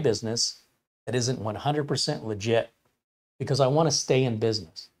in my business that isn't 100% legit, because I want to stay in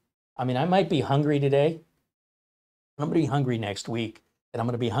business. I mean, I might be hungry today. I'm going to be hungry next week, and I'm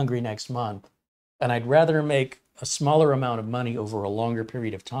going to be hungry next month. And I'd rather make a smaller amount of money over a longer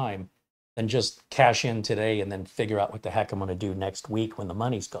period of time than just cash in today and then figure out what the heck I'm going to do next week when the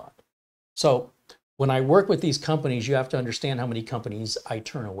money's gone. So when I work with these companies, you have to understand how many companies I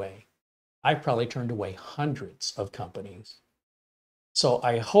turn away. I've probably turned away hundreds of companies. So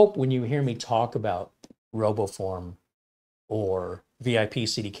I hope when you hear me talk about RoboForm or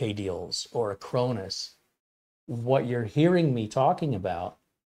vip-cdkdeals or Acronis, what you're hearing me talking about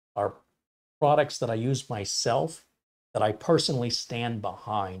are products that I use myself, that I personally stand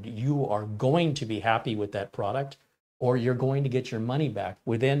behind. You are going to be happy with that product, or you're going to get your money back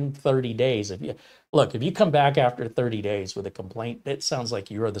within 30 days. If you come back after 30 days with a complaint, it sounds like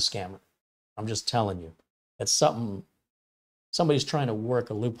you're the scammer. I'm just telling you. It's something, somebody's trying to work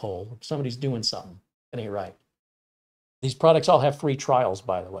a loophole. Somebody's doing something. That ain't right. These products all have free trials,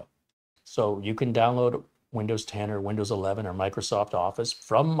 by the way. So you can download Windows 10 or Windows 11 or Microsoft Office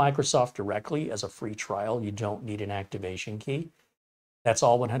from Microsoft directly as a free trial. You don't need an activation key. That's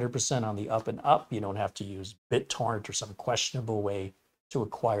all 100% on the up and up. You don't have to use BitTorrent or some questionable way to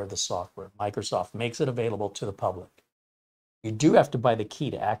acquire the software. Microsoft makes it available to the public. You do have to buy the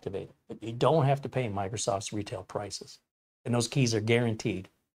key to activate it, but you don't have to pay Microsoft's retail prices. And those keys are guaranteed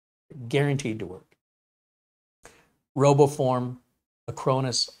to work. RoboForm,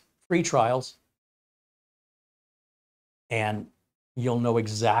 Acronis, free trials, and you'll know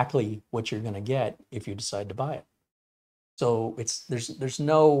exactly what you're going to get if you decide to buy it. So there's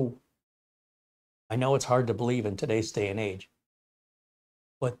no I know it's hard to believe in today's day and age,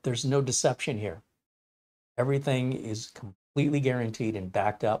 but there's no deception here. Everything is completely guaranteed and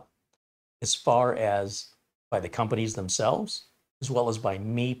backed up as far as by the companies themselves, as well as by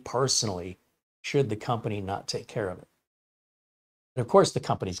me personally, should the company not take care of it. And of course, the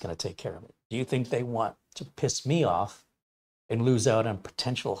company's going to take care of it. Do you think they want to piss me off and lose out on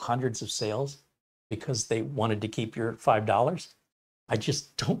potential hundreds of sales because they wanted to keep your $5? I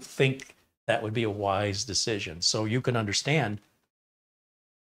just don't think that would be a wise decision. So you can understand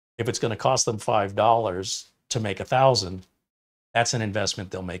if it's going to cost them $5 to make 1,000, that's an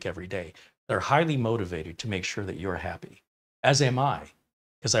investment they'll make every day. They're highly motivated to make sure that you're happy, as am I,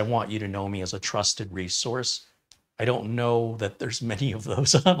 because I want you to know me as a trusted resource. I don't know that there's many of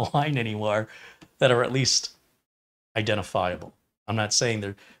those online anymore that are at least identifiable. I'm not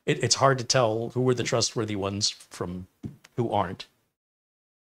saying it's hard to tell who are the trustworthy ones from who aren't,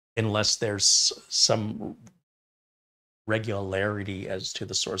 unless there's some regularity as to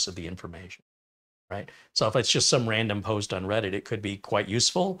the source of the information, right? So if it's just some random post on Reddit, it could be quite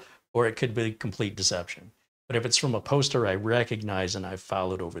useful, or it could be complete deception. But if it's from a poster I recognize and I've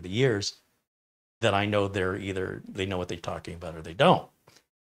followed over the years, then I know they know what they're talking about or they don't.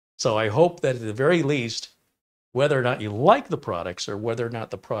 So I hope that at the very least, whether or not you like the products or whether or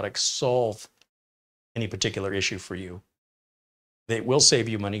not the products solve any particular issue for you, they will save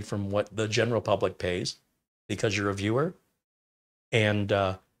you money from what the general public pays because you're a viewer, and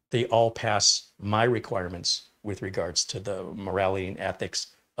they all pass my requirements with regards to the morality and ethics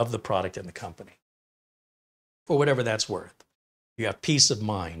of the product and the company. For whatever that's worth, you have peace of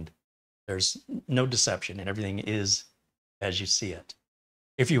mind. There's no deception, and everything is as you see it.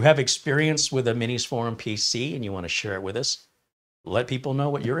 If you have experience with a Minisforum PC and you want to share it with us, let people know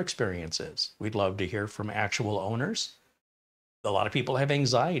what your experience is. We'd love to hear from actual owners. A lot of people have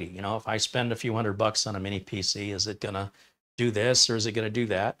anxiety. You know, if I spend a few $100 on a mini PC, is it going to do this or is it going to do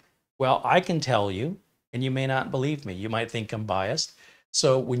that? Well, I can tell you, and you may not believe me. You might think I'm biased.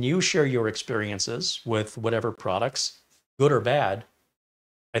 So when you share your experiences with whatever products, good or bad,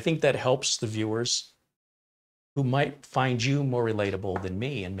 I think that helps the viewers who might find you more relatable than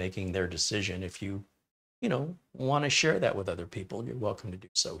me in making their decision. If you want to share that with other people, you're welcome to do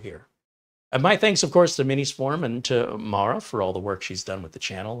so here. And my thanks, of course, to Minisforum and to Mara for all the work she's done with the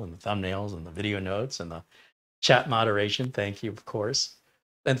channel and the thumbnails and the video notes and the chat moderation. Thank you, of course.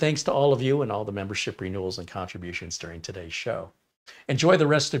 And thanks to all of you and all the membership renewals and contributions during today's show. Enjoy the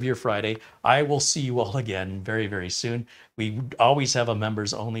rest of your Friday. I will see you all again very, very soon. We always have a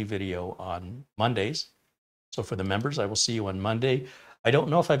members only video on Mondays. So for the members, I will see you on Monday. I don't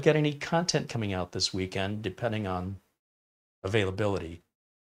know if I've got any content coming out this weekend, depending on availability,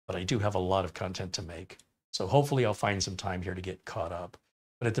 but I do have a lot of content to make. So hopefully I'll find some time here to get caught up.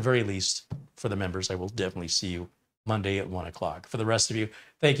 But at the very least, for the members, I will definitely see you Monday at 1 o'clock. For the rest of you,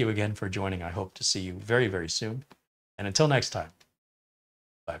 thank you again for joining. I hope to see you very, very soon. And until next time,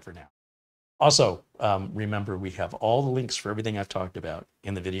 bye for now. Also, remember, we have all the links for everything I've talked about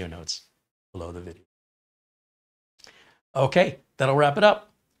in the video notes below the video. Okay, that'll wrap it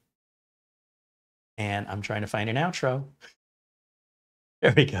up. And I'm trying to find an outro.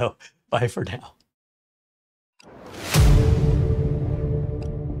 There we go. Bye for now.